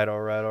not all right.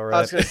 I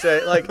was gonna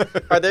say, like,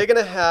 are they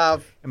gonna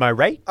have? Am I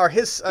right? Are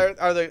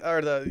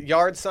the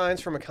yard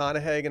signs for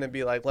McConaughey gonna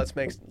be like, let's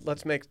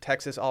make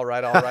Texas all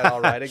right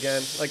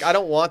again? Like, I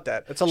don't want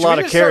that. That's a Should lot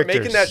we of just start characters.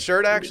 making that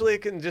shirt actually,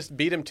 it can just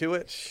beat him to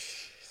it.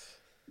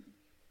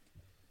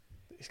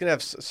 He's gonna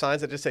have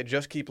signs that just say,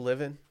 "Just keep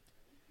living."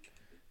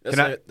 That's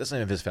Can I- not the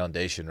name of his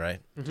foundation,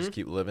 right? Just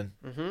keep living.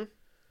 Mm-hmm.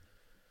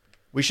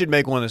 We should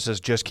make one that says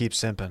 "Just keep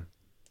simping."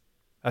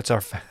 That's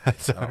our.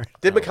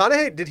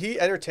 Did he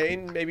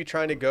entertain maybe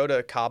trying to go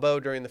to Cabo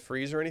during the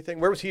freeze or anything?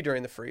 Where was he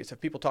during the freeze? Have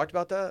people talked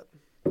about that?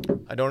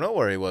 I don't know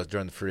where he was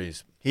during the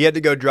freeze. He had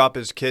to go drop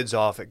his kids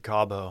off at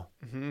Cabo.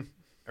 Mm-hmm.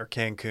 or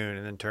Cancun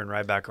and then turned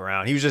right back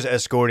around. He was just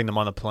escorting them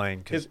on the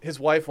plane. His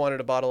wife wanted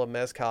a bottle of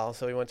mezcal,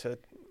 so he went to.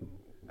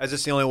 As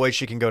it's the only way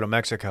she can go to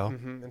Mexico.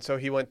 And so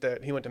he went there.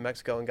 He went to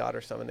Mexico and got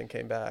her some, and then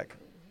came back.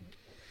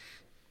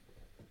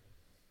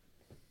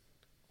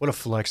 What a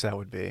flex that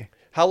would be.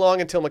 How long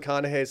until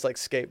McConaughey's like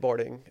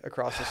skateboarding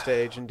across the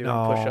stage and doing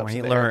push-ups? He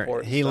in the learned.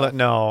 airport and stuff?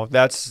 No,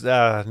 that's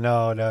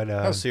no.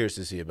 How serious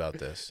is he about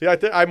this? Yeah,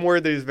 I'm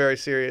worried that he's very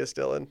serious,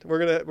 Dylan. We're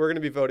gonna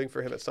be voting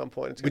for him at some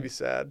point. It's gonna be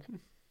sad.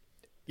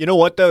 You know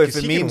what though? If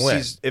 'Cause it he can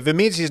win.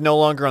 means he's no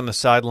longer on the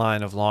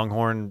sideline of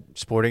Longhorn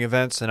sporting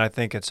events, then I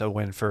think it's a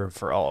win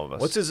for all of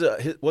us.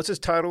 What's his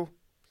title?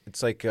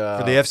 It's like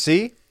for the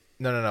FC?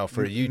 No,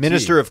 for UT.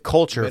 Minister of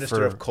Culture.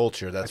 Minister of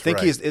Culture. That's I think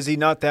right. is he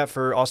not that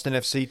for Austin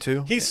FC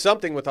too? He's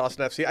something with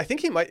Austin FC. I think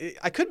he might.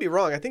 I could be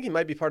wrong. I think he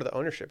might be part of the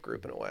ownership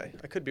group in a way.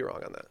 I could be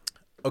wrong on that.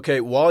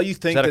 Okay, while you Is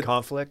think that a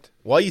conflict?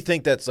 while you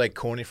think that's like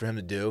corny for him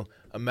to do,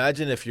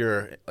 imagine if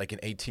you're like an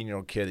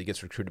 18-year-old kid that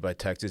gets recruited by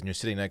Texas and you're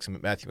sitting next to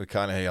Matthew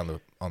McConaughey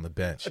on the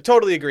bench. I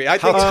totally agree. I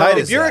think tight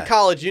if is you're that? at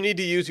college, you need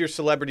to use your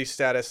celebrity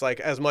status like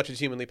as much as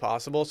humanly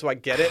possible. So I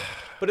get it,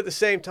 but at the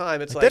same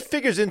time, it's like That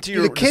figures into Do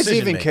your the kids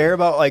even decision-making. care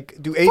about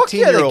do Fuck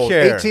yeah, they 18-year-olds?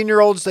 care.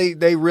 18-year-olds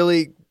they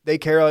really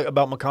care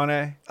about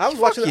McConaughey? I was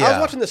Fuck watching. I yeah.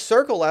 was watching The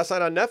Circle last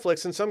night on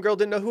Netflix, and some girl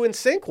didn't know who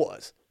NSYNC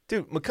was.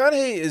 Dude,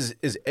 McConaughey is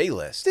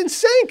A-list.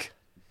 It's NSYNC.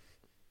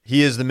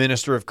 He is the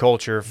Minister of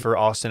Culture for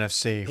Austin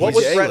FC. What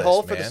He's was Brett A-list,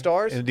 Hull for the man.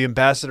 Stars? And the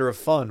Ambassador of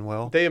Fun,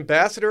 Will. The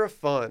Ambassador of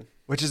Fun.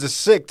 Which is a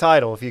sick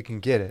title if you can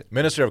get it.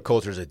 Minister of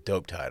Culture is a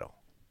dope title.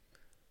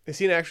 Is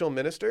he an actual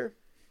minister?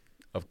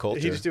 Of culture.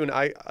 Did he just do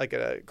like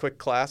a quick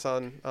class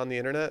on the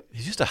internet?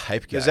 He's just a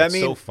hype guy. Does that It's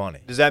mean so funny?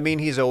 Does that mean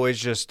he's always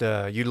just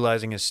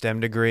utilizing his STEM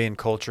degree and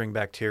culturing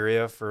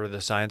bacteria for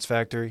the science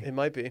factory? It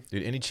might be.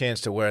 Dude, any chance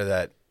to wear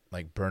that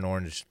like burnt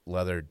orange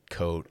leather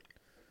coat?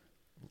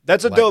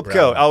 That's a Light dope brown.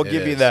 coat. I'll It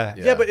give you is. that.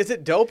 Yeah. Yeah, but is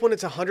it dope when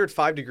it's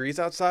 105 degrees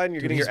outside and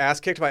you're Dude, getting your he's- ass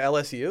kicked by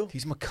LSU?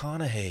 He's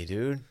McConaughey,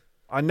 dude.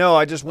 I know.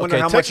 I just wonder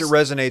Okay, how Texas- much it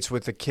resonates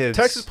with the kids.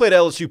 Texas played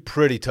LSU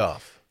pretty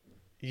tough.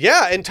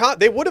 Yeah, and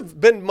they would have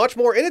been much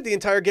more in it the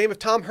entire game if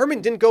Tom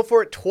Herman didn't go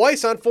for it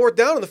twice on fourth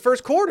down in the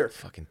first quarter.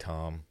 Fucking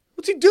Tom.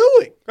 What's he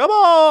doing? Come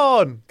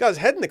on. Got his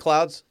head in the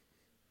clouds.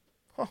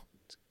 Huh.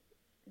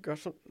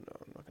 Gosh, no,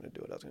 I'm not going to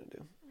do what I was going to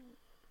do.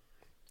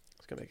 I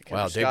was going to make a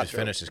Wow, Kendrick Dave Scott just joke.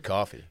 finished his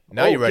coffee.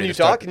 Now Oh, you're ready can you to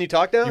start. talk? Can you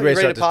talk now? You ready to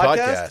start this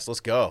podcast? podcast? Let's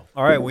go.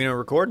 All right, we gonna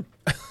record.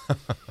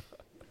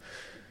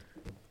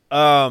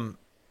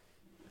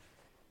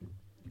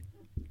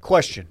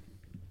 Question.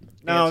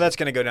 No, Answer. that's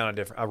gonna go down a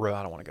different. I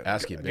don't want to go.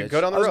 Ask you, bitch. Go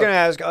down the I was road. gonna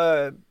ask.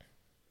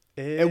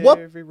 what-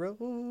 Every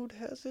road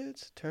has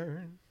its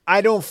turn.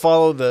 I don't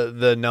follow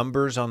the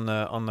numbers on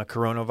the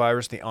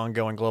coronavirus, the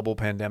ongoing global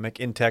pandemic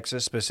in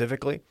Texas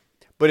specifically,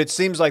 but it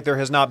seems like there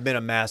has not been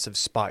a massive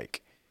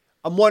spike.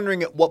 I'm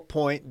wondering at what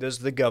point does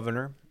the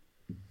governor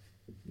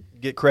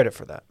get credit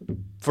for that,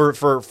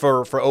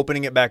 for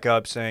opening it back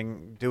up,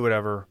 saying do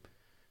whatever,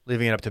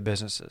 leaving it up to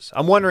businesses.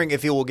 I'm wondering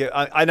if he will get.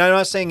 I'm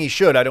not saying he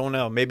should. I don't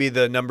know. Maybe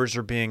the numbers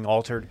are being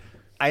altered.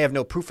 I have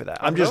no proof of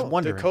that. I'm just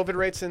wondering. The COVID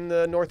rates in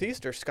the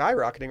Northeast are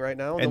skyrocketing right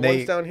now, and And the they-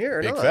 ones down here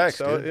are Big not. facts,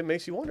 so dude. it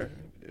makes you wonder.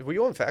 Were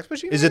you on fax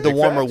machine? Is it the Big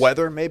warmer facts.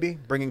 weather? Maybe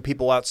bringing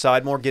people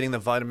outside more, getting the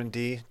vitamin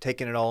D,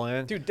 taking it all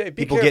in. Dude, Dave,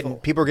 be people careful.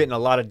 people are getting a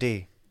lot of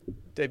D.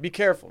 Dave, be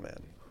careful,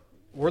 man.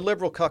 We're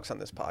liberal cucks on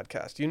this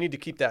podcast. You need to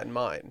keep that in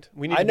mind.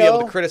 We need I to be able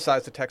know. to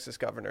criticize the Texas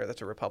governor.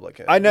 That's a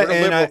Republican. I know, We're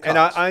liberal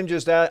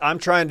cucks. I'm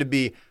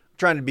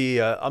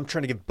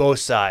trying to give both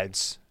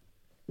sides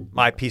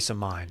my peace of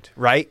mind.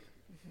 Right?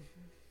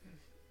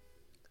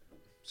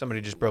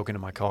 Somebody just broke into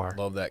my car.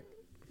 Love that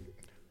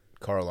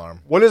car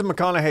alarm. What does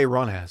McConaughey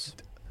run as?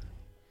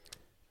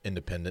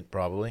 Independent,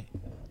 probably.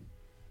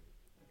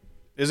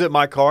 Is it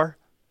my car?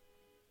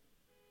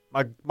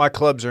 My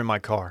clubs are in my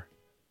car.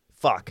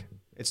 Fuck.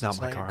 It's not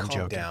It's my not car. your I'm calm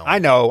joking. down. I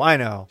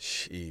know.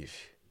 Sheesh.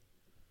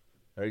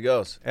 There he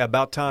goes. Yeah,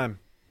 about time.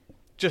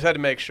 Just had to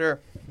make sure.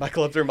 My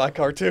clubs are in my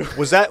car too.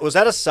 Was that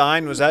a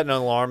sign? Was that an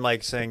alarm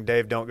like saying,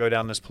 Dave, don't go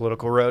down this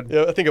political road?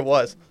 Yeah, I think it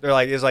was.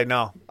 It's like,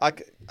 no. I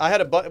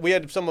had we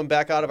had someone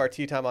back out of our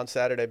tea time on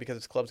Saturday because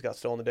his clubs got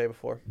stolen the day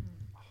before.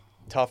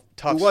 Tough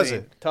Who was scene.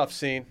 it? Tough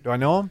scene. Do I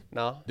know him?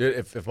 No. Dude,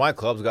 if my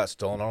clubs got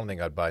stolen, I don't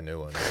think I'd buy new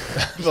ones.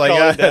 Call it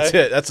a That's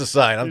day. it. That's a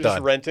sign. I'm You're just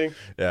done. renting.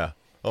 Yeah.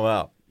 I'm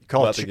out.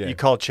 Call About the game. you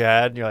call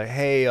Chad. You're like,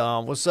 hey,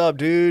 what's up,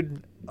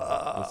 dude?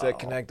 What's that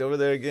connect over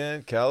there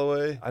again?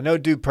 Callaway? I know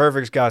Dude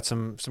Perfect's got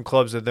some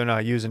clubs that they're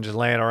not using, just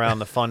laying around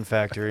the fun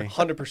factory.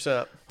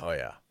 100%. Oh,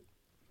 yeah.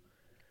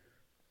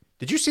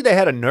 Did you see they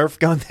had a Nerf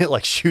gun that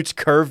like shoots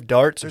curved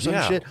darts or some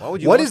Yeah. shit? Why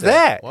would you What want is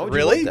that? that? Why would you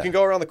Really? want You that? can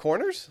go around the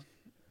corners?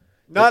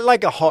 Not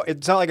like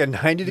it's not like a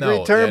 90-degree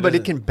No, turn, yeah, it but it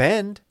doesn't- can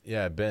bend.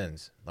 Yeah, it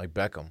bends. Like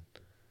Beckham.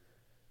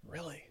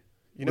 Really?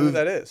 You know who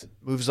that is?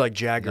 Moves like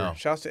Jagger. No.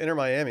 Shouts to Inter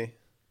Miami.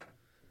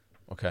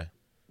 Okay.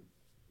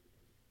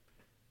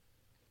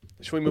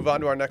 Should we move on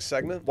to our next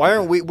segment? Why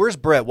aren't we? Where's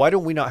Brett? Why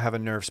don't we not have a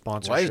Nerf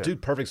sponsorship? Why is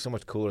Dude Perfect so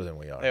much cooler than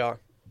we are? They are.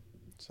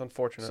 It's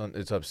unfortunate.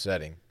 It's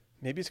upsetting.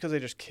 Maybe it's because they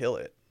just kill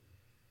it.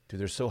 Dude,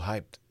 they're so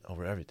hyped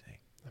over everything.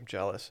 I'm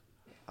jealous.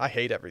 I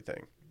hate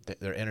everything.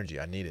 their energy.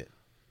 I need it.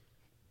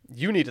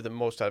 You needed the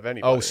most out of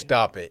anybody. Oh,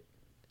 stop it.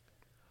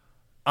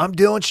 I'm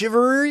Dylan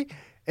Chivalry,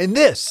 and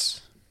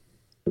this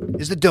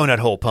is the donut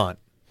hole punt.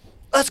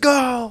 Let's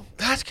go.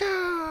 Let's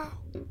go.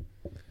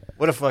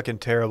 What a fucking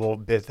terrible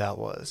bit that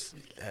was.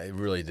 It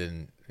really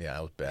didn't. Yeah,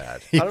 it was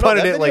bad. He I don't know,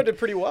 punted that it video like did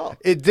pretty well.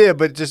 it did,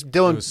 but just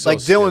Dylan, was so like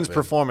Dylan's stupid.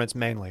 performance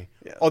mainly.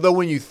 Yeah. Although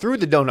when you threw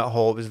the donut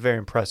hole, it was very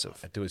impressive.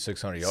 I threw it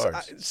 600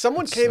 yards.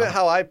 Someone came at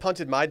how I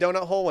punted my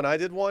donut hole when I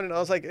did one, and I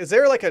was like, is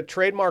there like a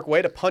trademark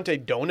way to punt a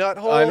donut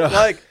hole? I know.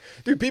 Like,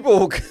 Dude, people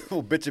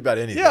will bitch about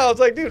anything. yeah, I was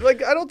like, dude,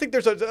 like I don't think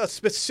there's a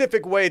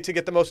specific way to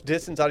get the most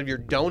distance out of your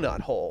donut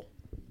hole.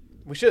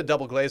 We should have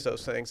double glazed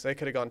those things. They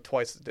could have gone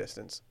twice the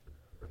distance.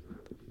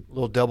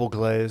 Little double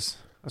glaze.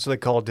 That's what they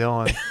call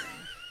Dylan.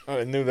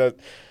 I knew that.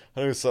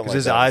 I knew something.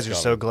 Because his eyes are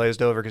so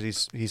glazed over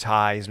because he's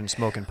high. He's been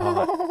smoking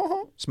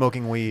pot,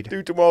 smoking weed.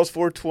 Dude, tomorrow's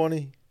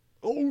 420.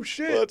 Oh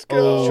shit! Let's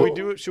go.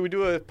 Should we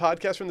do a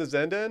podcast from the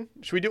Zen Den?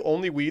 Should we do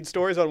only weed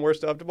stories on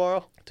Worst Up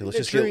tomorrow? Dude, let's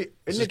It's just really- get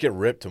let's isn't just it- get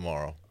ripped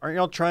tomorrow. Aren't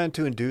y'all trying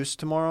to induce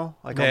tomorrow,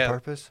 like Man, on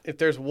purpose? If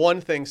there's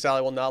one thing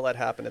Sally will not let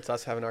happen, it's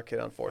us having our kid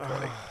on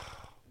 420.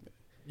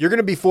 You're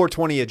gonna be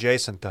 420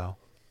 adjacent though.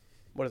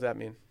 What does that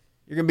mean?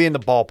 You're gonna be in the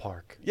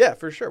ballpark. Yeah,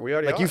 for sure. We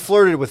already Like are. you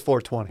flirted with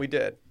 420. We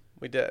did.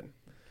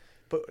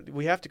 But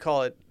we have to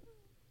call it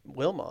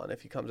Wilmon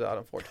if he comes out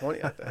on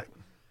 420, I think.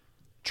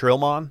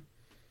 Trillmon.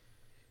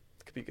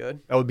 Could be good.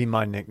 That would be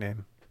my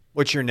nickname.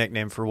 What's your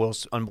nickname for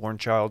Will's unborn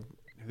child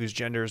whose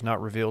gender is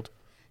not revealed?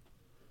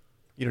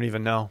 You don't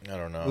even know. I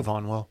don't know. Move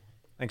on, Will.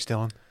 Thanks,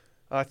 Dylan.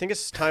 I think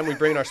it's time we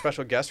bring in our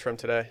special guest from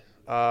today.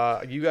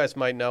 You guys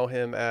might know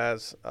him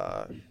as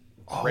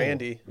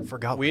Randy. I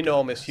forgot We we know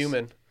did him as this.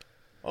 Human.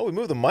 Oh, we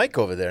moved the mic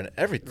over there and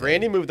everything.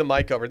 Randy moved the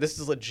mic over. This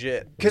is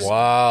legit. 'Cause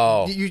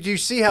Wow. You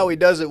see how he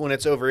does it when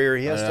it's over here?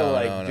 He has I to know,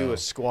 like I do know. a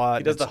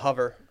squat. He does the It's-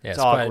 hover. Yeah, It's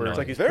it's quite awkward. It's annoying.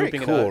 like he's Very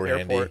pooping cool, in an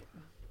Randy. airport.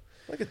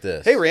 Look at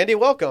this. Hey, Randy,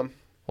 welcome.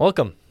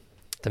 Welcome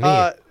to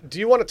me. Do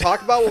you want to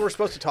talk about what we're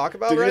supposed to talk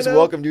about Dude, right just now?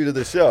 welcomed you to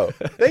the show.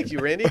 Thank you,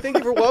 Randy. Thank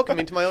you for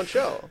welcoming to my own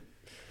show.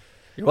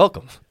 You're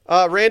welcome.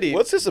 Randy,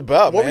 What's this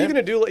about, what man? were you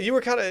gonna do? You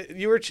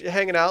were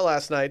hanging out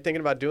last night, thinking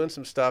about doing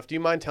some stuff. Do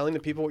you mind telling the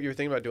people what you were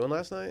thinking about doing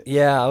last night?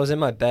 Yeah, I was in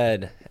my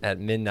bed at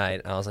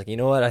midnight. And I was like, you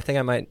know what? I think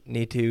I might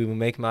need to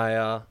make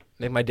my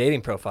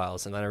dating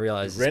profiles. And then I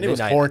realized Randy it's was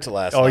midnight. horned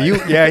last Oh, night.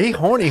 he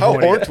horny. How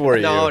horny. horned were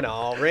you?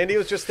 No. Randy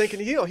was just thinking.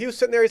 He was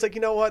sitting there. He's like,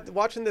 you know what?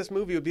 Watching this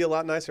movie would be a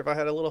lot nicer if I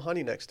had a little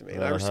honey next to me.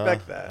 And I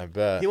respect that. I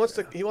bet. He wants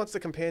the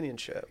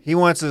companionship. He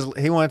wants his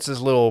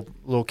little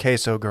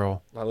queso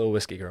girl. My little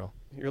whiskey girl.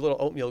 Your little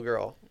oatmeal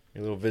girl.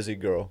 Your little busy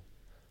girl.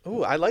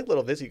 Ooh, I like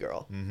little Vizzy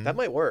girl. That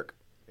might work.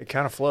 It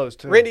kind of flows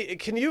too. Randy,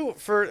 can you,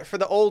 for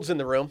the olds in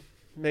the room,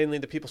 mainly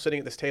the people sitting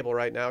at this table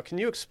right now, can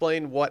you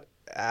explain what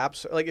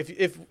apps, like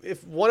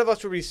if one of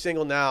us would be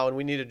single now and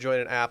we need to join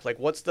an app, like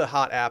what's the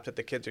hot app that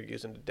the kids are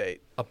using to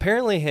date?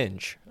 Apparently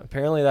Hinge.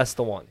 Apparently that's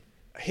the one.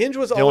 Hinge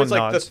was Dylan always like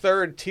nods. the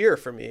third tier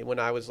for me when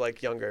I was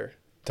like younger.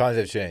 Times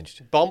have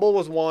changed. Bumble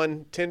was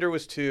 1, Tinder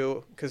was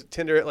 2, because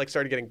Tinder like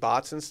started getting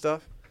bots and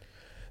stuff.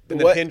 And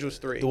then What- Hinge was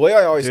 3. The way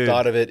I always Dude.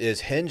 thought of it is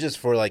Hinge is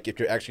for like if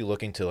you're actually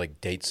looking to like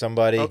date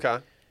somebody. Okay.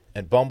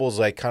 And Bumble's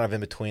like kind of in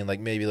between,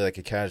 like maybe like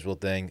a casual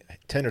thing.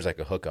 Tinder's like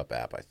a hookup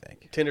app, I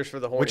think. Tinder's for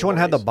the horny. Which one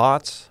had the hornies.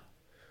 bots?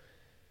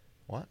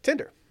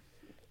 Tinder.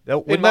 That, In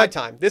wouldn't my that,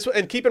 time.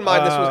 And keep in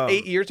mind, this was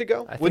 8 years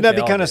ago. I think wouldn't that they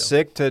be all kind of do.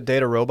 sick to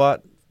date a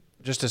robot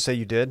just to say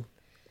you did?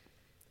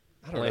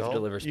 I don't Only if it know.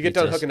 delivers You get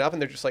done pizzas. hooking up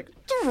and they're just like,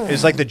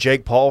 It's like the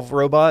Jake Paul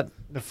robot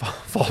that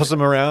follows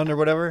him around or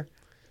whatever.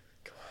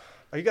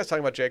 are you guys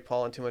talking about Jake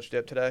Paul and Too Much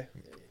Dip today?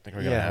 I think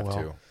we're gonna Yeah, have well.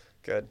 to.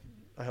 Good.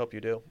 I hope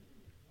you do.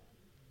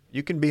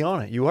 You can be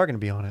on it. You are going to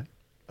be on it.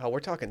 Oh, we're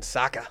talking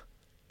soccer.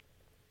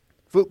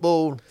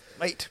 Football,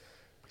 mate.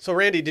 So,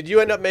 Randy, did you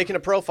end up making a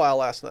profile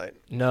last night?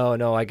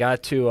 No, I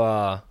got to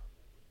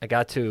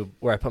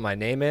where I put my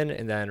name in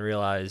and then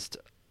realized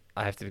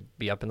I have to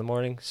be up in the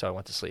morning, so I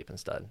went to sleep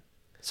instead.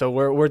 So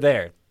we're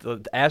there.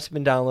 The app's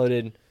been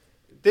downloaded.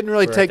 Didn't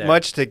really We're right take there.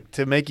 much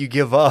to make you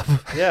give up.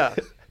 Yeah.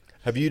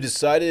 Have you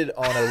decided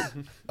on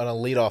a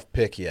leadoff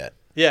pick yet?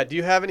 Yeah. Do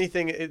you have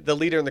anything, the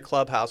leader in the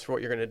clubhouse, for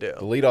what you're going to The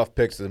do? leadoff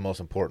pick's the most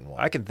important one.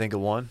 I can think of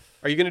one.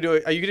 Are you going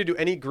to do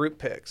any group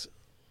picks?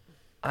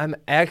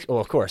 Well,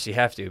 of course you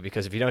have to,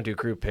 because if you don't do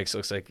group picks, it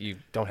looks like you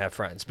don't have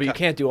friends. But you Okay.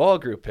 can't do all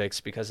group picks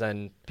because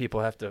then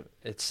people have to.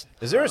 Is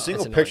there a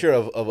single annoying. picture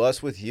of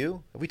us with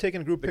you? Have we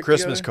taken a group The pic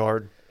Christmas together?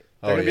 card.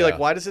 They're going to be like,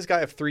 why does this guy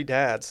have 3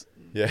 dads?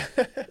 Yeah.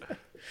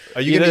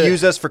 Are you going to Either-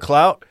 use us for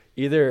clout?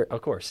 Either,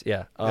 of course,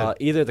 yeah.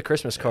 Either the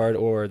Christmas card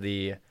or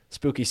the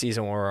spooky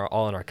season where we're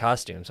all in our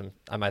costumes.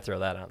 I might throw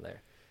that on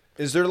there.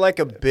 Is there like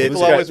a bit? This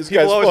People guy- always, this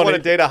people guy's always want to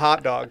funny. date a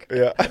hot dog.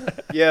 Yeah.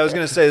 Yeah, I was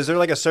going to say, is there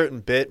like a certain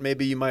bit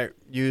maybe you might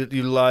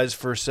utilize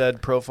for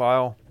said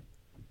profile?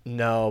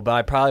 No, but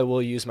I probably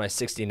will use my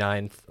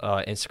 69th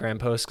Instagram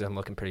post because I'm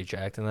looking pretty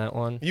jacked in that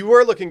one. You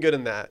were looking good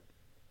in that.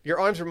 Your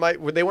arms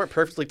they weren't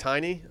perfectly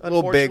tiny, A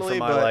little big for unfortunately,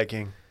 my but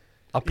liking.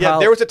 I'll yeah,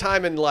 prob- there was a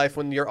time in life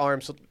when your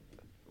arms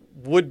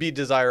would be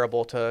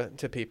desirable to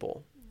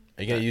people.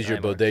 Are you gonna use your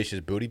I'm a-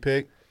 bodacious booty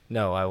pic?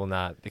 No, I will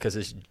not, because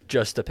it's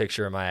just a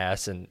picture of my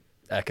ass, and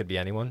that could be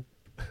anyone.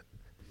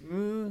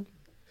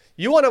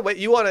 You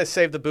want to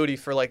save the booty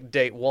for like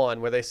date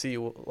one, where they see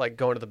you like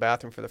going to the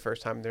bathroom for the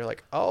first time, and they're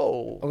like,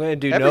 "Oh, I'm gonna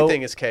do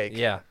everything is cake."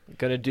 Yeah,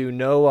 gonna do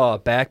no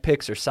back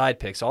pics or side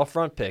pics, all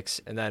front pics,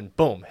 and then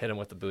boom, hit him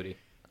with the booty.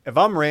 If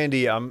I'm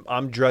Randy,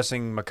 I'm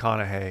dressing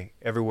McConaughey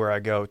everywhere I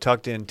go,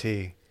 tucked in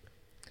tee,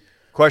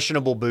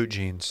 questionable boot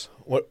jeans,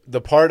 What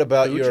the part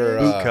about Boot your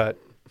boot cut.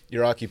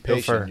 your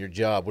occupation, Gopher. your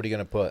job? What are you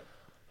gonna put?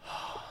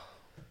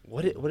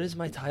 What is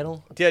my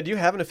title? Yeah. Do you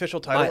have an official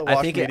title? at I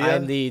Wash think Media?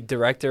 I'm the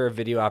director of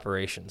video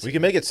operations. We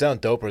can make it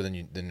sound doper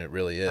than it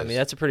really is. I mean,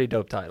 that's a pretty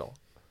dope title.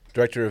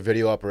 Director of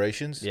Video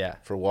Operations. Yeah.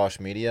 For Wash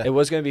Media. It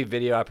was going to be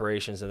video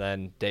operations, and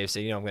then Dave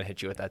said, I'm going to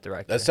hit you with that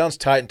director. That sounds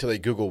tight until they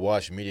Google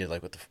Wash Media.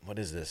 Like, what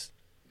is this?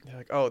 You're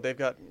like, oh, they've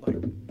got like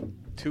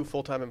 2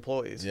 full-time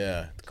employees.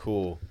 Yeah,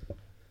 cool.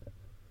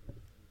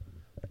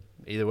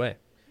 Either way.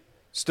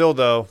 Still,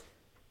 though,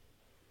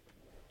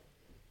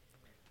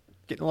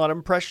 getting a lot of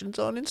impressions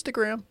on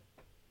Instagram.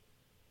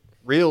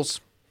 Reels.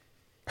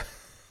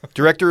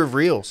 Director of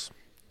Reels.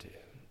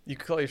 You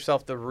could call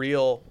yourself the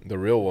real The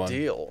real one.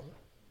 deal.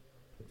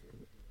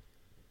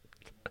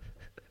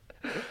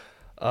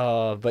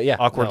 But yeah.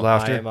 Awkward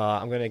laughter.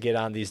 I'm going to get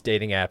on these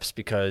dating apps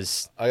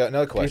because I got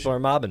another people question. are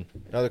mobbing.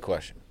 Another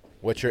question.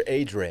 What's your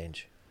age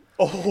range?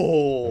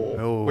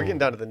 Oh, we're getting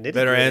down to the nitty-gritty.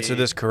 Better answer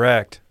this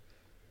correct.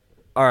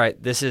 All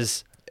right. This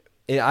is.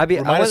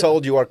 Remind us how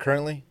old you are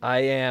currently. I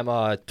am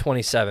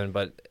 27,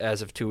 but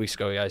as of 2 weeks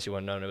ago, guys, you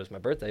wouldn't know it was my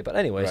birthday. But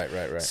anyways.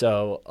 Right.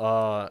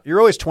 So You're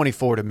always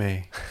 24 to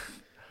me.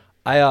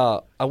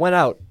 I went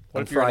out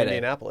What on if you're in Friday.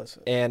 Indianapolis?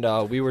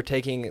 And we were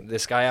taking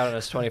this guy out on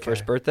his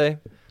 21st birthday.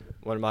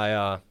 One of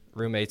my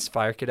roommates,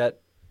 fire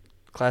cadet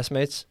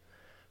classmates.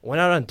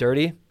 Went out on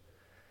dirty.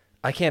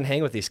 I can't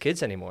hang with these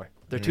kids anymore.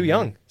 They're too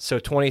young. So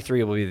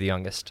 23 will be the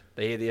youngest.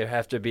 They either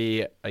have to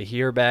be a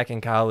year back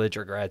in college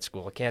or grad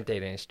school. I can't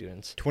date any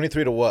students.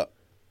 23 to what?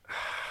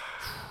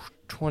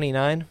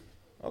 29?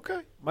 Okay.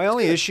 My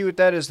only issue with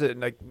that is that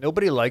like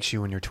nobody likes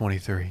you when you're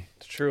 23.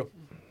 It's true.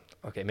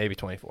 Okay, maybe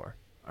 24.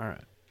 All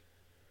right.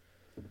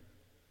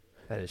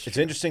 That is It's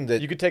true. interesting that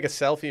You could take a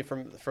selfie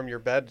from your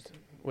bed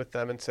with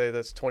them and say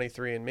that's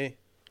 23 and me.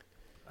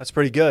 That's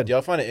pretty good.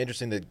 y'all find it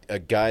interesting that a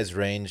guy's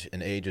range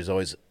in age is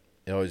always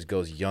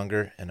goes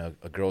younger, and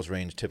a girl's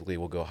range typically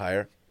will go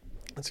higher.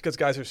 That's because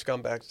guys are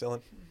scumbags, Dylan.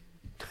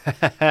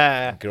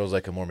 Girls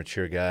like a more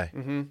mature guy.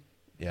 Mm-hmm.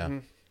 Yeah.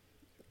 Mhm.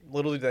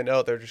 Little do they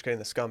know they're just getting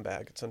the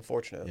scumbag. It's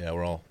unfortunate. Yeah,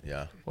 we're all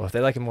Well, if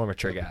they like a more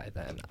mature guy,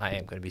 then I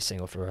am going to be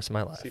single for the rest of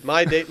my life. See,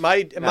 my age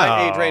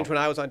No. range when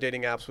I was on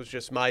dating apps was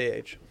just my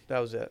age. That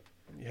was it.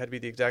 You had to be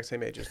the exact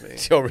same age as me.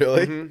 Oh,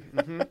 really?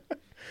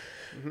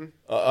 Mm-hmm.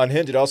 On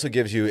Hinge, it also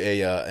gives you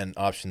an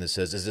option that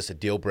says, "Is this a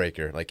deal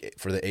breaker?" Like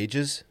for the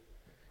ages,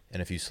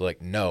 and if you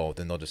select no,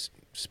 then they'll just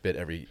spit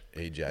every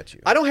age at you.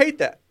 I don't hate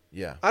that.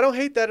 Yeah. I don't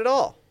hate that at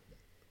all.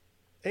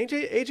 Age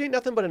ain't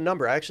nothing but a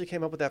number. I actually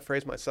came up with that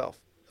phrase myself.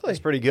 That's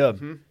pretty good.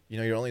 You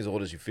know, you're only as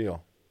old as you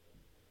feel,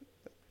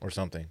 or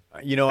something.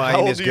 You know, I How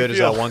ain't old as do you good as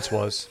I feel? once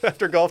was.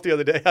 After golf the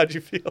other day, how'd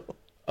you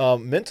feel?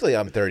 Mentally,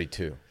 I'm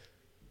 32.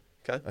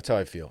 Okay. That's how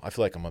I feel. I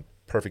feel like I'm a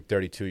perfect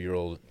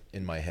 32-year-old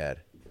in my head.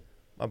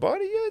 My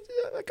body,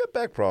 yeah, I got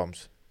back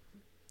problems.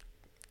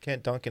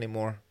 Can't dunk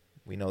anymore.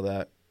 We know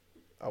that.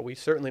 Oh, we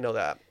certainly know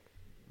that.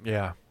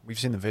 Yeah, we've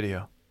seen the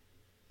video.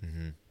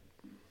 Mm-hmm.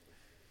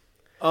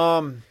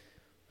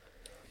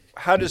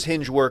 How does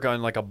Hinge work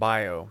on like a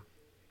bio?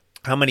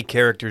 How many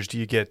characters do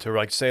you get to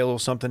like say a little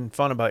something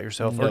fun about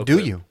yourself, No or do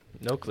clue. you?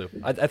 No clue.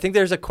 I think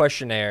there's a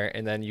questionnaire,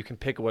 and then you can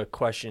pick what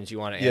questions you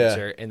want to Yeah.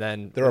 answer, and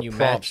then There when are you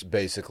prompts, match.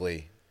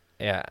 basically.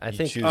 Yeah, I You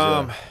think choose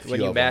when few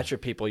you of match them.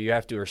 with people, you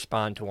have to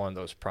respond to one of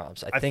those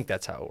prompts. I think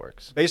that's how it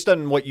works. Based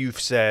on what you've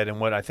said and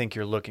what I think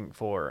you're looking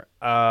for,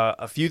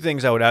 a few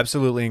things I would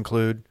absolutely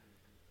include.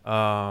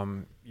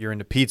 You're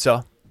into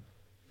pizza,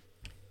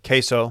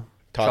 queso,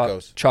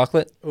 Tacos.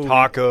 Chocolate?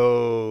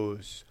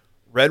 tacos,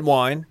 red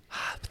wine.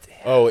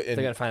 Oh, They're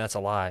going to find that's a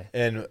lie.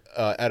 and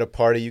at a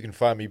party, you can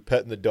find me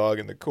petting the dog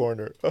in the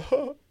corner.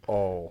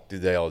 Oh.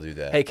 Dude, they all do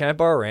that. Hey, can I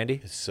borrow Randy?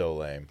 It's so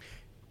lame.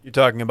 You're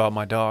talking about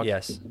my dog.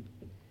 Yes.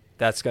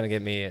 That's going to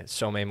get me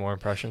so many more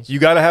impressions. You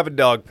got to have a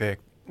dog pic.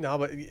 No,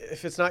 but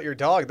if it's not your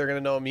dog, they're gonna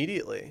know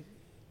immediately.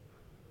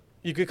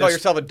 You could call That's-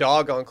 yourself a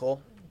dog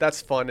uncle. That's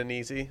fun and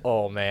easy.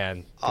 Oh,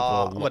 man.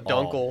 I'm a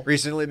dunkle.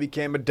 Recently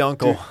became a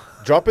dunkle.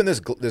 Drop in this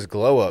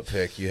glow up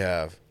pic you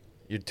have.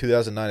 Your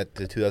 2009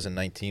 to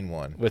 2019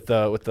 one. With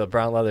the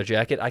brown leather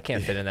jacket, I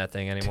can't fit in that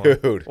thing anymore.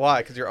 Dude.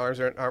 Why? Because your arms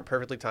aren't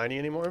perfectly tiny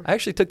anymore. I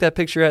actually took that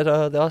picture at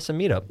the Austin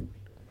meetup.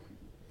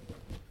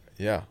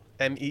 Yeah.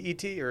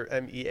 MEET or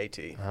MEAT?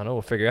 I don't know.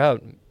 We'll figure it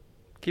out.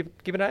 Keep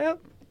an eye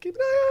out. Keep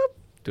an eye out.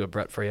 Do a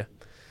Brett for you. I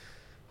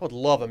would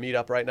love a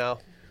meetup right now.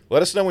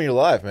 Let us know when you're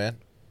live, man.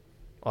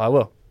 Oh, I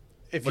will.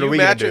 If What are you we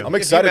gonna match do? with, I'm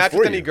if excited you match for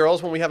with any you.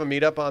 girls when we have a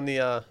meetup on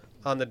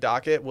the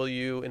docket, will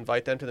you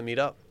invite them to the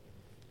meetup?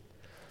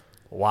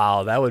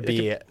 Wow, that would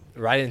be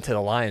right into the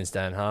Lions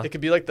Den, huh? It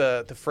could be like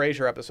the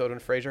Frasier episode when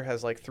Frasier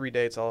has like 3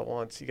 dates all at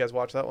once. You guys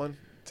watch that one?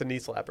 It's a knee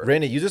slapper.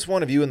 Randy, you just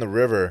one of you in the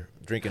river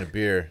drinking a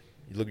beer.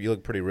 You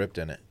look pretty ripped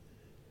in it.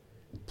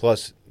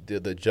 Plus,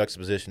 the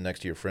juxtaposition next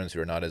to your friends who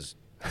are not as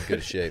in good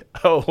a shape.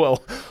 Oh,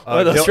 well,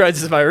 one of those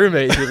friends is my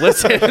roommate who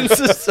listens.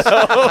 So.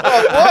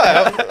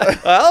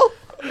 What? Well,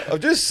 I'm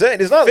just saying.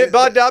 It's not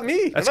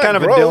Fitbod.me. That's not kind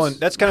of gross. a Dylan.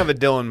 That's kind of a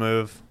Dylan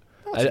move.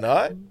 No, it's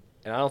not.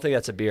 And I don't think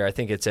that's a beer. I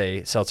think it's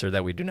a seltzer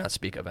that we do not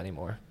speak of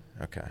anymore.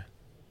 Okay.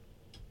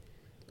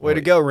 Way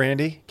to go,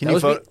 Randy. Can That you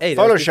was me- that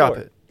was Photoshop before.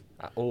 it?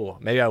 Oh,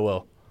 maybe I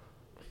will.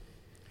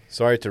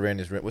 Sorry to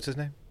Randy's. What's his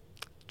name?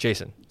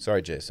 Jason.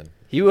 Sorry, Jason.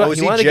 He Oh, is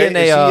he he wanted to J- get in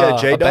is he, a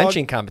J-Dog?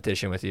 benching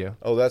competition with you.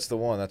 Oh, that's the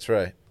one. That's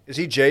right. Is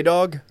he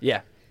J-Dog?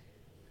 Yeah.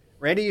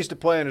 Randy used to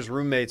play on his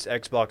roommate's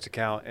Xbox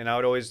account, and I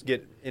would always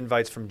get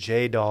invites from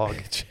J-Dog.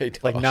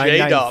 J-Dog. Like J-Dog.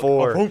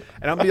 994.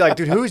 And I'd be like,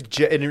 dude, who's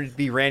J? And it'd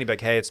be Randy, like,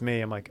 hey, it's me.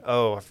 I'm like,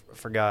 oh, I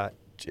forgot.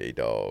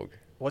 J-Dog.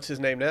 What's his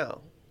name now?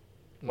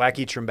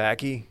 Wacky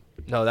Trimbacki.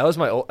 No, that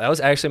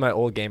was actually my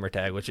old gamer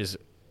tag, which is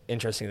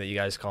interesting that you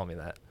guys call me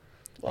that.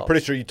 I'm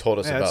pretty sure you told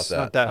us Yeah, about it's that.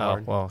 not that Oh,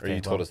 hard. well, Or okay,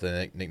 you told us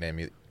the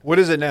nickname. What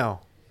is it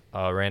now?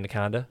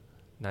 Randaconda,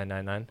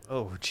 999.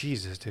 Oh,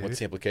 Jesus, dude. What's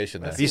the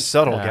implication there? Be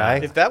subtle, Nah. guy.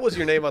 If that was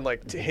your name on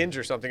like Hinge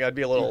or something, I'd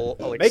be a little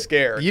Make-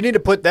 scared. You need to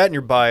put that in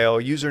your bio.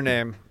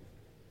 Username.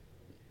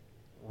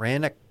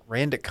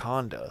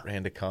 Randaconda.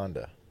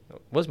 Randaconda.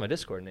 Was my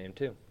Discord name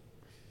too.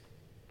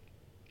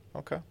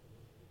 Okay.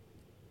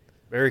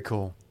 Very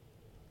cool.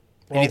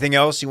 Well- Anything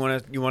else you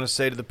want to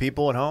say to the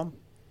people at home?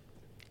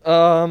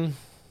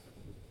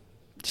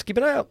 Just keep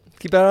an eye out.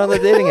 Keep an eye on the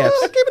dating apps.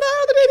 Keep an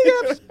eye on the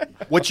dating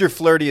apps. What's your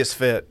flirtiest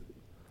fit?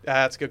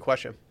 That's a good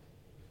question.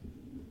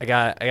 I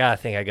gotta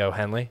think I go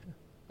Henley.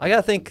 I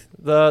gotta think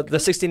the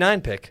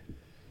 69 pick,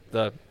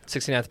 the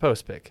 69th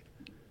post pick.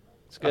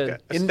 It's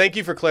good. Okay. Thank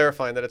you for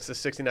clarifying that it's the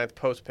 69th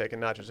post pick and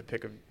not just a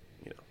pick of,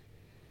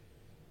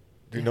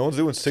 Dude, no one's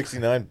doing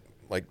 69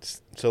 like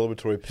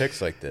celebratory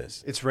picks like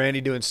this. It's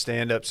Randy doing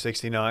stand-up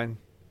 69.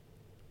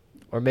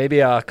 Or maybe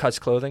Cuts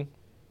clothing.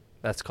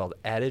 That's called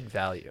added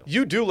value.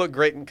 You do look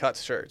great in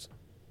Cuts shirts.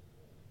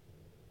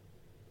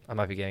 I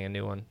might be getting a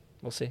new one.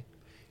 We'll see.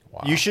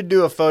 Wow. You should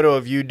do a photo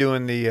of you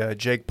doing the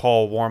Jake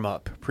Paul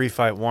warm-up,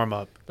 pre-fight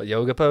warm-up. But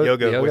yoga pose.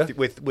 Yoga.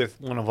 With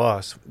one of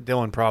us.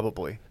 Dylan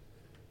probably.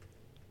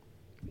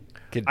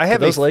 Could, I have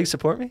could those a- legs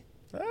support me?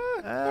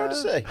 Hard to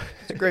say.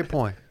 It's a great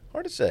point.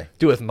 Hard to say.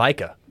 Do it with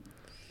Micah.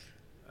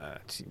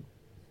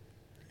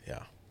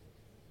 Yeah.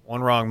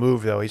 One wrong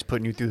move, though. He's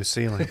putting you through the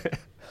ceiling.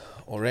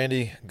 Well,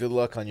 Randy, good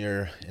luck on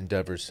your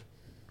endeavors.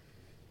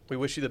 We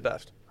wish you the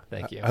best.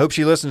 Thank you. I hope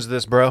she listens to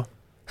this, bro.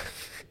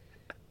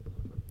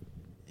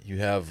 You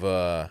have,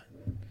 I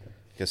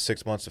guess,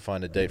 6 months to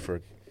find a date for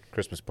a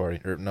Christmas party.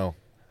 Or no,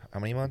 how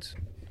many months?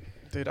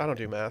 Dude, I don't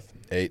do math.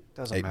 8.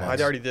 Doesn't 8 matter. I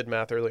months. already did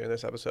math earlier in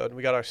this episode.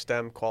 We got our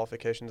STEM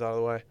qualifications out of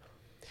the way.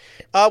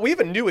 We have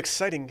a new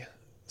exciting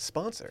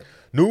sponsor.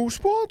 New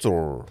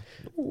sponsor.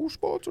 New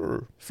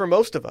sponsor. For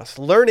most of us,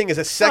 learning is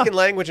a second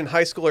language in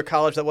high school or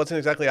college that wasn't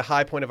exactly a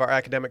high point of our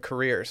academic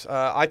careers.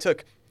 I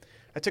took,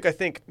 I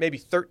think, maybe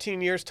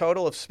 13 years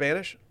total of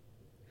Spanish.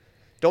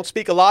 Don't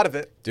speak a lot of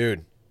it.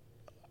 Dude,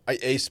 I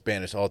aced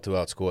Spanish all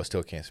throughout school. I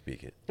still can't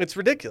speak it. It's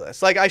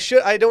ridiculous. Like I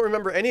don't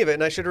remember any of it,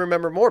 and I should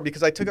remember more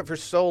because I took it for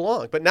so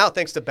long. But now,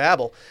 thanks to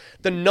Babbel,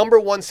 the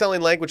 #1 selling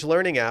language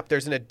learning app,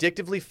 there's an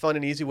addictively fun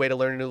and easy way to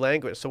learn a new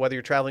language. So whether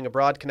you're traveling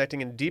abroad,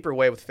 connecting in a deeper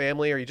way with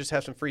family, or you just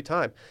have some free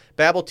time,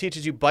 Babbel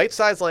teaches you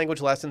bite-sized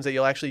language lessons that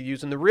you'll actually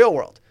use in the real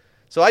world.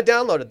 So I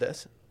downloaded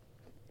this.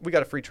 We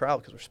got a free trial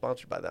because we're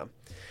sponsored by them,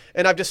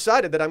 and I've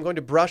decided that I'm going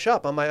to brush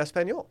up on my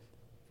Espanol.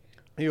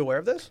 Are you aware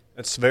of this?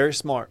 That's very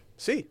smart.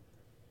 Sí.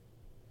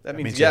 That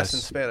means means yes yes. in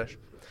Spanish.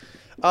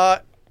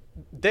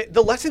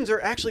 The lessons are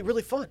actually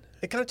really fun.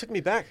 It kind of took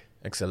me back.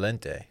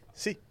 Excelente.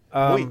 Sí.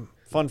 Muy.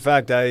 Fun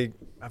fact, I've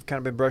kind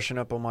of been brushing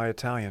up on my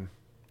Italian.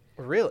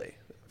 Really?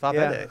 Va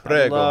Yeah, bene. I'd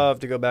Prego. love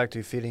to go back to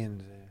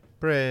Firenze.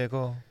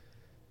 Prego.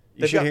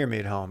 You They've should got- hear me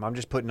at home. I'm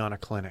just putting on a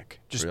clinic,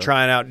 just Really?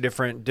 trying out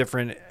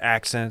different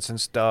accents and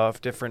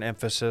stuff, different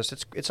emphasis.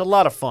 It's a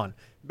lot of fun.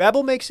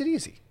 Babbel makes it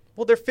easy.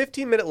 Well, they're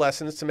 15-minute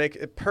lessons to make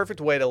a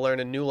perfect way to learn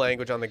a new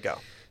language on the go.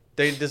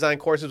 They design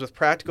courses with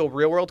practical,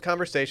 real-world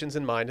conversations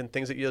in mind and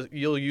things that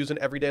you'll use in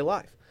everyday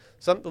life.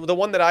 The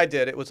one that I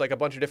did, it was like a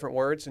bunch of different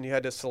words, and you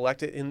had to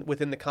select it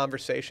within the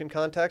conversation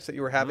context that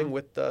you were having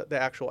with the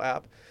actual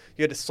app.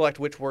 You had to select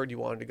which word you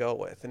wanted to go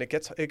with, and it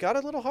got a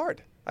little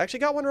hard. I actually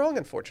got one wrong,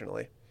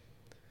 unfortunately.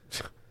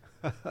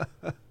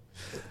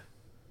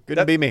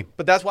 Couldn't be me.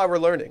 But that's why we're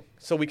learning,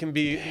 so we can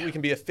be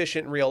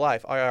efficient in real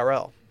life,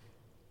 IRL.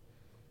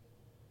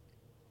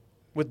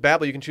 With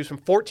Babbel, you can choose from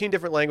 14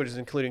 different languages,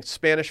 including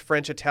Spanish,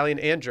 French, Italian,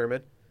 and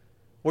German.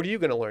 What are you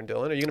going to learn,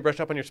 Dylan? Are you going to brush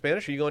up on your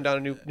Spanish, or are you going down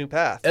a new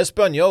path?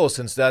 Espanol,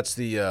 since that's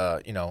the,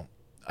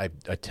 I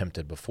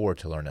attempted before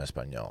to learn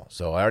Espanol.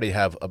 So I already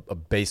have a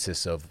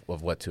basis of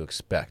what to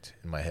expect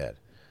in my head.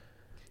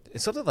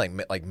 It's something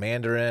like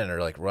Mandarin or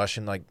like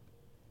Russian, like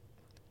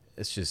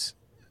it's just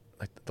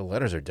like the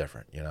letters are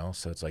different,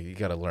 So it's like you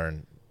got to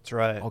learn That's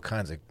right. all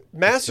kinds of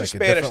Master it's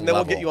like a Spanish, different and then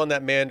we'll get level. you on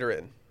that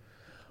Mandarin.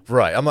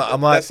 Right. I'm not.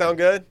 That sound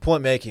good?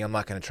 Point making. I'm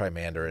not going to try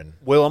Mandarin.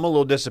 Will, I'm a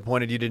little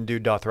disappointed you didn't do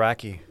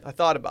Dothraki I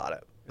thought about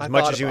it. as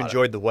much as you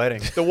enjoyed the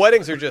wedding. The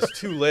weddings are just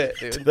too lit,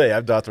 dude. Do they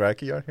have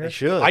Dothraki on here? They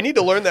should. I need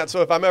to learn that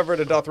so if I'm ever at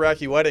a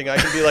Dothraki wedding, I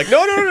can be like,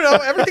 no,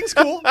 everything's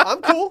cool.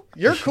 I'm cool.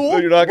 You're cool. No,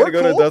 you're not going to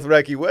We're go to a cool.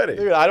 Dothraki wedding.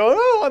 Dude, I don't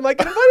know. I might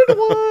get invited to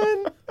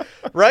one.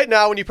 Right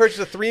now, when you purchase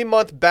a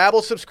 3-month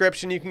Babbel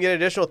subscription, you can get an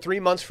additional 3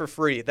 months for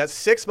free. That's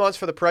 6 months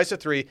for the price of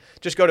 3.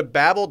 Just go to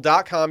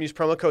Babbel.com, use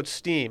promo code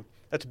STEAM.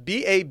 That's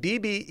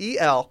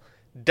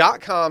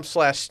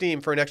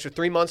BABBEL.com/STEAM for an extra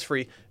 3 months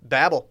free.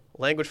 Babbel,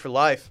 language for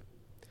life.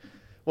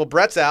 Well,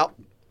 Brett's out.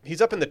 He's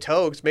up in the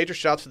Togs. Major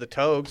shouts to the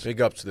Togs. Big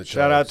ups to the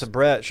Shout out to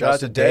Brett. Shout out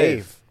to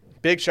Dave.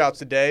 Big shouts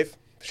to Dave.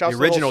 Shouts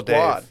The original to the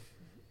whole squad. Dave.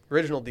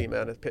 Original D,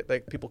 man,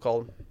 like people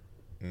call him.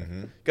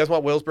 Mm-hmm. You guys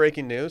want Will's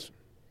breaking news?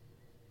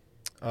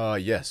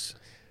 Yes.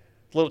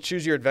 A little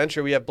choose your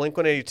adventure. We have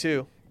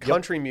Blink-182,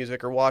 country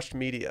music, or washed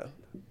media.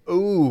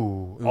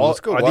 Ooh. Let's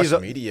go are watch these,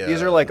 media.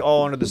 These are like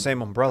all under the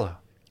same umbrella.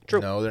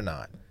 True. No, they're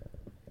not.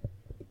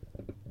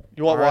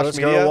 You want All right, washed let's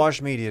media? go to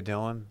Wash Media,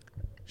 Dylan.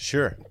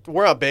 Sure.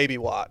 We're on baby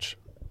watch.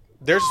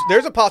 There's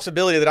a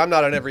possibility that I'm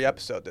not on every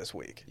episode this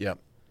week. Yep.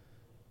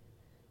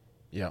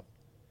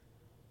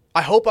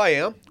 I hope I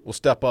am. We'll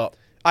step up.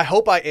 I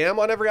hope I am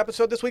on every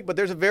episode this week, but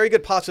there's a very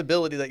good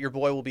possibility that your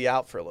boy will be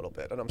out for a little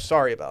bit, and I'm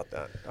sorry about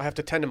that. I have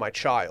to tend to my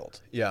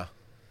child. Yeah.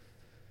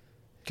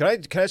 Can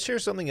I share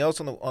something else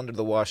under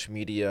the wash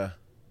media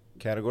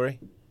category?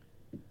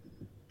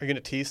 Are you going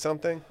to tease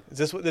something?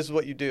 This is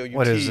what you do? You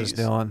What tease. is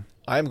this, Dylan?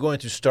 I'm going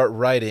to start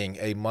writing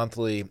a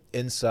monthly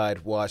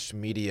Inside Wash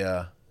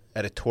Media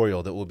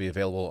editorial that will be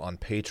available on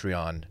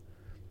Patreon,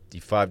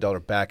 the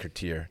 $5 backer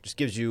tier. Just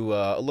gives you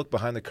a look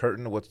behind the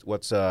curtain of what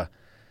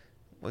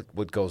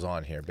goes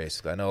on here,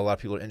 basically. I know a lot of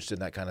people are interested in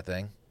that kind of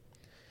thing,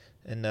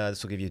 and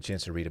this will give you a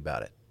chance to read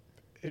about it.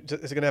 Is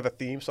it going to have a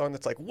theme song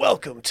that's like,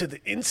 welcome to the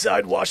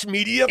Inside Wash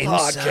Media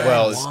podcast?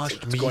 Well,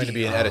 it's going to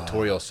be an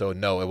editorial, so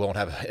no, it won't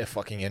have a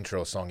fucking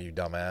intro song, you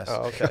dumbass.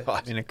 Oh, okay.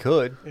 I mean, it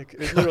could. It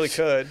literally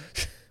could.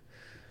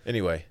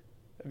 Anyway,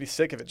 I'd be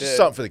sick if it did. just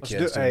something for the Let's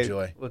kids do- to hey,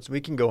 enjoy.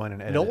 we can go in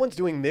and edit. No it. one's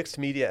doing mixed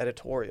media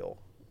editorial.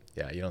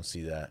 Yeah, you don't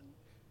see that.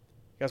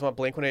 You guys want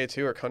Blink-182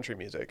 or country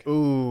music?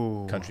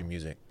 Ooh. Country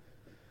music.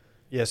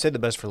 Yeah, say the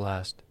best for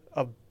last.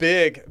 A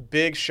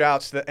big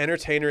shouts to the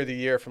Entertainer of the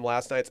Year from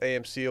last night's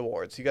AMC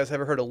Awards. You guys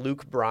ever heard of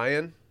Luke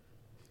Bryan?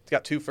 He's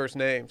got 2 first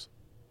names.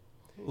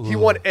 He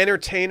won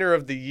Entertainer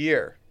of the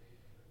Year.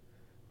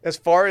 As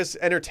far as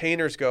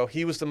entertainers go,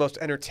 he was the most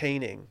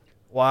entertaining.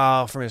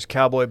 Wow, from his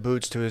cowboy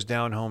boots to his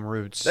down-home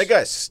roots. That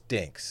guy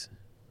stinks.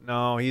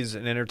 No, he's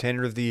an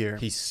entertainer of the year.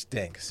 He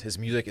stinks. His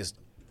music is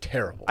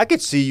terrible. I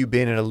could see you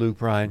being at a Luke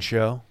Bryan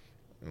show.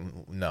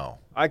 No.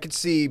 I could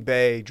see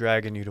Bay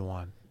dragging you to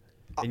one,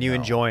 and you No.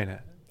 enjoying it.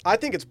 I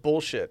think it's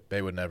bullshit.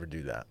 They would never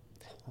do that.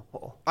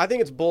 I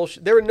think it's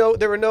bullshit. There were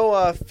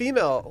no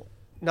female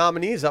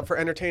nominees up for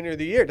Entertainer of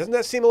the Year. Doesn't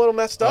that seem a little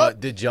messed up?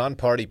 Did John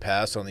Party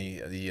pass on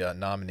the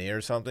nominee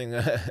or something?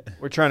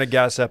 We're trying to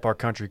gas up our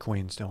country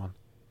queens, Dylan.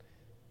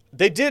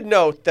 They did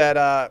note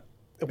that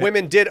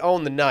women did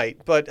own the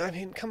night, but I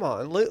mean, come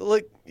on,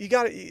 look, you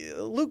got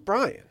Luke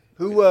Bryan.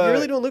 Who? You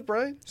really doing Luke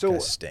Bryan? So Guy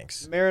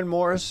stinks. Maren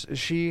Morris, is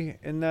she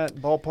in that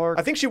ballpark?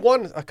 I think she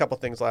won a couple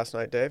things last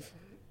night, Dave.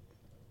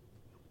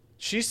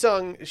 She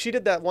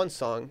did that one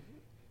song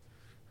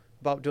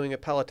about doing a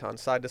Peloton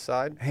side to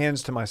side.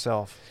 Hands to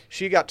myself.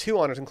 She got 2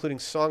 honors, including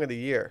Song of the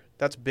Year.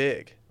 That's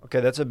big. Okay,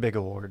 that's a big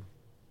award.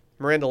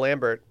 Miranda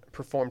Lambert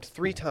performed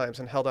 3 times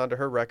and held on to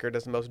her record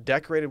as the most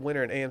decorated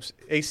winner in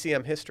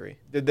ACM history.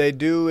 Did they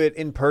do it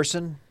in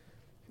person?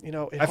 You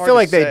know, I feel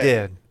like they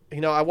did.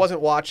 You know, I wasn't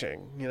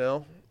watching. You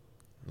know,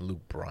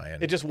 Luke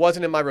Bryan. it just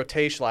wasn't in my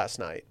rotation last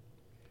night.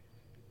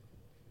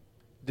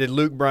 Did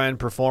Luke Bryan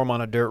perform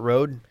on a dirt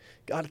road?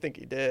 Gotta think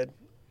he did.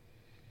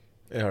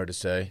 It's hard to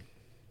say.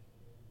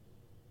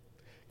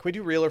 Can we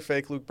do real or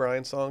fake Luke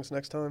Bryan songs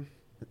next time?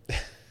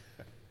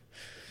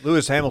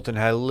 Lewis Hamilton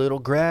had a little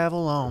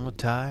gravel on the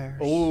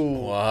tires. Ooh.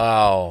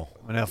 Wow.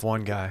 An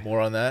F1 guy.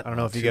 More on that? I don't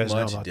know if you Too guys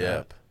know much about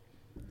dip.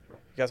 You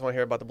guys want to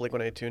hear about the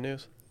Blink-182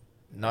 news?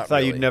 Not I thought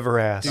really. you'd never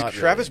ask. Dude, Not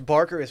Travis really.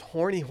 Barker is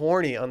horny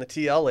on the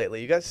TL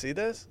lately. You guys see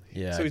this?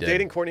 Yeah, So I he's did.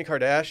 dating Kourtney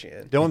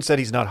Kardashian. Dylan said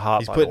he's not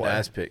hot, He's by putting the way.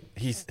 ass pic.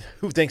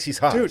 Who thinks he's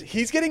hot? Dude,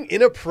 he's getting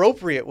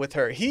inappropriate with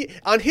her. He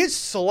on his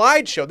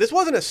slideshow. This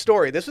wasn't a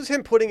story. This was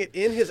him putting it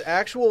in his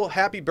actual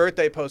happy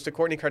birthday post to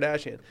Kourtney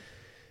Kardashian.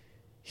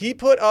 He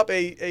put up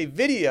a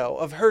video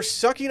of her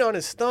sucking on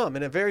his thumb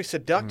in a very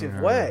seductive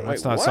way.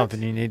 That's Wait, not what?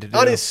 something you need to do.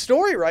 On his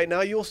story right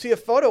now, you will see a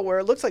photo where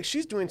it looks like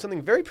she's doing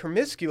something very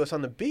promiscuous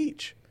on the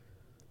beach.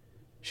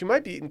 She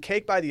might be eating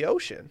cake by the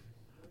ocean.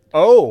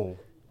 Oh.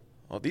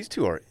 Well, these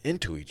two are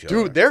into each other.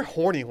 Dude, they're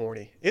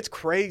horny. It's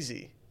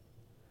crazy.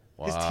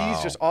 wow. His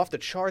tea's just off the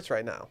charts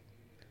right now.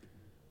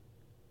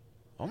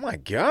 Oh my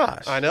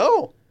gosh. I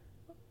know.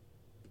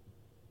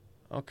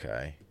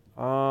 Okay.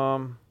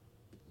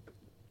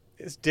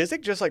 Is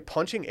Disick just like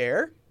punching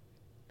air?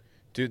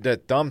 Dude,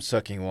 that thumb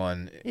sucking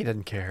one. He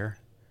doesn't care.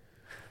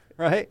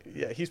 Right?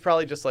 Yeah, he's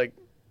probably just like.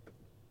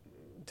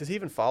 Does he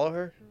even follow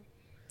her?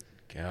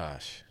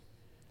 Gosh.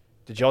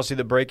 Did y'all see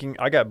the breaking?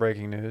 I got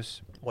breaking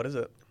news. What is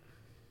it?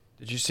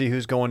 Did you see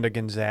who's going to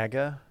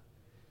Gonzaga?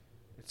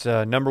 It's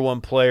number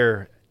 1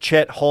 player,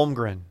 Chet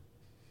Holmgren.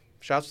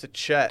 Shouts to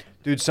Chet.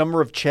 Dude,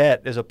 summer of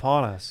Chet is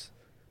upon us.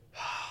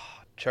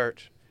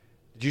 Church.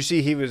 Did you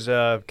see he was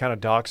kind of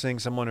doxing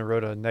someone who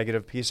wrote a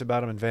negative piece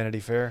about him in Vanity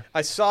Fair?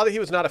 I saw that he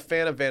was not a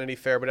fan of Vanity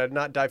Fair, but I did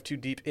not dive too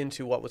deep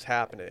into what was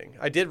happening.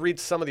 I did read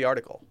some of the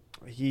article.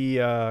 He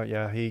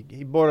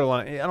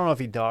borderline. I don't know if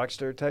he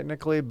doxed her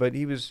technically, but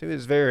he was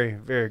very,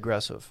 very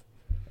aggressive.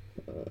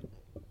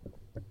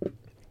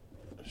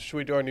 Should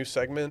we do our new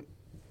segment?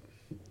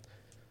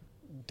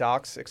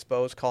 Docs,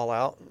 expose, call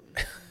out.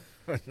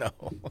 No,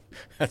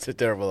 that's a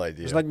terrible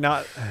idea. It's like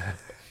not.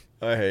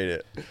 I hate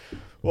it.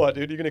 What,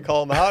 dude? You gonna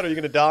call him out, or are you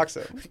gonna dox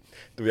him?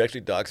 Do we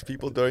actually dox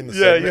people during the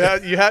Yeah,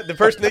 segment? you have the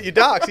person that you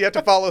dox. You have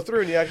to follow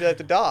through, and you actually have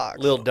to dox.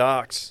 Lil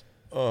dox.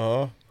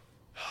 Uh-huh.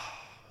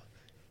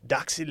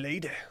 Doxy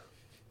lady.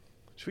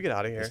 Should we get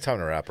out of here? It's time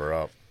to wrap her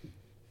up.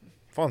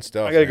 Fun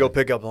stuff. I gotta man. go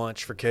pick up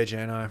lunch for KJ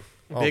and I.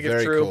 Oh, Big if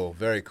very true. cool.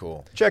 Very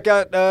cool. Check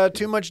out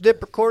Too Much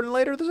Dip recording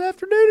later this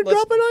afternoon and Let's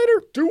drop it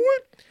later. Do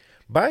it.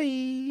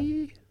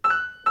 Bye.